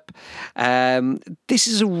pops up. This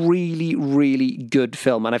is a really, really good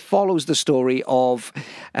film, and it follows the story of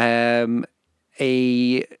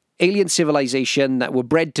a alien civilization that were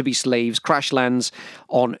bred to be slaves, crash lands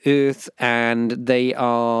on Earth, and they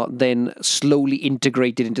are then slowly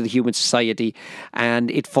integrated into the human society,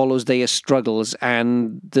 and it follows their struggles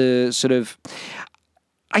and the sort of,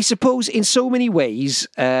 I suppose, in so many ways,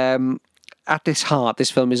 at its heart,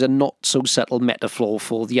 this film is a not-so-subtle metaphor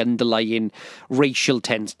for the underlying racial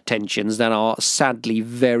tensions that are sadly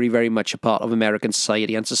very, very much a part of American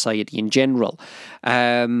society and society in general.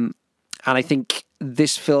 And I think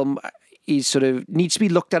this film is sort of needs to be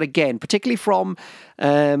looked at again, particularly from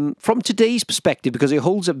today's perspective, because it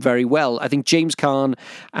holds up very well. I think James Caan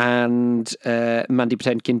and Mandy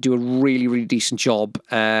Patinkin do a really, really decent job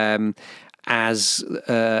as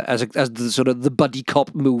the sort of the buddy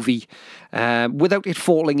cop movie, without it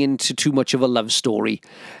falling into too much of a love story.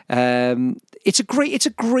 It's a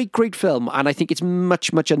great film, and I think it's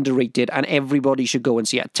much underrated, and everybody should go and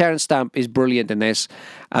see it. Terence Stamp is brilliant in this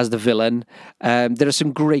as the villain. There are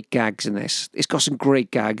some great gags in this. It's got some great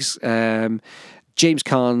gags. James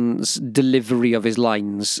Caan's delivery of his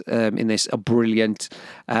lines in this are brilliant.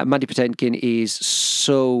 Mandy Patinkin is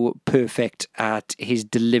so perfect at his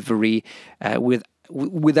delivery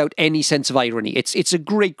without any sense of irony. It's a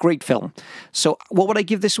great film. So what would I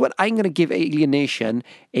give this one? I'm going to give Alien Nation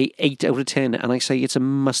a 8 out of 10, and I say it's a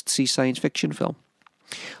must-see science fiction film.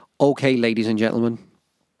 Okay, ladies and gentlemen,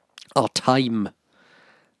 our time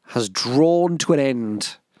has drawn to an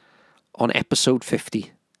end on episode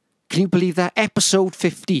 50. Can you believe that? Episode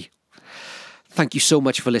 50. Thank you so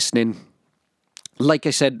much for listening. Like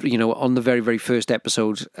I said, on the very, very first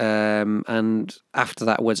episode, and after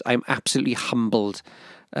that was, I'm absolutely humbled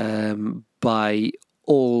by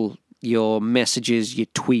all your messages, your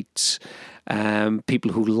tweets,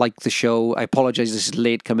 people who like the show. I apologise this is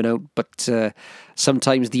late coming out, but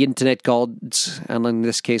sometimes the internet gods, and in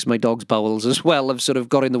this case my dog's bowels as well, have sort of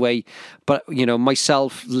got in the way. But,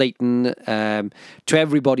 myself, Leighton, to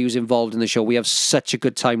everybody who's involved in the show, we have such a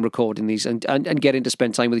good time recording these and getting to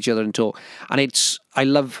spend time with each other and talk. And I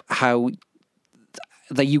love how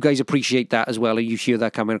that you guys appreciate that as well, and you hear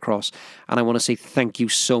that coming across. And I want to say thank you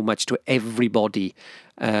so much to everybody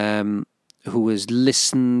who has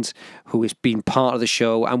listened, who has been part of the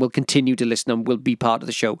show, and will continue to listen and will be part of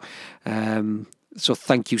the show. So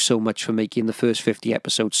thank you so much for making the first 50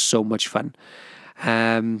 episodes so much fun.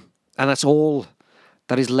 And that's all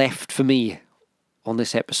that is left for me on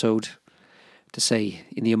this episode to say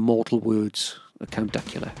in the immortal words of Count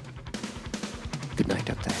Dracula. Good night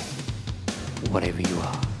out there, whatever you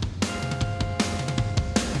are.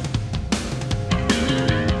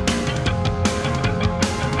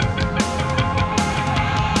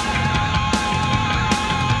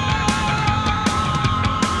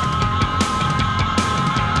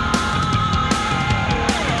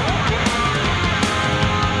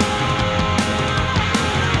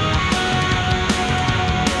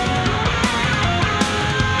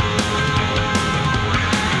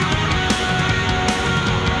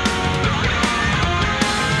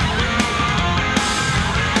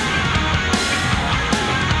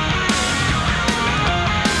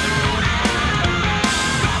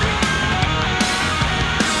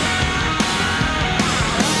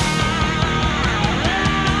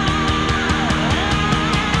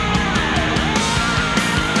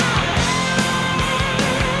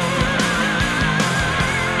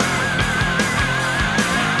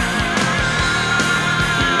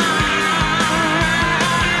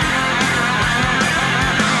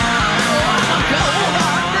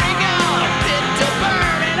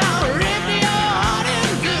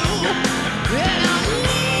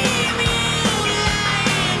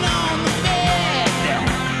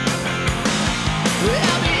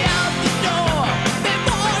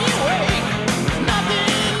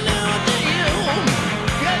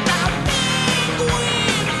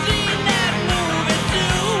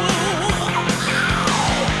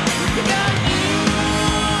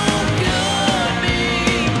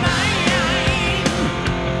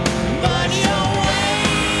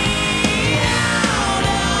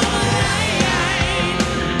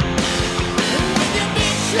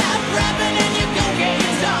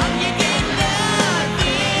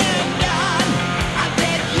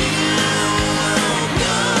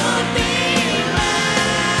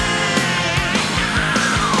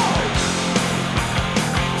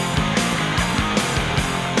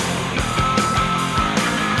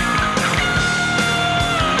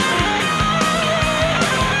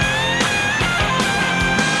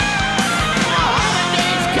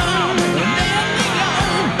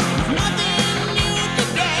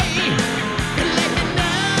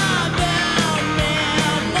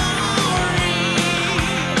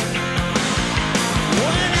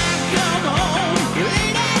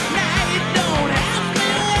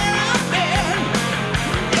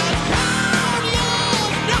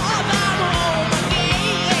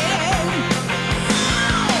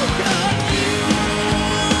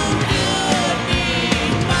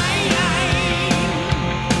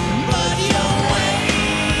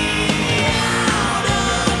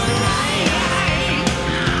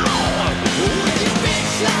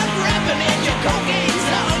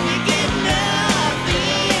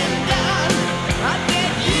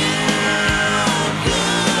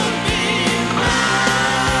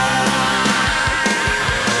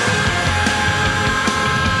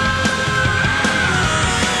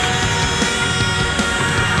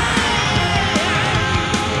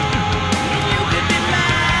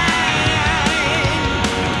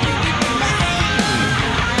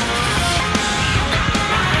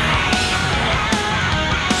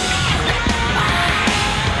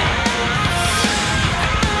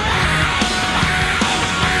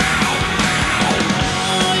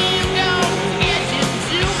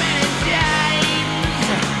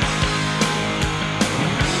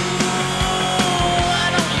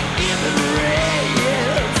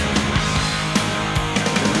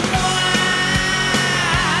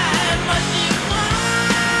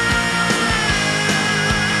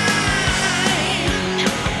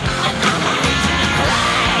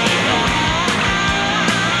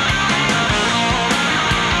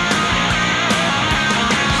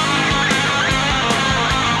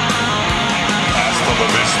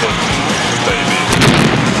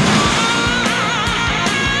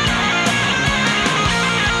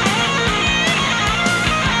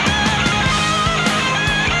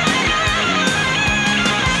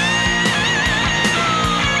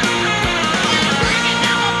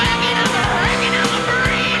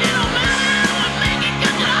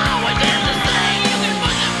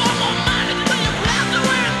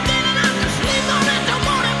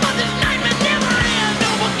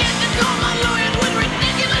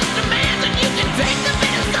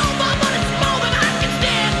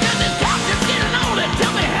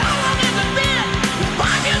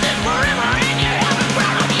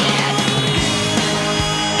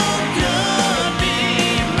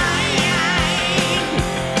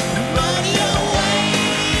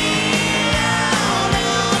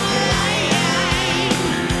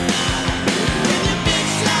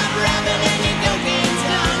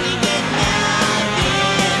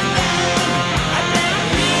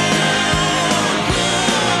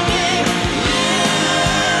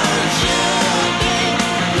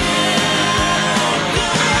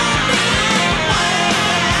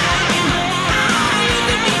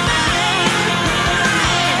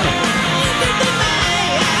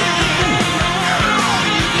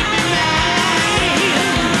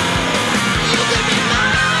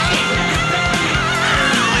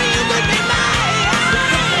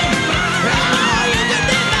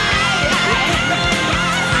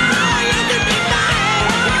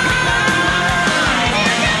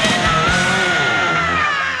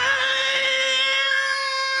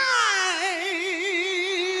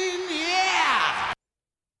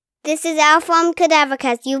 This is Al from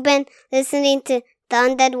Cadavercast. You've been listening to The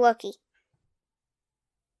Undead Wookiee.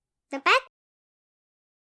 The back